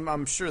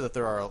 I'm sure that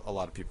there are a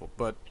lot of people,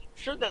 but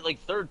Sure that like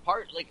I'm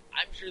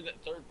sure that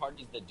third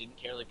parties that didn't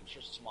care, like I'm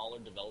sure smaller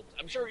developers,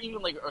 I'm sure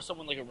even like or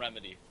someone like a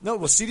Remedy. no.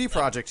 Well, CD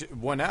Projekt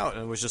went out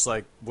and was just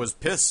like was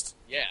pissed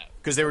Yeah,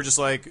 because they were just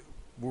like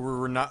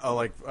we're not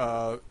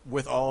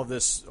with all of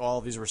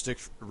these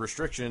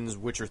restrictions,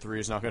 Witcher 3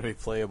 is not going to be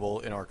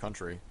playable in our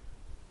country.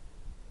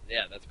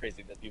 yeah, that's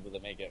crazy that people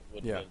that make it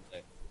would Yeah.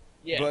 say.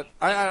 Yeah, But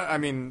I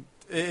mean,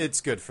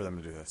 it's good for them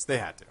to do this. They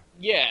had to.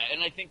 yeah,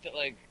 and I think that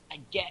like I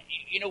get,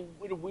 you know,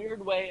 in a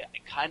weird way,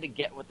 I kind of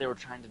get what they were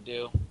trying to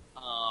do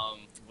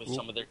with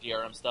some of their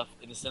DRM stuff,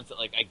 in the sense that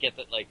like I get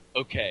that like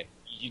okay,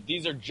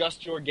 these are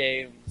just your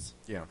games.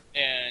 Yeah.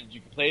 And you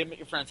can play them at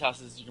your friends'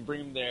 houses. You can bring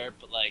them there,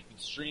 but like you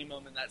stream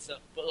them and that stuff.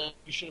 But like,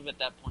 you should have at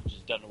that point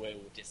just done away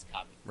with disc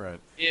copy. Right.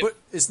 If- But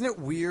isn't it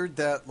weird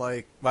that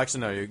like? Well,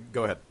 actually, no. You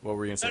go ahead. What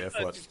were you gonna say? If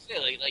what? Just say,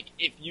 like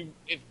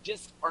if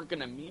discs aren't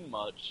gonna mean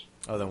much,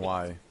 Oh, then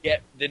why?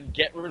 get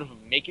rid of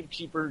them. Make them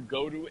cheaper.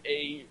 Go to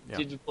a Yeah.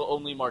 digital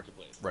only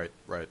marketplace. Right.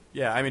 Right.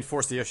 Yeah. I mean,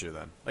 force the issue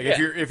then. Like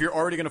Yeah. if you're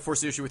already gonna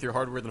force the issue with your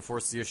hardware, then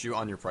force the issue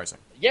on your pricing.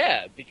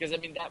 Yeah, because I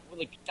mean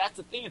that's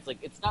the thing. It's like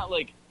it's not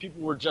like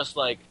people were just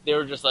like they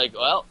were just like,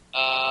 well,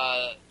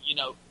 you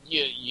know,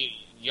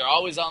 you're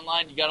always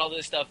online. You got all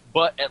this stuff,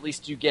 but at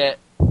least you get,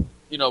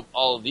 you know,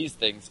 all of these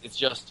things. It's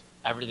just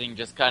everything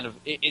just kind of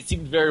it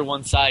seemed very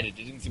one-sided.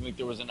 It didn't seem like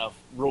there was enough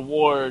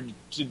reward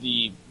to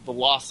the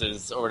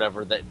losses or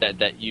whatever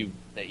that you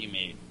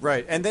made.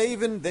 Right, and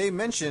they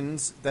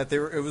mentioned that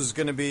it was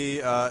going to be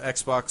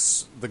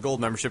Xbox. The Gold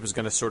membership is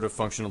going to sort of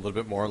function a little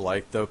bit more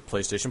like the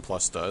PlayStation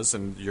Plus does,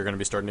 and you're going to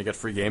be starting to get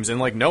free games. And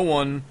like no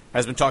one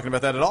has been talking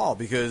about that at all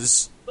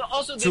because But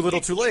also too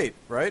little, too late,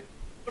 right?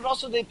 But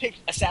also they picked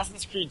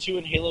Assassin's Creed 2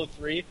 and Halo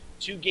 3,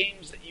 two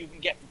games that you can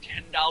get for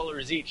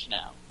 $10 each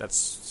now. That's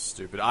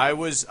stupid.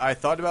 I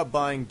thought about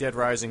buying Dead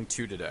Rising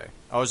 2 today.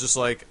 I was just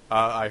like,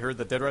 I heard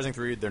that Dead Rising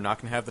 3, they're not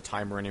going to have the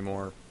timer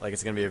anymore. Like,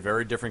 it's going to be a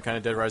very different kind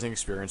of Dead Rising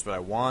experience, but I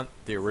want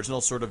the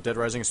original sort of Dead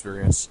Rising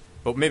experience,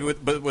 but maybe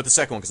with the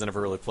second one because I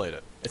never really played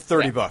it. It's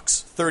 $30.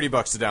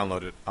 $30 to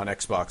download it on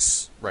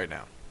Xbox right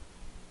now.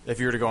 If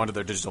you were to go onto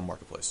their digital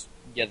marketplace.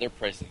 Yeah, their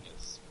pricing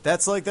is...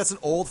 That's an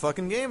old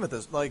fucking game at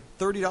this. Like,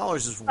 $30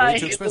 is way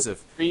too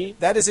expensive.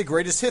 That is a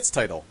greatest hits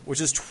title, which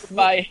is...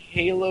 Buy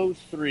Halo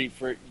 3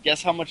 for...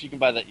 Guess how much you can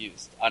buy that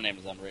used on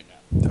Amazon right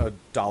now?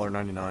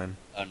 $1.99.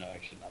 Oh, no,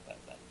 actually not that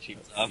cheap.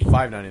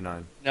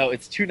 $5.99. No,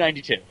 it's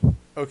 $2.92.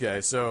 Okay,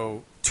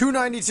 so...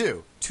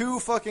 $2.92.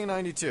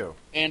 $2.92.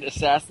 And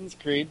Assassin's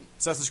Creed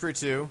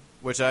 2,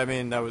 which, I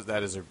mean,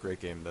 that is a great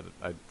game that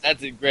I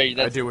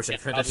do wish I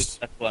finished.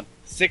 That's one.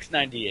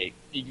 $6.98.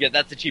 You can get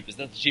that's the cheapest.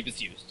 That's the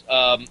cheapest used.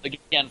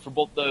 Again, for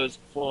both those,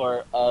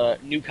 for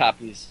new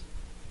copies,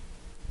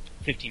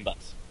 $15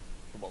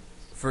 for both.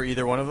 For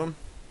either one of them?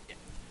 Yeah.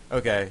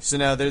 Okay, so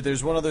now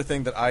there's one other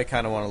thing that I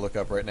kind of want to look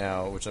up right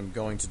now, which I'm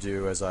going to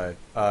do as I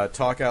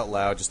talk out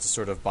loud, just to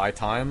sort of buy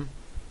time.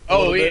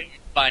 Oh, yeah.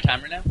 Buying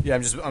time right now? Yeah,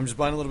 I'm just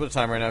buying a little bit of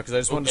time right now because I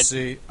just wanted to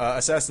see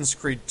Assassin's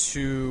Creed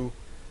 2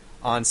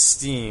 on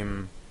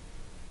Steam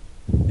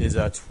is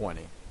 $20.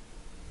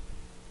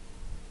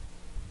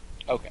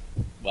 Okay,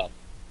 well,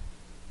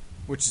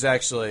 which is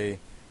actually,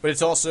 but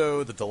it's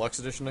also the deluxe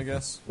edition, I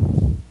guess.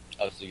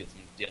 Oh, so you get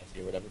some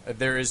DLC or whatever.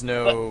 There is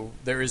no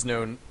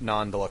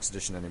non-deluxe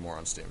edition anymore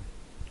on Steam.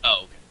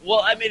 Oh, okay. Well,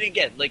 I mean,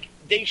 again, like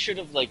they should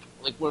have like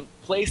when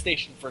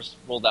PlayStation first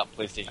rolled out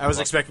PlayStation. I was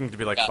Plus, expecting it to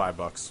be like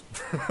 $5.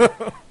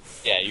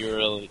 Yeah, you were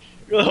really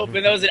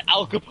hoping that was an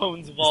Al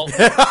Capone's vault.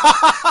 Just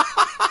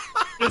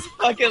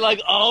fucking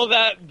like all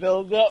that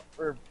build up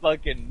for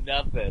fucking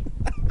nothing.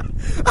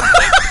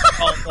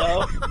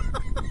 Also,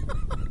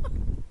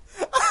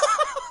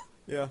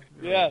 yeah.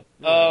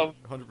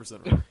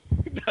 100% right.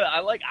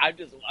 I'm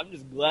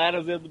just glad I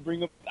was able to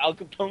bring up Al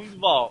Capone's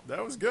vault.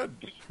 That was good.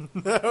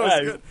 That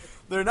was good.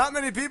 There are not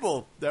many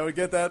people that would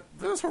get that.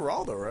 That was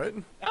Geraldo, right?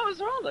 That was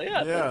Geraldo,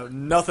 yeah. Yeah,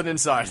 nothing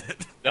inside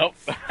it. Nope.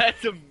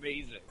 That's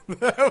amazing.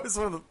 That was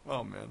one of the...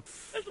 Oh, man.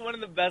 That's one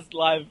of the best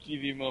live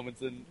TV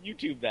moments, and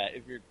YouTube that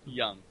if you're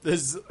young.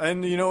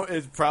 And, you know,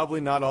 it's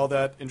probably not all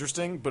that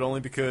interesting, but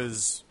only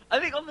because... I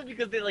think only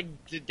because they, like,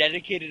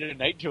 dedicated a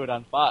night to it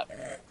on Fox.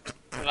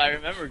 If I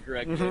remember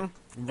correctly.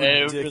 Mm-hmm.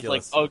 Ridiculous. It was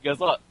like, oh, guess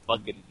what?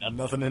 Fucking nothing.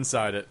 Nothing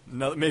inside it.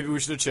 Maybe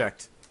we should have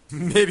checked.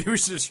 Maybe we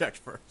should have checked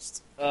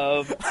first.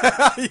 You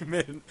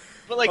made it.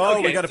 But like, oh,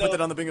 okay, we got to put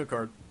that on the bingo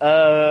card.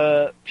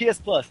 PS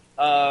Plus.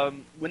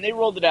 When they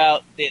rolled it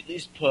out, they at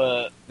least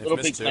put Little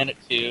Big Planet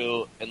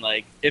 2 and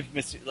like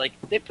Infamous. Like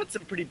they put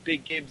some pretty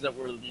big games that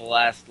were in the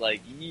last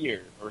like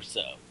year or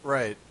so.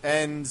 Right,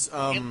 and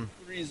Halo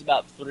 3 is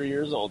about 3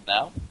 years old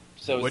now.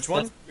 So which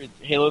one?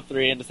 Halo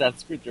 3 and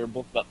Assassin's Creed 3 are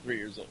both about 3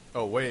 years old.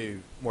 Oh, way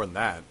more than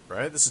that,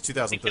 right? This is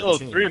 2013. Halo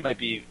 3 might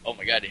be. Oh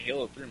my god,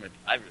 Halo 3 might be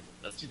 5 years old.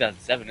 That's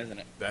 2007, isn't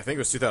it? I think it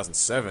was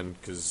 2007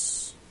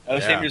 because. Oh,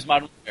 same year as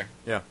Modern Warfare.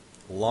 Yeah,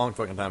 long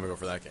fucking time ago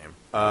for that game.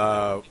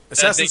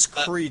 Assassin's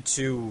Creed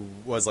 2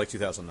 was like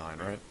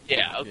 2009, right?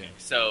 Yeah. Okay. Yeah.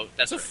 So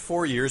that's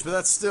 4 years, but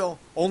that's still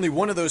only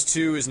one of those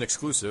two is an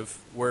exclusive,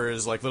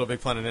 whereas like Little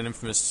Big Planet and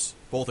Infamous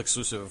both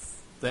exclusive.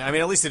 I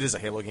mean, at least it is a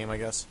Halo game, I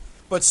guess.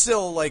 But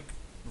still, like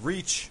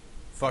Reach,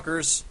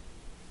 fuckers.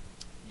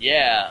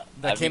 Yeah,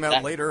 that came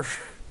out later.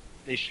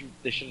 They should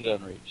have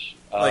done Reach.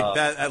 Like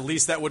that, at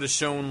least that would have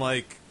shown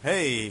like,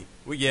 hey,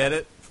 we get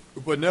it.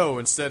 But no,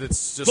 instead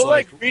it's just but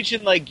like Reach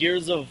and like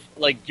Gears of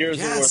War.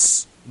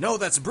 No,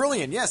 that's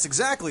brilliant. Yes,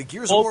 exactly.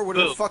 Gears of War would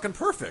have been fucking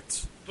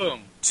perfect.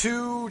 Boom.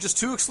 Two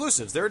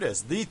exclusives. There it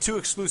is. The two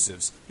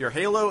exclusives. Your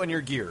Halo and your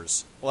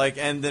Gears. Like,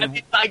 and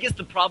then I guess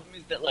the problem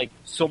is that like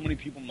so many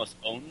people must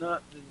own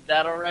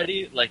that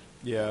already. Like,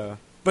 yeah.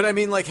 But I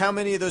mean, like, how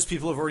many of those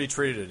people have already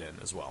traded it in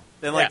as well?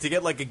 And like to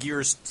get like a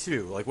Gears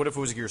 2, like what if it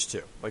was a Gears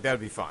 2? Like that would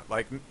be fine.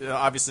 Like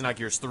obviously not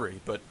Gears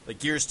 3, but like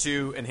Gears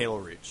 2 and Halo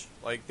Reach.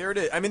 Like there it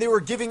is. I mean, they were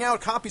giving out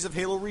copies of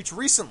Halo Reach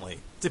recently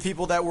to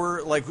people that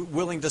were like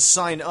willing to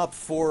sign up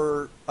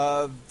for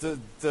the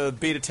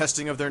beta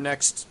testing of their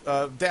next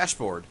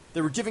dashboard.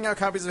 They were giving out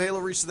copies of Halo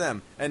Reach to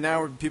them, and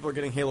now people are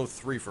getting Halo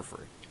 3 for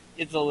free.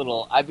 It's a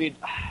little. I mean.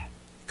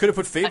 Could have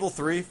put Fable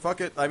 3.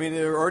 Fuck it. I mean,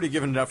 they were already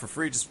giving it out for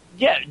free. Just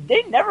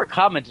they never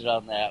commented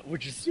on that,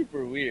 which is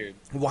super weird.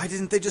 Why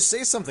didn't they just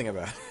say something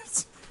about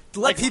it?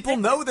 Let people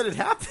know that it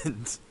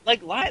happened.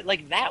 Like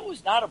that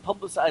was not a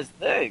publicized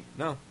thing.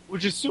 No.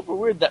 Which is super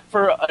weird that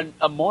for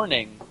a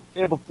morning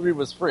Fable 3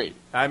 was free.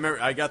 I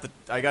remember I got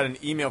an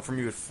email from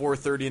you at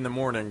 4:30 in the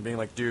morning, being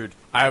like, "Dude,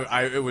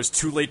 it was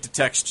too late to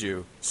text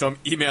you, so I'm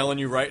emailing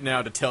you right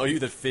now to tell you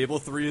that Fable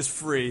 3 is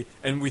free,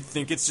 and we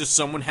think it's just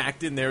someone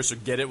hacked in there, so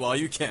get it while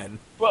you can."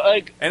 But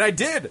like, and I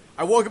did.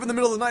 I woke up in the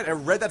middle of the night, I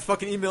read that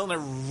fucking email, and I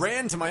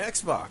ran to my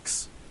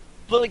Xbox.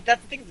 but like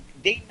that's the thing.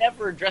 They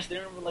never addressed it.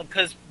 Like,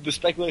 because the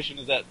speculation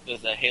is that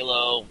there's a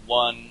Halo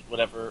 1,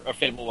 whatever, or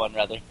Fable 1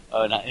 rather,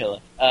 not Halo,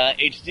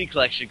 HD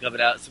collection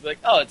coming out. So be like,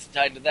 oh, it's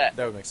tied to that.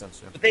 That would make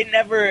sense, yeah. But they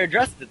never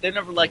addressed it. They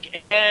never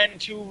like, and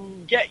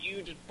to get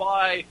you to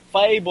buy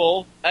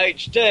Fable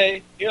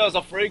HD, here's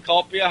a free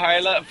copy of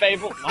Halo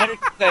Fable. Why did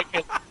you say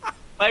it?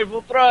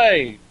 Fable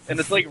 3? And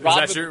it's like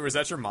Robin. Was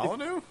that your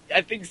Molyneux? I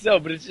think so,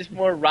 but it's just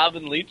more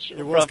Robin Leach.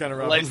 It was kind of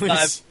Robin Leach.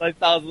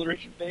 Lifestyles of the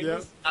Rich and Famous,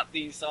 Yep. not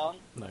the song.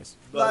 Nice.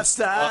 But,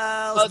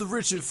 Lifestyles, the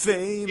rich and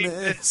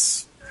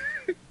famous.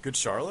 Good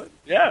Charlotte?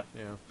 Yeah.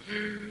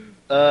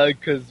 Yeah.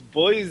 Because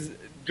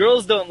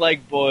girls don't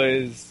like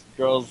boys.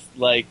 Girls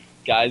like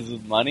guys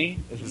with money.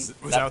 Was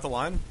that what the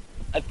line?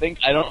 I think,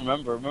 I don't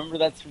remember. Remember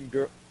that's from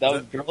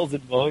was Girls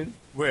and Boys?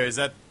 Wait, is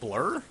that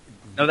Blur?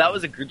 No, that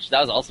was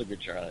also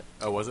Good Charlotte.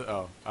 Oh, was it?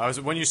 Oh.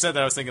 When you said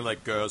that, I was thinking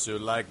like girls who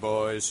like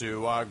boys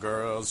who are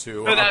girls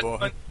who No, are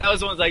boys. that was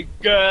the one like,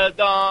 girls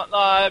don't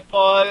like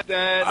boys.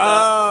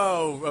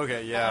 Oh,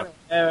 okay,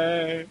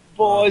 yeah.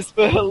 Boys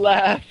will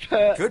laugh.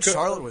 Good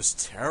Charlotte was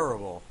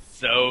terrible.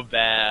 So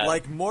bad.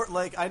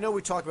 I know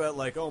we talk about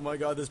like, oh my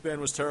god, this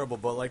band was terrible,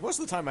 but like most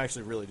of the time I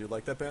actually really do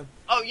like that band.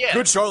 Oh yeah.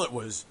 Good Charlotte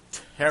was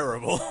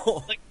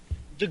terrible. Like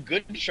the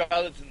Good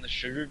Charlottes and the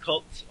Sugar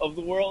Cults of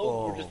the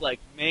world were just like,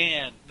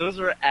 man, those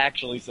were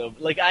actually so.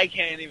 Like I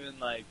can't even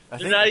like.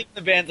 They're not even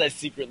the bands I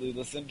secretly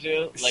listen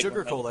to. Like,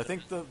 Sugar Cult. I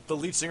think the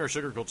lead singer of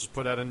Sugar Cult just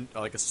put out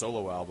like a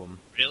solo album.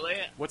 Really?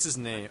 What's his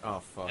name? Oh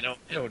fuck. I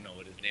don't know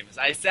what his name is.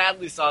 I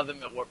sadly saw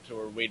them at Warped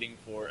Tour waiting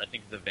for I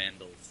think the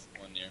Vandals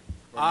one year.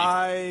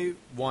 I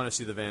want to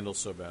see the Vandals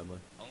so badly.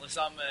 Only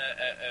saw them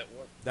at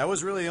Warped. That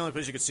was really the only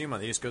place you could see them on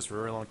the East Coast for a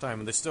very long time,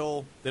 and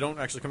they don't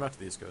actually come out to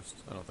the East Coast.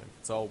 I don't think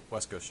it's all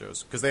West Coast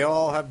shows because they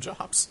all have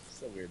jobs.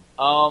 So weird.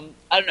 I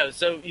don't know.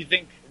 So do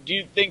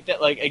you think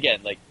that like again,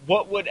 like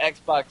what would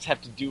Xbox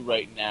have to do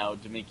right now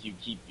to make you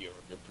keep your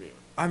pre-order?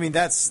 I mean,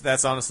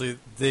 that's honestly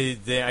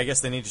they I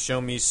guess they need to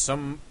show me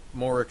some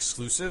more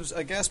exclusives,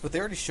 I guess, but they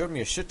already showed me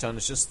a shit ton.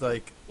 It's just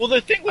like, well,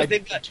 the thing was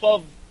they've got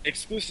 12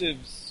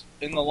 exclusives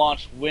in the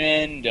launch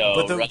window.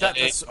 But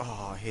that's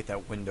I hate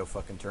that window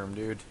fucking term,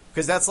 dude.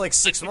 Because that's like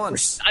 6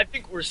 months. I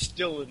think we're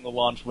still in the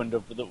launch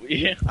window for the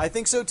Wii. I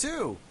think so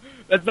too.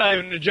 That's not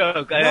even a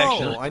joke.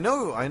 I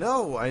know.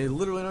 I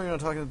literally know you're not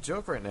talking a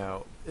joke right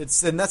now. And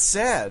that's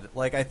sad.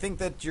 Like, I think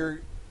that you're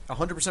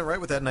 100%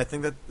 right with that, and I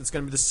think that it's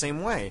going to be the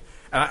same way.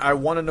 And I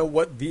want to know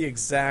what the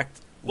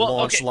exact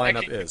launch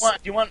lineup is. Do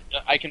you want?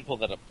 I can pull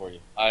that up for you.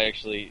 I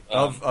actually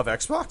of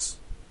Xbox,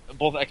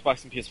 both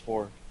Xbox and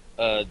PS4.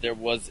 There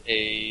was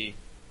a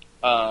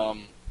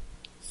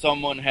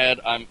someone had.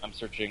 I'm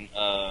searching.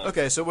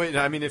 Okay, so wait.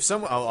 I mean, if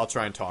someone, I'll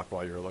try and talk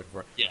while you're looking for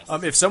it.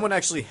 Yes. If someone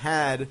actually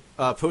had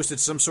posted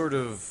some sort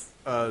of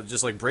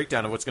just like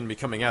breakdown of what's going to be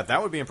coming out,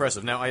 that would be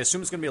impressive. Now, I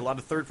assume it's going to be a lot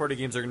of third-party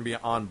games that are going to be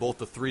on both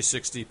the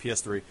 360,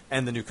 PS3,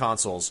 and the new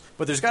consoles.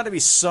 But there's got to be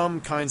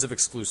some kinds of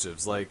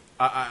exclusives. Like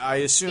I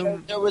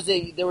assume there was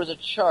a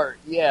chart.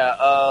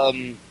 Yeah.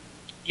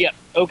 Yeah.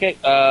 Okay.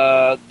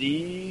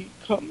 The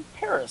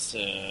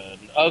comparison.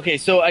 Okay.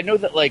 So I know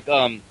that, like,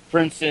 for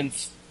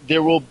instance,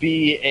 there will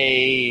be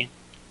a,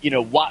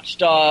 Watch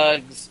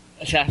Dogs,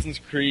 Assassin's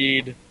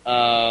Creed,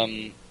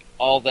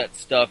 all that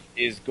stuff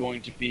is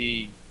going to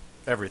be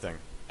everything.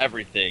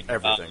 Everything.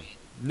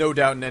 No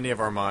doubt in any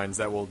of our minds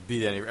that will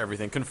be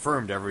everything.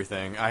 Confirmed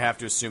everything. I have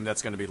to assume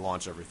that's going to be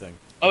launch everything.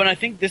 Oh, and I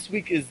think this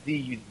week is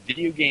the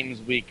video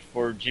games week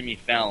for Jimmy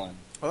Fallon.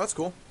 Oh, that's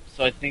cool.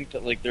 So I think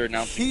that, like, they're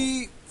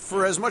announcing...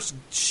 For as much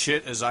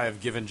shit as I have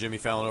given Jimmy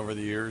Fallon over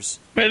the years...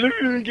 Man, look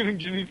at me giving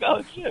Jimmy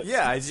Fallon shit.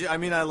 Yeah, I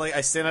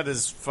stand out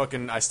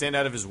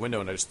of his window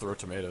and I just throw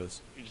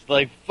tomatoes. You're just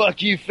like,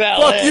 fuck you,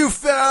 Fallon! Fuck you,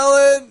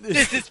 Fallon!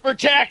 This is for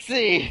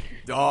Taxi!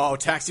 Oh,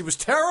 Taxi was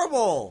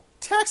terrible!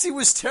 Taxi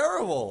was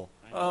terrible!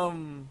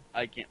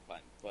 I can't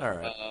find it. But, all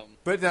right.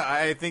 But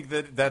I think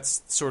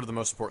that's sort of the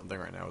most important thing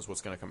right now is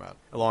what's going to come out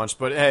at launch.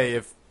 But hey,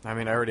 I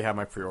already have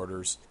my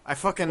pre-orders. I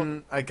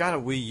got a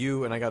Wii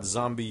U and I got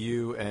Zombie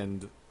U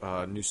and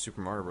new Super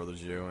Mario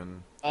Brothers U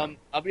and.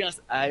 I'll be honest.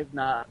 I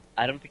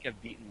don't think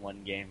I've beaten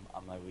one game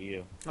on my Wii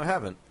U. I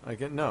haven't. I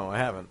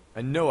haven't.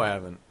 I know I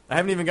haven't. I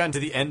haven't even gotten to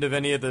the end of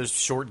any of those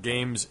short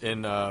games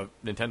in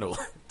Nintendo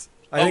Land.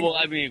 I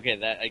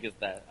guess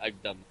that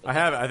I've done. I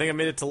have. I think I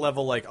made it to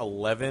level like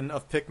 11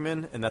 of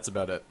Pikmin, and that's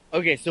about it.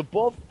 Okay, so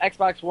both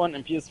Xbox One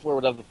and PS4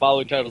 would have the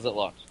following titles at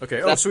launch.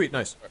 Okay. Oh, sweet,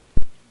 nice.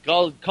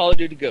 Call of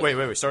Duty Ghosts.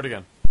 Wait. Start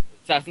again.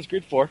 Assassin's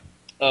Creed 4,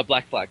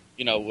 Black Flag.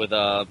 With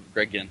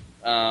Greg Ginn.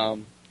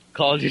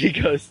 Call of Duty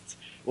Ghosts,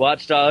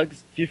 Watch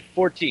Dogs, FIFA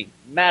 14,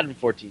 Madden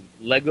 14,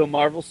 Lego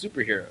Marvel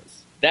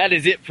Superheroes. That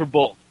is it for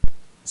both.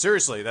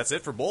 Seriously, that's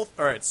it for both?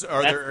 All right. So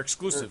are there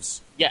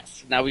exclusives?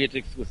 Yes. Now we get to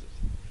exclusives.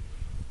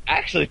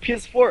 Actually,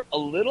 PS4 a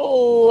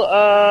little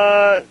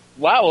a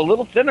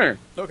little thinner.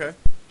 Okay.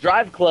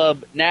 Drive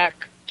Club,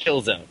 Knack,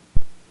 Killzone.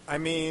 I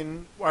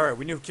mean, all right,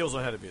 we knew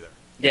Killzone had to be there.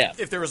 Yeah.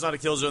 If there was not a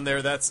Killzone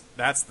there, that's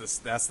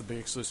the big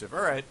exclusive.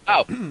 All right.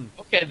 Oh,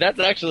 okay. That's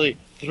actually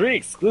 3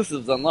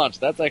 exclusives on launch.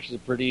 That's actually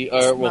pretty.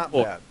 It's not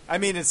bad. I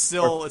mean, it's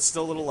still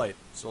a little late.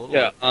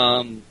 Yeah.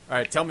 All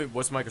right. Tell me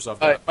what's Microsoft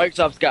got. All right,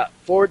 Microsoft's got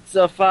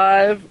Forza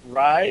 5,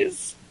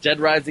 Rise, Dead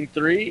Rising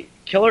 3,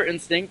 Killer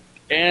Instinct,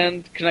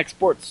 and Kinect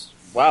Sports.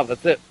 Wow,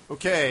 that's it.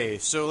 Okay,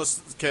 so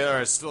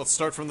let's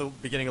start from the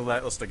beginning of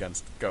that list again.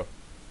 Go.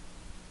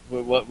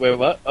 Wait,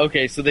 what?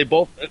 Okay, so they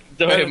both.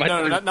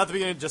 No, not the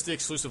beginning. Just the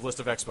exclusive list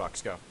of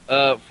Xbox. Go.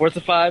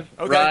 Forza 5.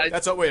 Okay, Rise.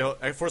 that's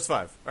Forza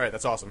 5. All right,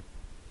 that's awesome.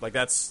 Like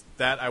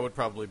that I would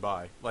probably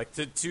buy. Like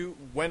to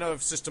when a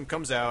system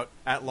comes out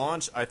at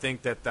launch, I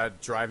think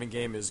that driving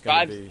game is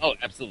going to be. Oh,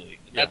 absolutely.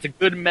 Yeah. That's a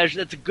good measure.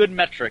 That's a good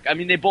metric. I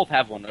mean, they both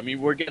have one. I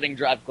mean, we're getting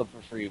Drive Club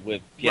for free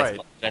with PS Right.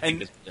 Plus. I think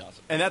this is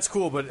awesome. And that's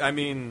cool, but I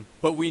mean,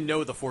 we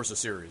know the Forza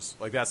series.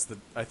 Like I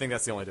think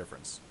that's the only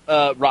difference.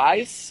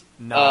 Rise.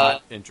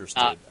 Not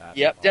interested. At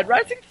Yep. all. Dead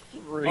Rising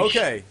 3.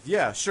 Okay,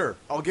 yeah, sure.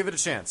 I'll give it a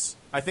chance.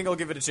 I think I'll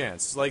give it a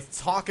chance. Like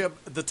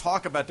the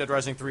talk about Dead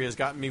Rising 3 has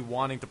gotten me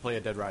wanting to play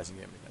a Dead Rising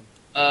game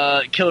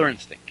again. Killer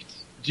Instinct.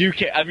 Do you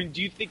care? I mean,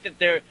 do you think that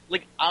they're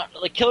like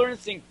Killer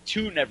Instinct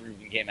 2 never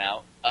even came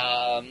out?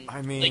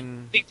 I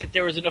mean, think that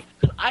there was enough.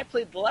 Cause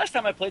the last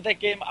time I played that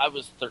game, I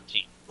was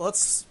 13.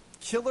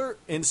 Killer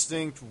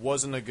Instinct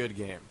wasn't a good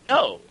game.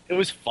 No, it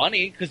was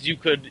funny because you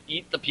could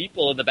eat the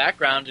people in the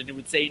background, and it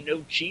would say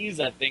 "no cheese."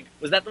 I think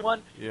was that the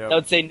one? Yeah. That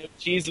would say "no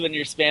cheese" when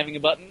you're spamming a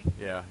button.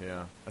 Yeah,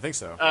 I think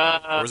so.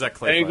 Or was that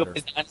Clay Fighter?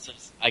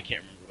 I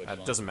can't remember which one.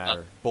 It doesn't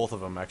matter. Both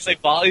of them actually.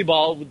 Like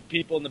volleyball with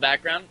people in the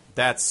background.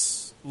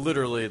 That's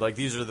literally like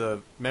these are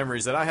the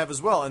memories that I have as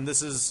well, and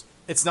this is.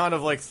 It's not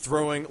of like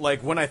throwing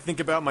like when I think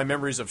about my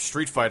memories of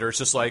Street Fighter, it's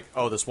just like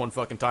this one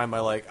fucking time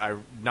I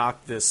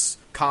knocked this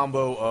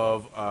combo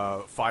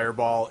of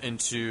fireball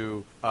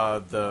into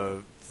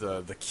the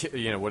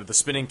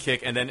spinning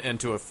kick and then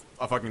into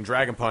a fucking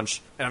dragon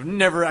punch, and I've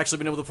never actually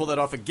been able to pull that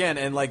off again.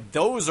 And like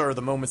those are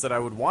the moments that I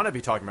would want to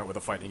be talking about with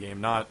a fighting game,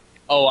 not.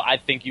 Oh, I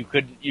think you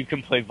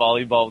can play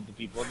volleyball with the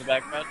people in the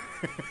background.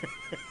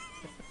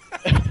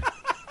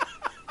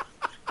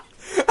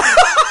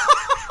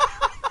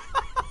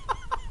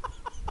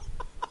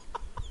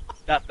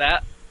 Not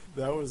that.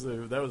 That was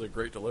a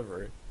great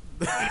delivery.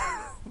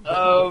 That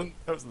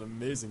was an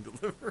amazing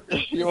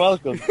delivery. You're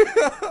welcome.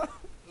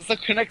 So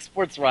Kinect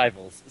Sports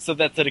Rivals. So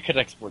that's a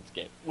Kinect Sports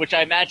game, which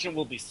I imagine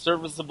will be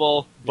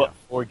serviceable but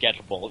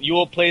forgettable. You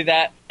will play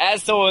that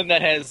as someone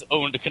that has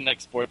owned a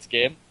Kinect Sports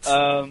game.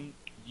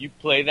 You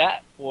play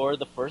that for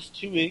the first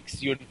 2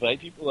 weeks. You invite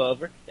people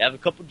over. You have a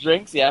couple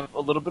drinks. You have a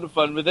little bit of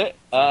fun with it.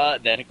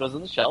 Then it goes on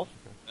the shelf.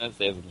 And it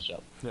stays on the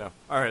shelf. Yeah.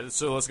 All right.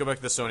 So let's go back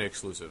to the Sony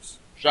exclusives.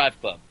 Drive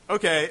Club.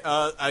 Okay.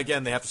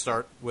 Again, they have to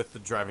start with the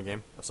driving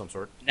game of some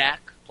sort.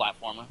 Knack.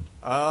 Platformer.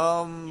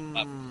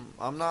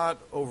 I'm not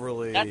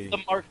overly. That's the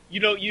mark.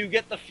 You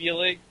get the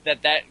feeling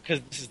that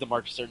because this is the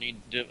Mark Cerny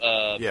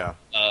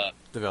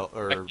develop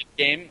or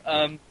game.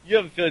 You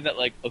have a feeling that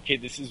okay,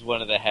 this is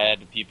one of the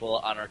head people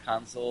on our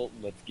console.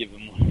 Let's give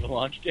him one of the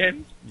launch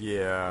games.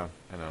 Yeah,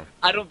 I know.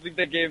 I don't think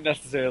that game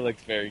necessarily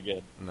looks very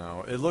good.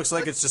 No, it looks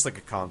like it's just like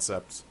a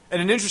concept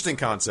and an interesting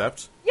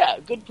concept. Yeah,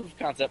 good proof of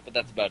concept, but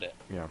that's about it.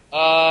 Yeah.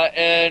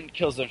 And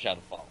Killzone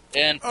Shadowfall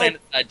and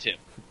PlanetSide 2.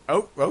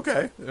 Oh,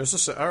 okay.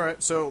 All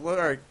right. So, all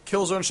right.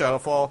 Killzone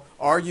Shadowfall.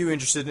 Are you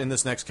interested in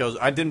this next Killzone?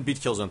 I didn't beat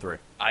Killzone 3.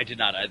 I did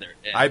not either.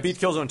 And I beat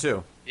Killzone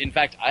 2. In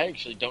fact, I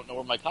actually don't know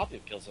where my copy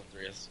of Killzone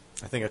 3 is.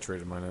 I think I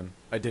traded mine in.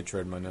 I did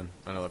trade mine in.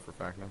 I know that for a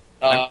fact now.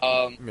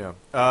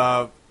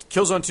 Yeah.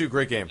 Killzone 2,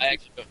 great game. I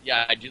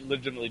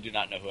legitimately do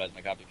not know who has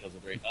my copy of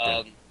Killzone 3.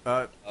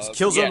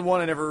 Killzone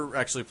 1 I never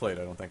actually played,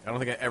 I don't think. I don't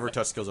think I ever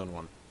touched Killzone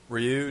 1.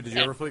 Did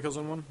you ever play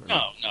Killzone 1?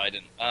 No, I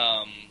didn't.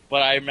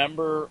 But I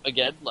remember,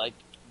 again,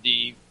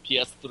 the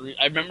PS3.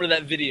 I remember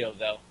that video,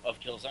 though, of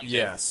Killzone 2.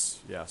 Yes.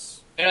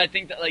 And I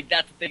think that,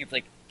 that's the thing. It's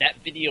that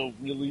video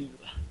really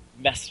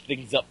messed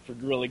things up for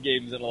Guerrilla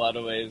Games in a lot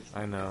of ways.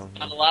 I know.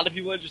 Got a lot of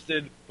people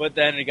interested, but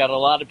then it got a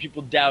lot of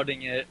people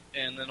doubting it,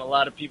 and then a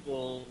lot of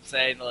people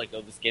saying, oh,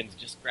 this game's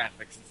just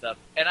graphics and stuff.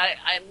 And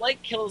I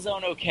like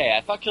Killzone okay.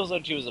 I thought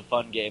Killzone 2 was a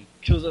fun game.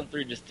 Killzone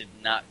 3 just did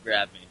not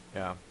grab me.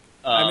 Yeah.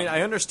 I mean, I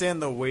understand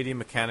the weighty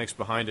mechanics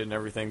behind it and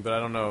everything, but I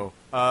don't know.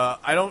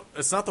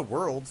 It's not the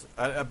world.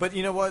 But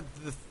you know what?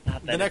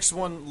 The next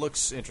one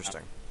looks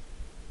interesting.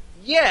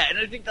 Yeah, and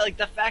I think that,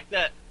 the fact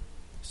that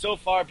so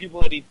far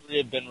people at E3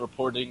 have been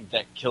reporting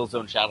that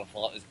Killzone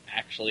Shadowfall is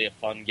actually a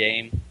fun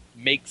game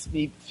makes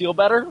me feel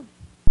better.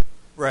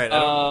 Right.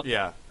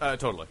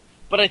 Totally.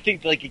 But I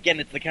think, again,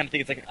 it's the kind of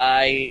thing. It's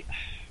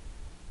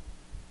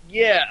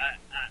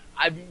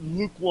I'm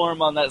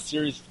lukewarm on that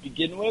series to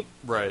begin with,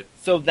 Right.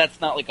 so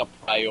that's not like a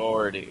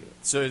priority.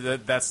 So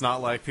that's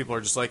not like people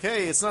are just like,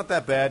 hey, it's not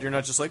that bad. You're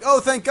not just like, oh,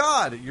 thank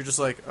God. You're just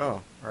like,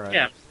 oh, all right.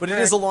 Yeah. But it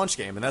is a launch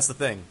game, and that's the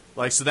thing.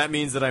 Like, so that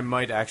means that I'm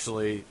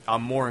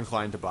more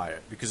inclined to buy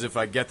it. Because if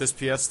I get this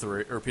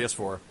PS3 or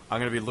PS4, I'm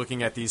going to be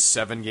looking at these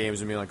 7 games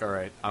and being like, all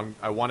right,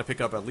 I want to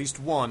pick up at least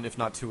one, if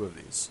not 2 of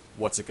these.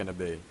 What's it going to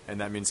be?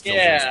 And that means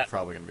Killzone is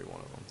probably going to be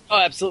one of them. Oh,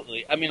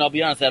 absolutely. I mean, I'll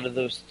be honest. Out of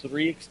those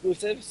 3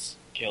 exclusives,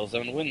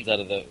 Killzone wins out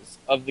of those.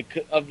 Of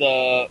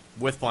the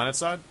With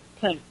PlanetSide?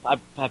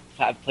 I've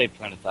played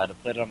PlanetSide.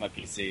 I've played it on my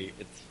PC.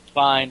 It's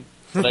fine,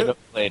 but I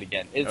don't play it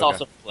again. It's Okay.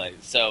 also play,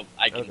 so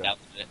I can download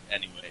it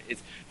anyway.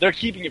 They're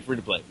keeping it free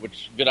to play,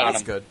 which good on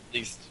That's them. good. At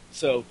least.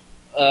 So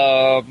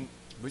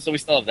we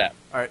still have that.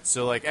 All right,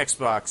 so like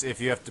Xbox, if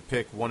you have to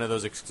pick one of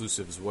those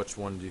exclusives, which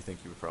one do you think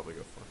you would probably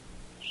go for?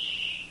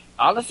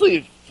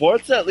 Honestly,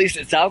 Forza, at least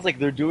it sounds like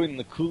they're doing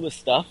the coolest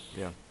stuff.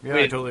 Yeah, I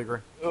Wait. totally agree.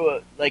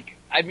 But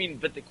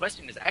the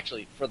question is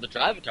actually for the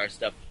Drivatar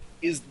stuff: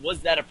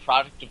 was that a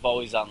product of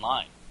Always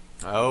Online?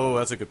 Oh,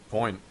 that's a good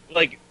point.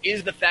 Like,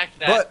 is the fact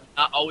that But-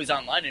 not Always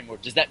Online anymore?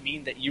 Does that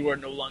mean that you are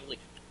no longer like?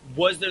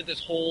 Was there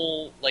this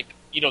whole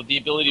the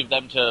ability of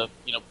them to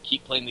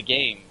keep playing the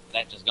game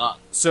that just gone?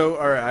 So,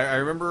 all right, I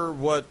remember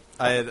what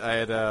I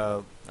had.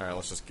 All right,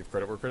 let's just give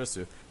credit where credit's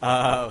due.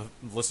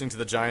 Listening to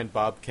the Giant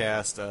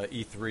Bobcast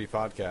E3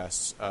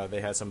 podcasts,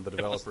 they had some of the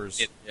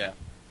developers, Yeah.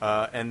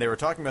 and they were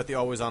talking about the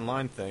Always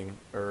Online thing,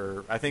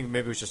 or I think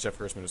maybe it was just Jeff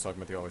Gerstmann who was talking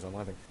about the Always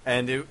Online thing,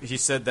 and he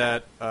said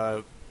that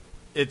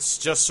it's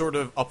just sort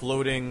of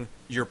uploading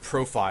your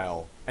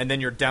profile, and then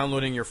you're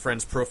downloading your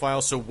friend's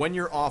profile. So when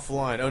you're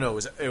offline,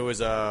 it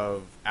was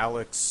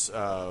Alex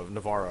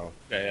Navarro.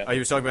 Yeah. He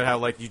was talking about how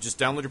like you just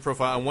download your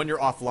profile, and when you're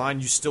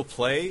offline, you still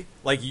play.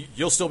 Like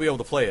you'll still be able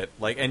to play it,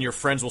 like, and your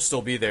friends will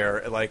still be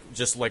there, like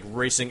just like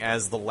racing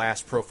as the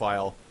last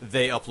profile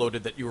they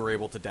uploaded that you were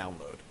able to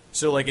download.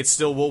 So like it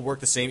still will work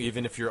the same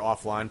even if you're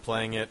offline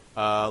playing it.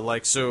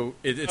 It's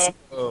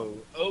Oh,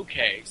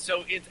 okay.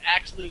 So it's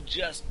actually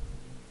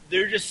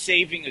they're just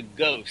saving a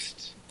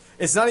ghost.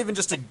 It's not even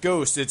just a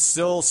ghost. It's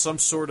still some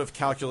sort of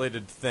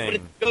calculated But thing.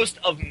 it's a ghost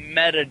of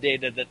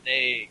metadata that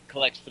they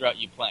collect throughout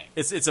you playing.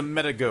 It's a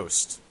meta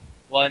ghost.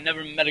 Well, I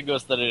never met a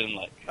ghost that I didn't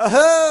like.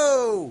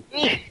 Oh!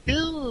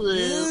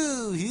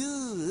 Hello.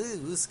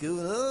 What's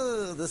going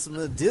on? That's what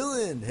I'm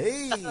doing.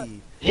 Hey,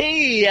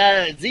 Hey,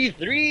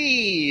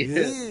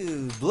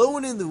 Z3!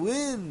 blowing in the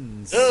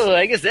winds. Oh,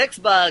 I guess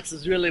Xbox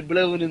is really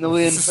blowing in the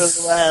wind for a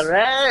while,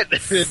 right?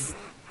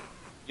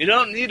 You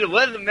don't need a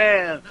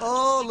weatherman.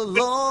 All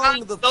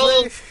along the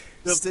Oh,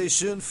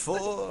 PlayStation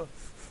 4.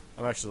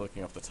 I'm actually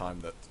looking up the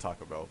time that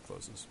Taco Bell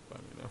closes. But,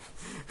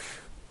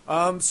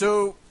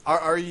 so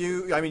are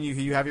you? I mean,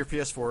 you have your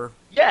PS4.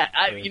 Yeah,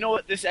 you know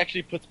what? This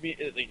actually puts me,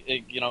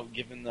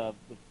 given the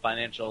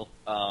financial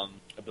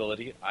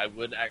ability, I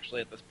would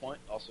actually at this point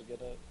also get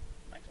a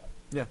Xbox.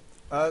 Yeah.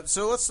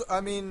 So let's.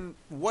 I mean,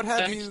 what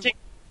have you?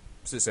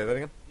 Say that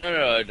again.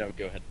 No,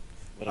 go ahead.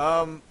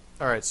 All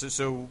right.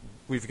 So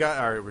we've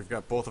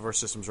got both of our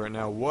systems right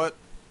now. What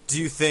do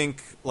you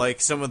think?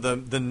 Like some of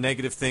the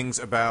negative things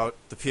about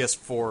the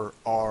PS4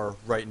 are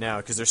right now,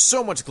 because there's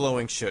so much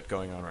glowing shit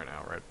going on right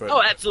now, right? But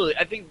oh, absolutely.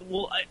 I think.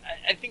 Well,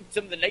 I think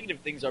some of the negative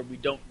things are we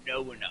don't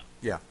know enough.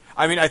 yeah.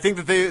 I mean, I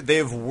think that they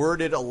have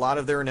worded a lot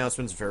of their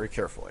announcements very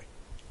carefully.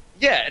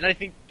 Yeah, and I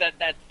think that's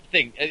the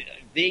thing.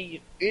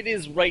 It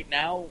is right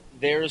now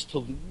theirs to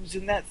lose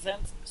in that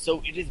sense,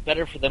 so it is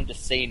better for them to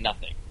say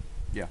nothing.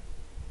 Yeah.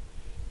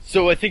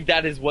 So I think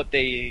that is what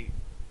they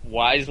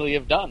wisely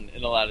have done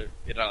in a lot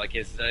of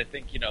cases. And I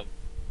think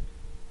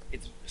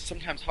it's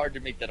sometimes hard to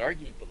make that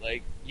argument, but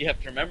you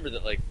have to remember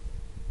that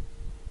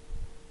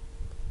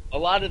a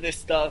lot of this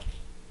stuff,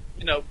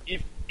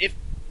 if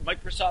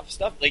Microsoft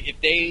stuff,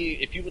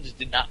 if people just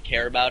did not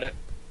care about it,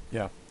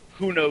 Yeah.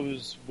 who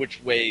knows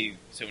which way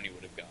Sony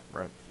would have gone.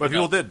 Right. But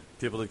people did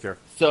care.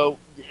 So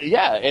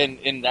yeah,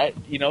 and that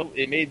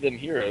it made them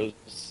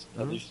heroes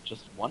at least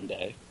just one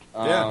day.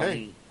 Yeah.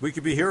 Hey, we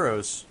could be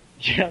heroes.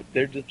 Yeah,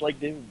 they're just like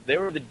they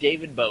were the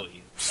David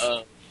Bowie.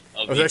 I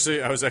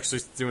was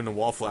actually doing the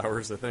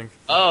Wallflowers, I think.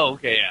 Oh,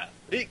 okay, yeah.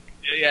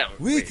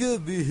 We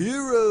could be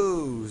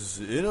heroes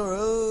in our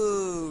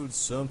own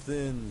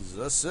somethings.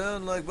 I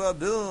sound like Bob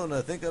Dylan.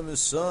 I think I'm his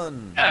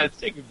son. Yeah, it's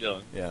Jacob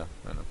Dylan. Yeah,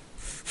 I know.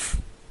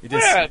 He did.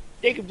 Yeah,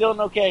 Jacob Dylan.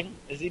 Okay,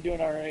 is he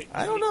doing all right?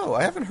 I don't know.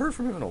 I haven't heard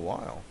from him in a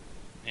while.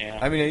 Yeah.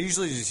 I mean, he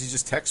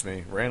just texts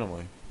me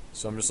randomly,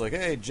 so I'm just like,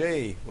 "Hey,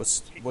 Jay,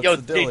 what's Yo,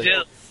 the deal?" Jay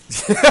Dill.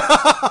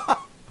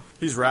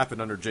 He's rapping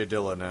under Jay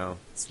Dilla now.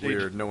 It's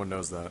weird. No one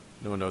knows that.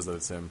 No one knows that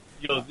it's him.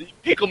 Yo, you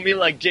pickle me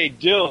like Jay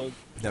Dill.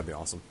 That'd be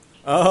awesome.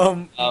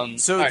 all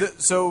So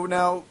right. so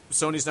now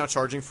Sony's now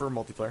charging for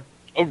multiplayer.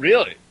 Oh,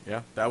 really?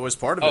 Yeah, that was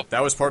part of it.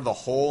 That was part of the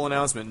whole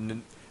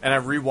announcement. And I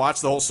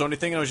rewatched the whole Sony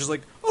thing, and I was just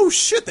like, "Oh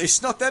shit, they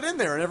snuck that in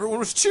there," and everyone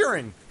was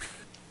cheering.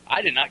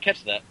 I did not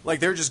catch that.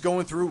 Like, they're just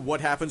going through what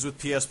happens with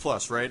PS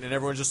Plus, right? And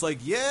everyone's just like,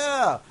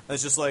 yeah! And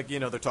it's just like,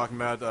 they're talking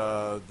about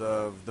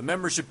the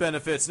membership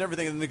benefits and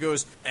everything, and then it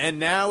goes, and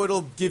now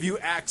it'll give you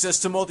access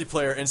to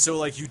multiplayer. And so,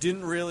 like, you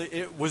didn't really...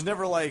 It was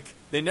never like...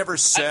 They never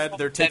said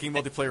they're taking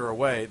multiplayer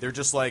away. They're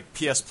just like,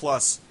 PS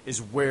Plus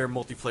is where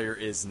multiplayer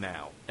is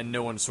now. And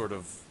no one sort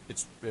of...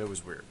 It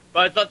was weird.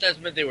 But I thought that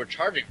meant they were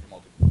charging for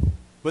multiplayer.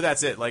 But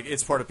that's it. Like,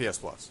 it's part of PS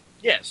Plus.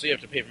 Yeah, so you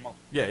have to pay for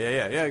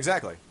multiplayer. Yeah,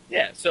 exactly.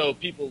 Yeah, so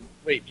people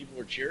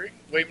were cheering?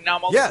 Wait, now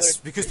multiplayer? Yes,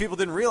 because people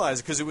didn't realize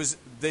it,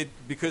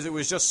 because it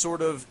was just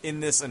sort of in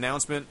this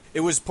announcement. It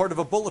was part of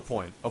a bullet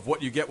point of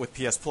what you get with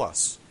PS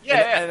Plus.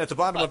 Yeah, and at the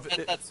bottom of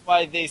it, that's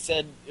why they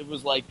said it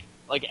was like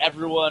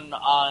everyone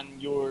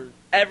on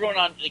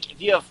like if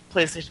you have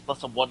PlayStation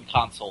Plus on one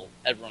console,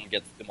 everyone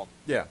gets the multiplayer.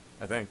 Yeah,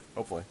 I think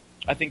hopefully.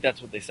 I think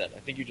that's what they said. I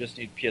think you just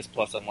need PS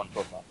Plus on one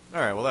profile. All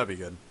right, well that'd be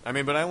good. I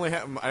mean, but I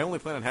only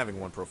plan on having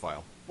one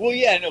profile. Well,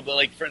 yeah, I know, but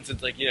like for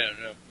instance, like you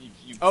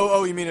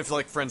you mean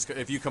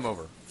if you come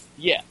over?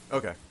 Yeah.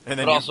 Okay, and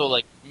then but also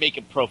like make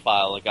a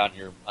profile like on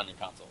your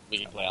console. We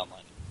can play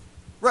online.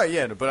 Right.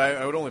 Yeah, but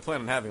I would only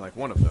plan on having like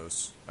one of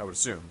those. I would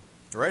assume.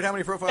 Right? How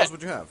many profiles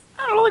would you have?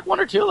 I don't know, like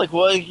one or two. Like,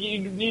 well, you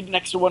need an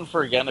extra one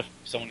for again if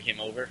someone came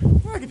over.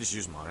 I could just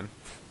use mine.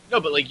 No,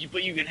 but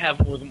you can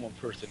have more than one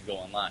person go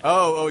online.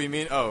 Oh, you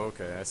mean? Oh,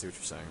 okay. I see what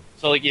you're saying.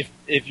 So, like,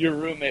 if your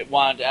roommate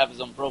wanted to have his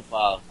own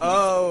profile.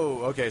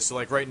 Oh, okay. So,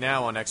 like, right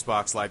now on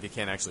Xbox Live, you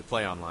can't actually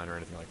play online or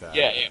anything like that.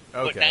 Yeah.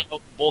 Okay. But now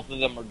both of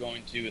them are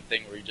going to a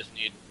thing where you just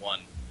need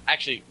one.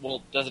 Actually,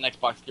 well, doesn't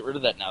Xbox get rid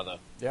of that now, though?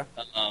 Yeah.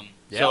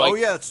 Yeah. So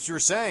yeah, that's what you were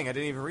saying. I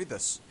didn't even read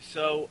this.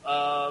 So,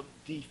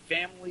 the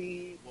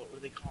family, what were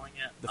they calling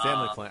it? The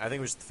family plan. I think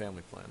it was the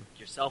family plan.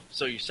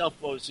 So you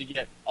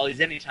get all these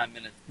anytime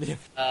minutes.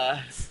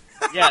 Yeah.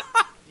 Yeah,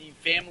 the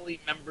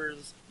family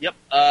members. Yep.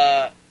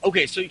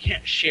 Okay, so you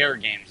can't share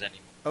games anymore.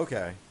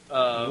 Okay.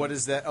 What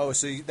is that? Oh,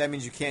 so that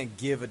means you can't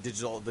give the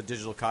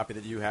digital copy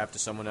that you have to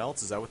someone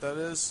else? Is that what that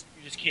is?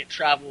 You just can't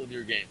travel with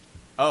your games.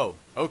 Oh,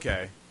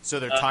 okay. So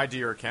they're tied to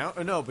your account?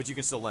 Oh, no, but you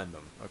can still lend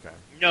them. Okay.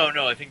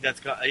 No, I think that's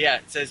gone. Yeah,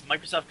 it says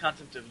Microsoft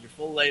content of your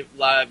full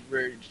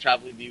library to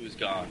travel with you is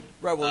gone.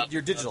 Right, well,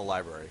 your digital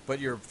library, but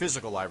your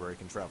physical library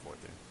can travel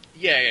with you.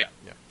 Yeah.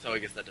 So I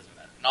guess that doesn't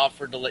matter. An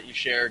offer to let you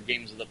share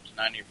games with up to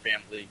 9 of your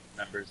family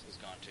members is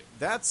gone too.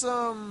 That's,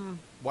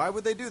 why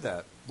would they do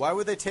that? Why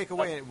would they take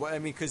away, I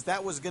mean, because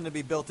that was going to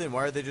be built in.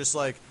 Why are they just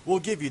like, we'll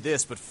give you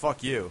this, but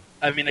fuck you?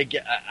 I mean,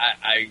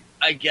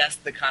 I guess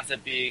the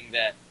concept being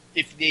that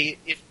if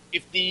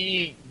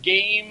the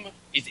game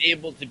is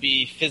able to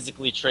be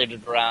physically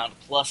traded around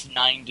plus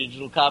 9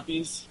 digital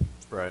copies,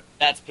 right?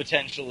 That's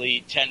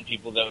potentially 10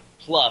 people that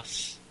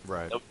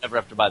right. would never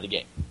have to buy the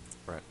game.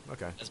 Right.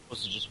 Okay. As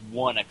opposed to just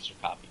one extra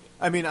copy.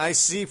 I mean, I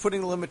see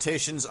putting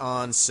limitations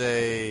on,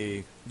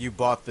 say, you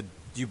bought the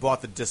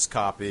disc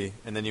copy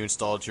and then you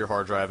installed it to your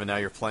hard drive and now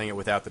you're playing it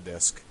without the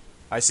disc.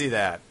 I see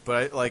that,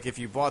 but if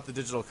you bought the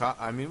digital copy,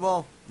 I mean,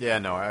 well, yeah,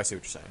 no, I see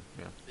what you're saying.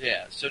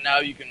 Yeah. So now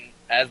you can,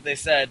 as they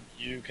said,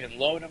 you can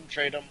load them,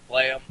 trade them,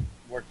 play them,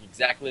 work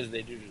exactly as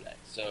they do today.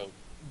 So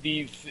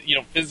the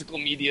physical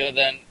media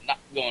then not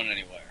going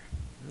anywhere.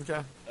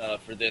 Okay.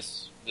 For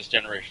this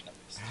generation at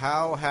least.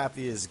 How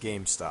happy is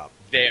GameStop?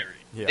 Very.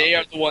 Yeah. They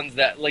are the ones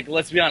that, like,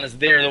 let's be honest,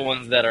 they're the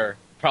ones that are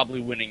probably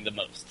winning the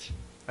most.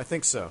 I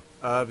think so.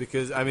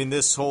 Because, I mean,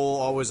 this whole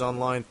always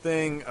online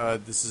thing,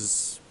 this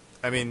is,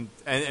 I mean,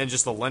 and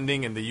just the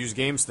lending and the used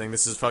games thing,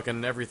 this is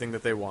fucking everything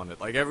that they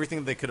wanted. Like,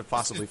 everything they could have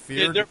possibly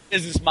feared. Their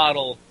business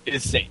model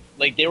is safe.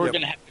 Like, they were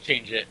going to have to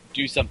change it,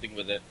 do something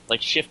with it.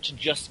 Like, shift to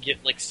just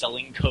get, like,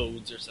 selling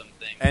codes or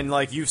something. And,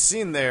 like, you've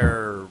seen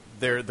the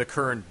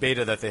current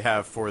beta that they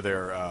have for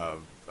their,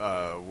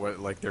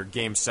 their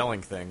game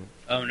selling thing.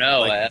 Oh, no.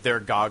 Like, their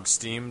GOG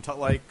Steam,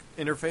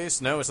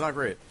 interface. No, it's not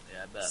great.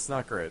 Yeah, I bet. It's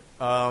not great.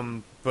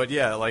 But,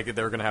 yeah, like,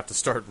 they're going to have to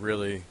start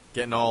really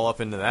getting all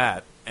up into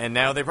that. And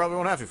now they probably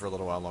won't have to for a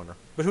little while longer.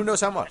 But who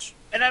knows how much?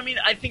 And, I mean,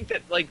 I think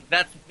that, like,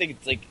 that's the thing.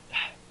 It's like,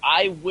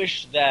 I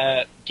wish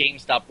that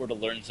GameStop were to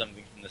learn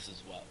something from this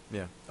as well.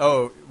 Yeah.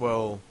 Oh,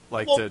 well,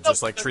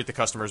 treat the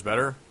customers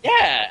better?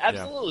 Yeah,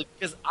 absolutely.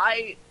 Yeah. Because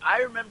I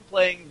remember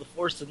playing The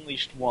Force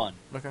Unleashed 1.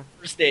 Okay.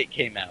 First day it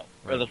came out.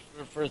 Right. Or the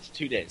first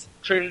 2 days.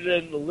 Traded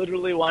it in,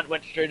 literally went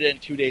to trade it in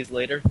 2 days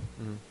later.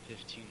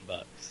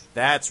 $15.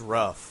 That's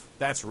rough.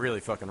 That's really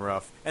fucking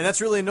rough. And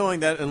that's really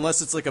annoying that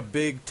unless it's like a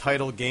big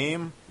title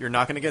game, you're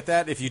not going to get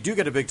that. If you do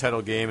get a big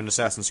title game in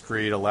Assassin's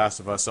Creed, A Last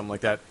of Us, something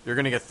like that, you're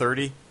going to get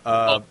 30.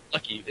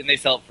 Lucky. And they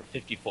sell it for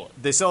 54.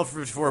 They sell it for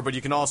 54, but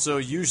you can also,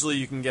 usually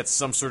you can get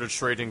some sort of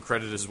trade-in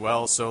credit as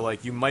well. So,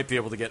 like, you might be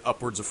able to get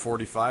upwards of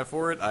 45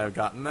 for it. I've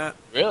gotten that.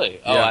 Really?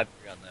 Yeah. Oh, I've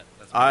forgotten that.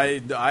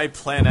 I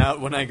plan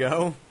out when I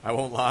go. I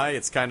won't lie.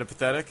 It's kind of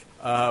pathetic.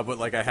 But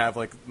like I have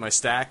like my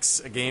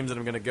stacks of games that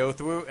I'm going to go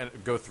through, and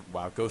I've got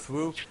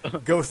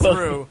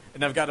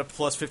a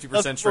plus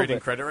 50% trading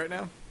credit right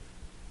now.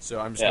 So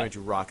I'm just going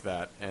to rock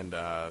that, and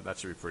that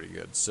should be pretty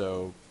good.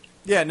 So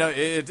Yeah, no,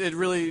 it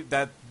really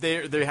that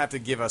they have to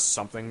give us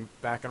something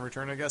back in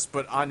return, I guess.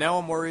 But now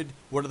I'm worried.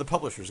 What are the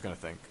publishers going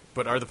to think?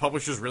 But are the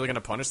publishers really going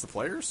to punish the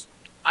players?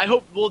 I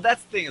hope. Well,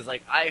 that's the thing is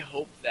like I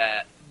hope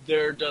that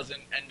there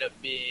doesn't end up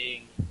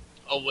being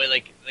a way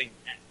like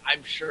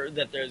I'm sure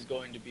that there's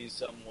going to be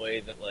some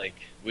way that like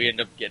we end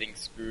up getting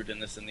screwed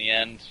in this in the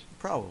end.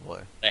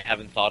 Probably. I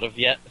haven't thought of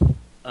yet.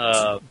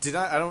 Did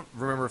I don't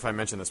remember if I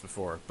mentioned this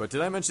before, but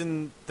did I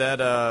mention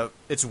that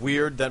it's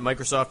weird that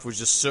Microsoft was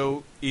just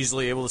so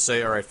easily able to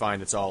say, all right,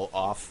 fine, it's all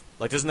off?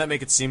 Like, doesn't that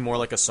make it seem more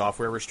like a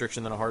software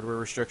restriction than a hardware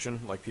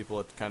restriction, like people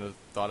had kind of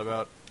thought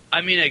about?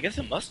 I mean, I guess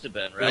it must have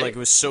been, right? Like, it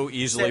was so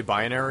easily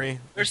binary.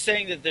 They're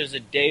saying that there's a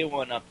day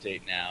one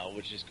update now,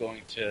 which is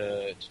going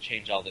to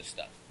change all this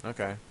stuff.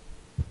 Okay.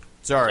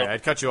 Sorry,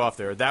 I'd cut you off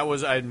there.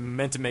 I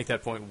meant to make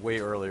that point way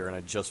earlier, and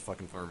I just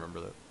fucking remember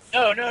that.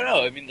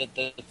 No. I mean,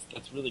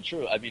 that's really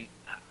true. I mean,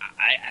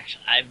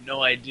 I have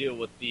no idea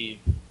what the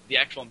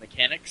actual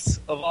mechanics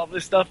of all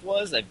this stuff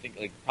was. I think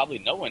like probably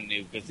no one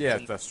knew because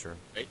that's true.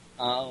 Right?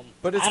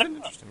 But it's been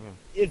interesting.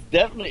 Yeah.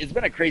 It's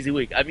been a crazy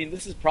week. I mean,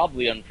 this is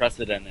probably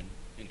unprecedented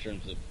in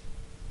terms of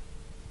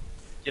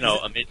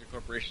a major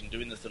corporation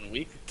doing this in a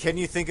week. Can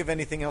you think of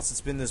anything else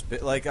that's been this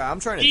big? Like I'm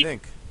trying to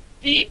think.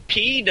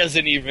 BP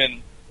doesn't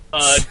even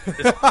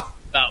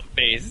about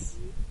face.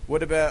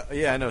 What about?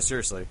 Yeah, I know.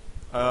 Seriously.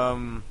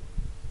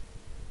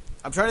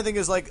 I'm trying to think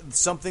of like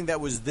something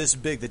that was this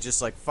big that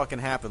just like fucking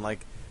happened,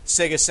 like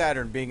Sega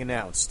Saturn being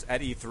announced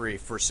at E3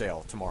 for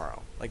sale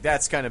tomorrow. Like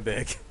that's kind of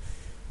big,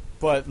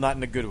 but not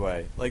in a good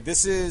way. Like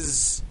this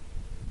is,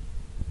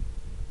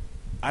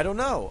 I don't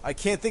know. I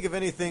can't think of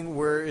anything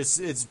where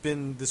it's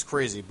been this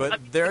crazy.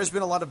 But there has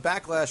been a lot of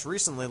backlash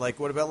recently. Like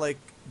what about like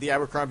the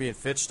Abercrombie and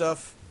Fitch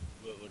stuff?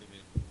 What do you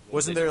mean?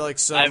 Wasn't there like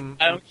some?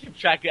 I don't keep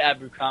track of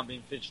Abercrombie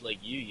and Fitch like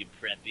you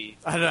preppy.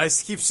 I don't know, I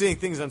keep seeing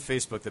things on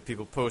Facebook that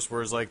people post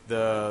where it's like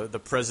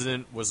the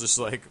president was just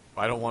like,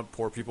 I don't want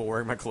poor people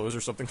wearing my clothes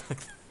or something like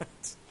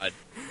that.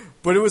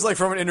 But it was like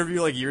from an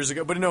interview like years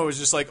ago. But no, it was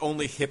just like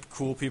only hip,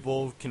 cool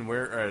people can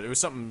wear. It was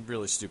something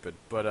really stupid.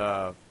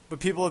 But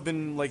people have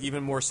been like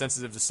even more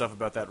sensitive to stuff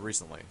about that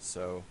recently.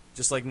 So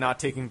just like not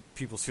taking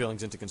people's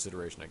feelings into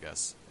consideration, I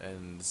guess.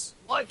 And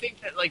well, I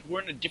think that like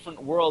we're in a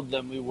different world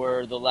than we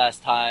were the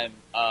last time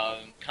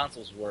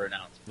consoles were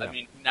announced. Yeah. I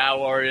mean,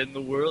 now we're in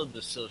the world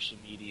of social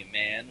media,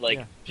 man.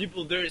 Like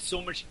people, there is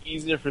so much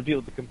easier for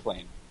people to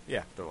complain.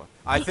 Yeah, totally.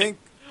 I think.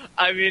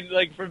 I mean,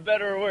 like for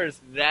better or worse,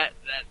 that's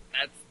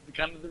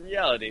kind of the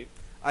reality.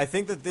 I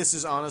think that this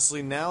is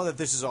honestly, now that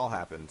this has all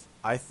happened,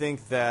 I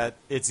think that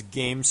it's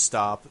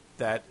GameStop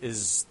that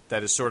is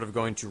sort of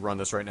going to run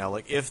this right now.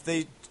 Like if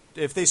they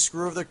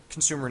screw over the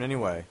consumer in any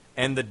way,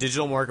 and the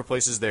digital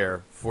marketplace is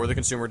there for the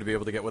consumer to be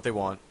able to get what they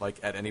want, like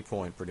at any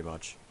point, pretty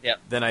much. Yeah.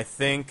 Then I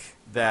think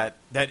that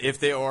if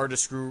they are to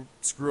screw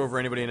over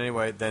anybody in any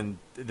way, then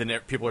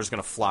people are just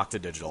going to flock to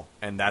digital,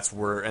 and that's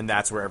where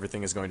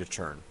everything is going to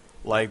turn.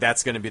 Like,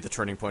 that's going to be the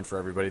turning point for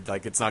everybody.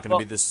 Like, it's not going to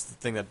be this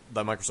thing that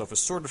Microsoft is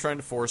sort of trying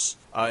to force.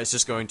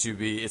 It's going to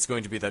be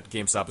that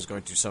GameStop is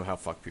going to somehow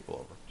fuck people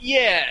over.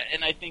 Yeah,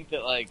 and I think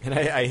that, like... And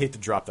I hate to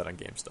drop that on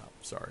GameStop.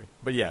 Sorry.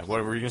 But yeah,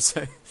 what were you going to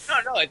say?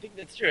 No, I think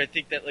that's true. I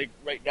think that, like,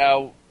 right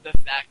now, the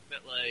fact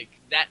that, like,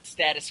 that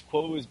status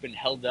quo has been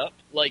held up,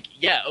 like,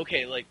 yeah,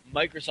 okay, like,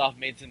 Microsoft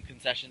made some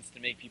concessions to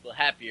make people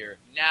happier.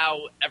 Now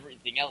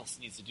everything else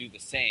needs to do the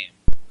same.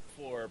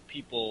 For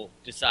people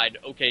decide,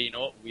 okay, you know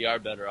what, we are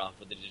better off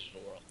with the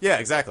digital world. Yeah,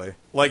 exactly.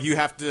 Like people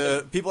have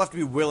to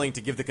be willing to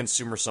give the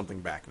consumer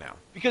something back now.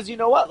 Because you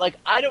know what, like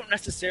I don't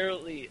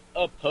necessarily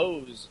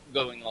oppose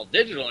going all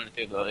digital or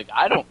anything. Like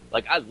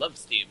I love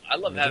Steam. I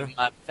love having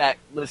my fat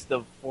list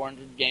of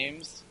 400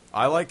 games.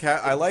 I like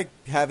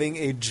having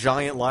a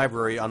giant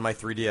library on my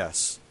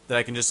 3DS that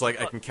I can just I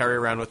can carry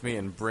around with me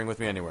and bring with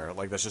me anywhere.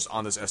 Like that's just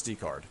on this SD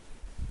card.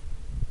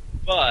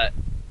 But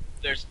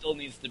there still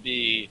needs to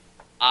be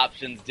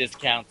options,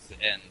 discounts,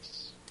 and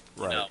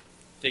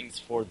things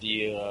for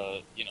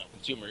the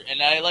consumer.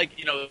 And I like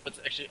it's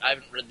actually I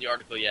haven't read the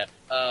article yet,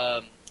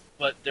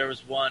 but there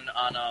was one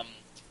on I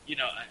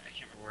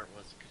can't remember where it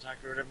was,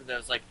 Kotaku or whatever. That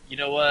was like, you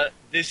know what,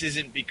 this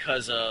isn't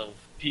because of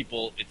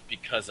people, it's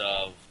because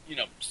of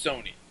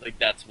Sony. Like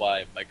that's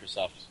why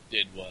Microsoft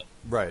did what.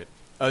 Right.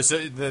 So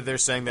they're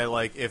saying that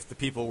like if the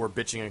people were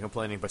bitching and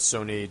complaining, but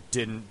Sony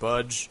didn't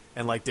budge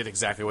and like did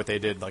exactly what they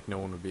did, like no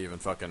one would be even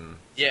fucking.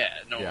 Yeah.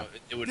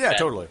 It would. Yeah,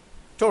 totally.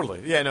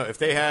 Yeah, no. If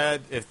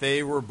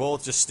they were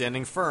both just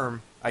standing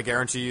firm, I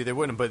guarantee you they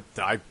wouldn't. But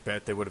I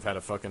bet they would have had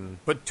a fucking.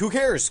 But who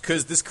cares?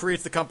 Because this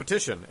creates the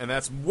competition, and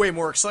that's way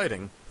more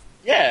exciting.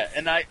 Yeah,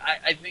 and I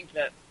think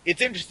that it's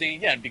interesting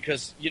again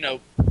because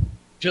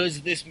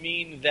does this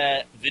mean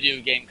that video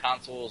game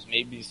consoles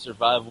maybe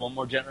survive one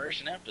more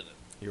generation after this?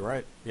 You're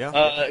right.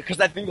 Yeah. Because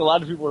I think a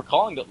lot of people are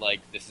calling it like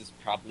this is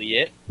probably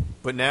it.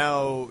 But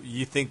now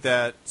you think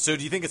that. So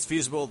do you think it's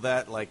feasible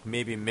that like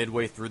maybe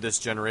midway through this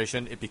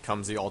generation it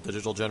becomes the all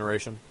digital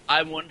generation?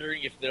 I'm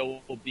wondering if there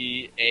will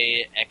be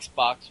a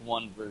Xbox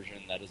One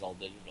version that is all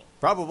digital.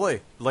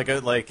 Probably.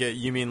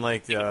 You mean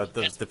like the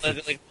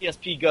like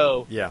PSP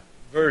Go yeah.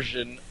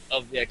 version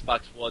of the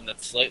Xbox One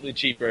that's slightly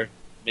cheaper.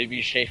 Maybe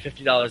you shave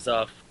 $50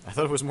 off. I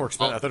thought it was more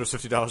expensive. I thought it was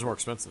 $50 more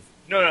expensive.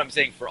 No, I'm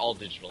saying for all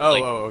digital. Oh,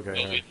 like,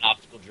 okay. With an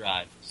optical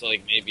drive. So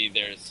like maybe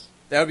there's.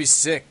 That would be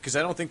sick, because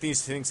I don't think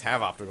these things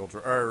have optical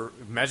drive. Or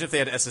imagine if they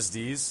had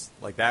SSDs.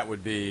 Like, that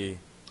would be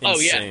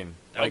insane.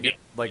 Oh, yeah.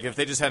 Like if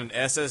they just had an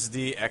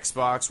SSD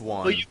Xbox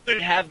One. Well, you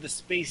could have the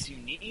space you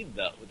need,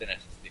 though, with an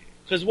SSD.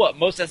 Because what?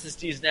 Most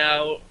SSDs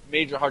now,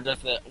 major hard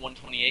drives at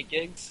 128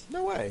 gigs?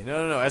 No way. No.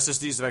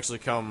 SSDs have actually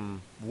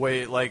come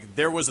way... Like,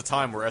 there was a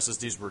time where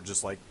SSDs were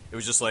just like... It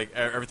was just like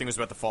everything was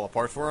about to fall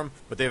apart for them.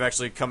 But they've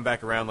actually come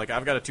back around. Like,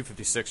 I've got a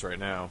 256 right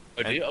now.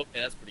 Oh, do you? Okay,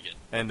 that's pretty good.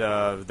 And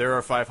there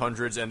are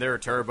 500s, and there are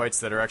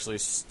terabytes that are actually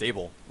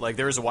stable. Like,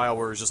 there was a while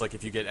where it was just like,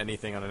 if you get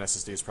anything on an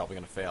SSD, it's probably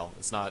going to fail.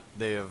 It's not...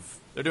 They're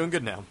doing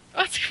good now.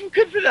 That's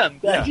good for them.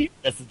 Glad Yeah. you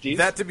SSDs.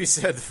 That to be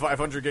said, the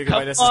 500 gigabyte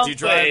Come SSD on,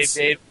 drives...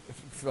 babe.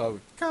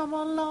 Come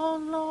a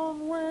long,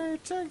 long way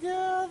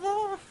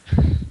together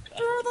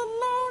through the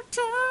long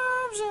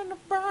times and the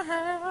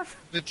bad.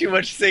 There's too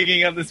much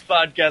singing on this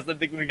podcast. I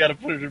think we got to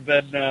put it in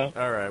bed now.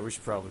 All right, we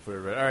should probably put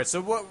it right. All right,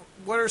 so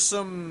what are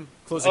some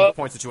closing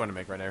points that you want to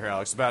make right now here,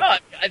 Alex?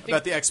 About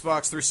about the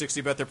Xbox 360,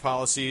 about their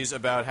policies,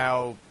 about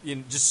how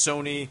just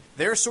Sony,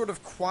 their sort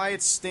of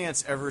quiet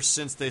stance ever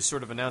since they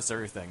sort of announced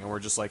everything, and we're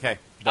just like, hey,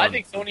 done. I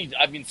think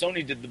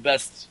Sony did the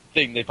best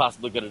thing they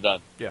possibly could have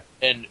done. Yeah.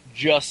 And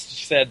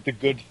just said the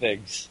good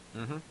things.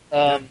 Mm-hmm.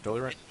 Yeah,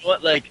 totally right.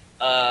 What,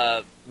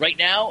 right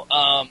now,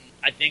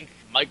 I think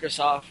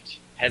Microsoft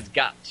has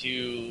got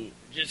to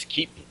just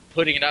keep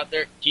putting it out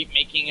there, keep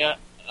making it,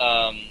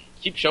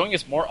 keep showing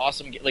us more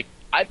awesome.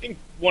 I think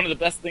one of the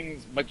best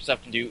things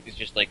Microsoft can do is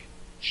just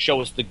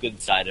show us the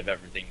good side of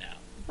everything now.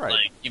 Right.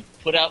 Like, you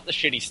put out the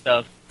shitty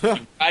stuff.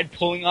 You tried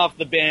pulling off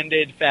the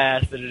Band-Aid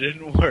fast, and it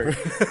didn't work.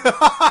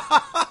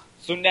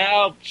 So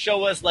now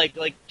show us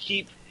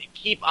keep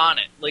on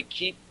it.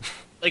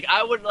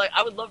 I would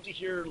love to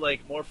hear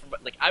more from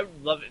I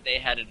would love if they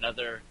had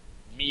another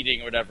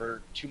meeting or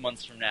whatever 2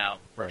 months from now.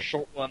 Right. A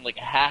short one, a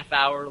half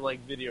hour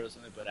video or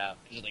something put out.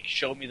 Just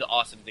show me the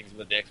awesome things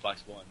about the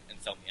Xbox One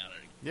and sell me on it.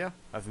 Yeah,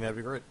 I think that'd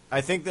be great.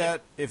 I think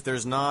that if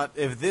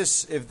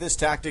this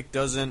tactic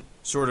doesn't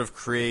sort of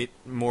create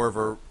more of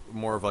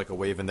a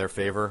wave in their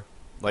favor,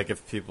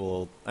 if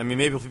people,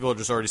 maybe people are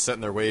just already set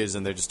in their ways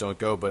and they just don't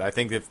go. But I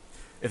think if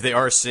they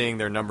are seeing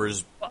their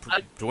numbers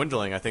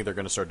dwindling, I think they're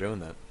going to start doing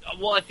that.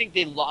 Well, I think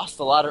they lost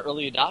a lot of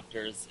early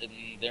adopters, and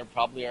they're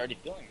probably already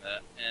feeling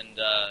that. And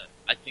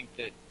I think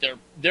that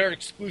their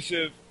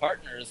exclusive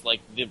partners, like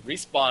the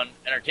Respawn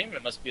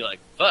Entertainment, must be like,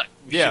 fuck,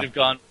 we should have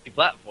gone to the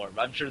platform.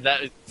 I'm sure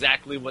that is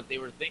exactly what they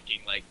were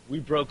thinking. We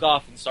broke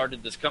off and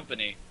started this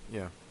company.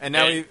 Yeah, and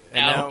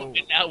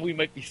now we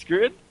might be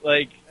screwed.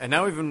 And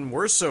now even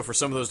worse so for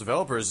some of those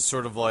developers, it's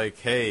sort of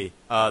hey,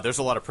 there's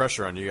a lot of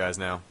pressure on you guys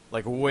now.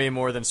 Way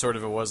more than sort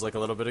of it was a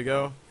little bit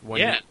ago.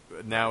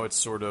 Now it's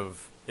sort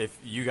of, if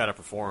you got to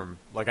perform,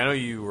 I know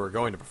you were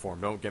going to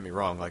perform, don't get me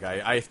wrong.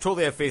 I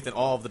totally have faith in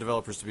all of the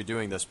developers to be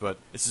doing this, but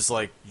it's just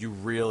you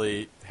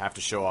really have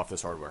to show off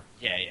this hardware.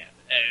 Yeah.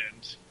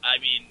 And,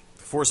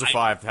 Forza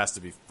 5 has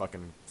to be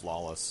fucking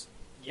flawless.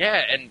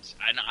 Yeah,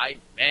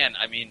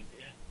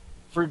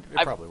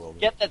 I probably will be.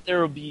 Get that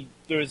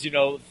there's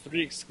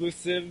 3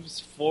 exclusives,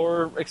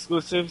 4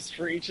 exclusives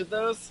for each of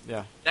those.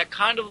 Yeah. That's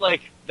kind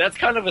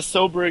of a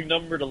sobering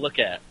number to look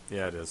at.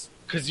 Yeah, it is.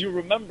 Because you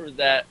remember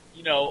that,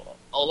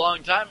 a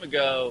long time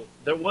ago,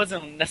 there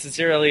wasn't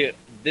necessarily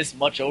this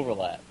much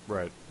overlap.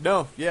 Right.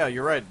 No, yeah,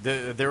 you're right.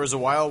 There was a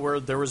while where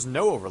there was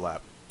no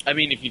overlap.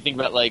 If you think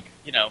about,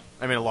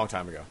 a long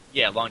time ago.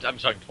 Yeah, a long time. I'm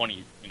talking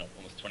 20,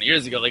 almost 20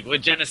 years ago,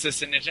 with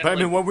Genesis and Nintendo.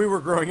 But when we were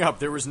growing up,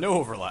 there was no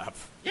overlap.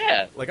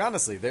 Yeah.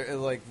 Honestly, there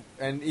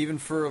and even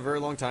for a very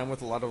long time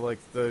with a lot of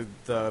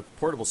the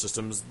portable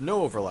systems,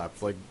 no overlap,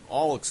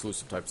 all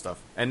exclusive type stuff.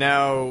 And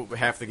now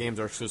half the games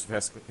are exclusive,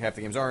 half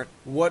the games aren't.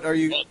 What are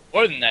you? Well,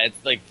 more than that, it's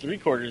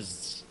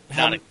 3/4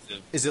 not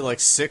exclusive. Is it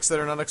 6 that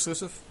are not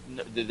exclusive?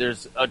 No,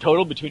 there's a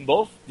total between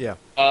both. Yeah.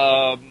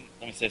 Let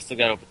me see. I still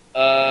got open.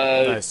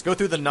 Nice. Go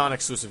through the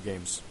non-exclusive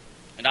games.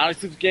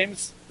 Non-exclusive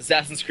games: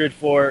 Assassin's Creed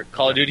 4,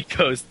 Call of Duty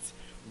Ghosts,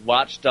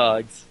 Watch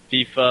Dogs,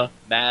 FIFA,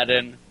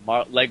 Madden,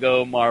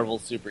 Lego Marvel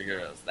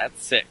Superheroes.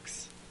 That's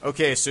 6.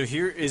 Okay, so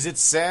here, is it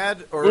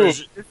sad or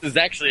this is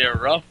actually a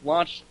rough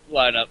launch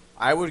lineup.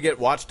 I would get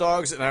Watch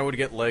Dogs and I would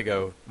get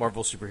Lego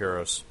Marvel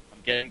Superheroes. I'm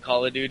getting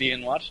Call of Duty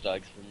and Watch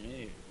Dogs for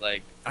me.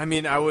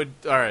 I would.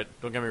 All right,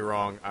 don't get me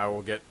wrong. I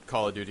will get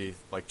Call of Duty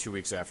 2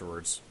 weeks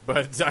afterwards,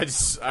 but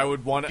I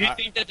would want. Do you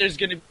think that there's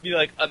going to be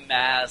a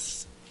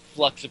mass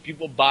flux of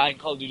people buying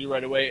Call of Duty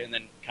right away and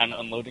then kind of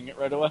unloading it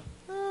right away?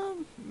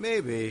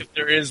 Maybe. If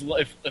there is,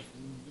 if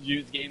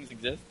used games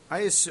exist.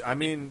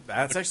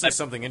 That's actually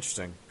something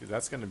interesting, because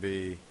that's going to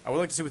be. I would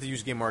like to see what the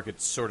used game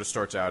market sort of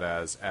starts out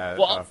as.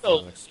 Well,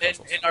 also,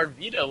 in our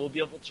Vita, we'll be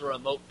able to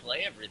remote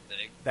play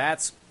everything.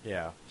 That's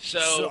yeah.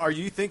 So are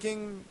you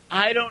thinking?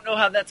 I don't know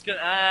how that's going.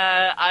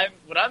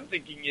 What I'm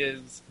thinking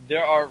is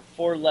there are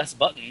 4 less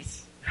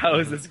buttons. How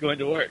is this going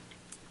to work?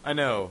 I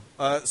know.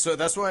 So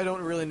that's why I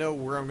don't really know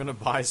where I'm going to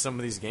buy some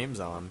of these games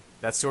on.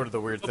 That's sort of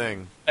the weird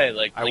thing. Hey,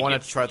 like I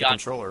wanted to try the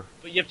controller.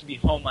 But you have to be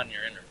home on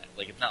your internet.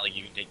 Like, it's not like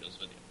you can take those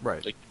with you.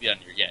 Right. Like, be on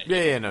your,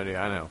 Yeah,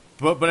 I know.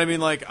 But I mean,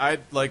 like,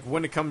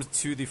 when it comes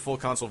to the full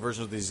console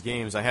version of these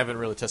games, I haven't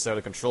really tested out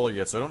a controller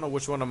yet, so I don't know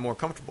which one I'm more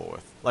comfortable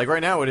with. Like, right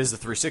now, it is the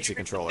 360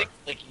 controller.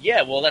 Like,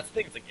 yeah, well, that's the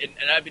thing. It's like, and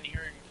I've been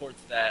hearing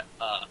reports that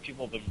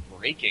people have been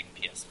breaking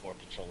PS4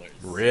 controllers.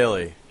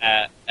 Really?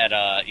 At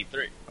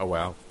E3. Oh,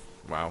 wow.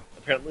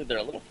 Apparently, they're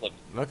a little flimsy.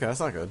 Okay, that's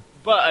not good.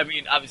 But, I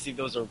mean, obviously,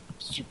 those are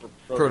super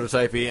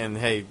prototypey, and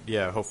hey,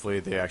 yeah, hopefully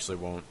they actually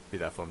won't be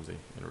that flimsy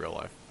in real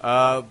life.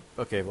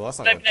 Okay, well, that's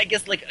not good. I good. mean, I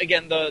guess, like,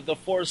 again, the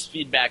force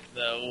feedback,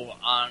 though,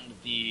 on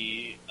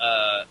the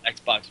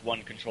Xbox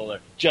One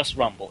controller, just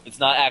rumble. It's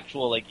not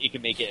actual, like, it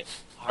can make it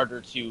harder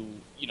to,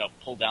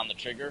 pull down the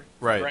trigger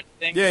right. or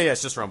anything. Yeah,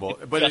 it's just rumble.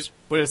 But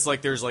it's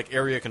like there's, like,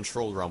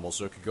 area-controlled rumble,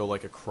 so it could go,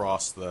 like,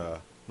 across the...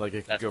 Like,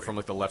 it could go from,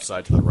 like, the left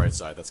side to the right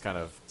side. That's kind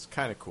of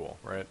cool,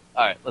 right?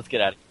 All right, let's get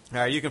at it. All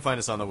right, you can find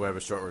us on the web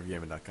at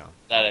shortwavegaming.com.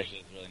 That actually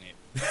is really neat.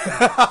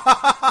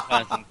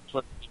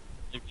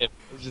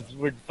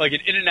 We're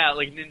fucking in and out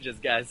like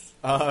ninjas, guys.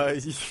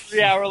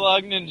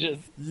 3-hour-long ninjas.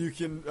 You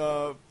can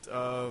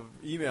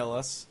email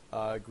us,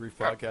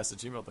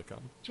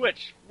 griefpodcast@gmail.com.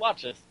 Twitch,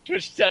 watch us.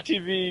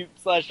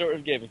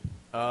 Twitch.tv/shortwavegaming.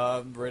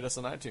 Rate us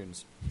on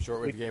iTunes.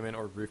 Shortwave Gaming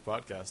or Grief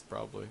Podcast,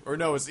 probably. Or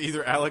no, it's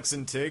either Alex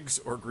and Tiggs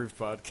or Grief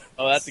Podcast.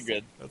 Oh, that's a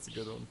good. That's a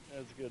good one.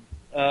 That's good.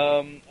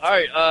 All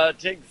right,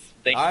 Tiggs.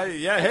 Thank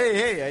you.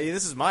 Hey,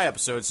 this is my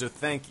episode, so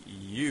thank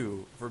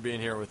you for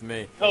being here with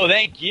me. Oh,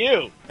 thank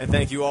you. And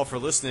thank you all for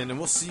listening, and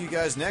we'll see you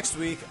guys next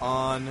week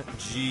on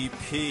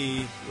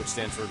GP, which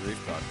stands for Grief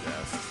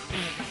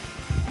Podcast.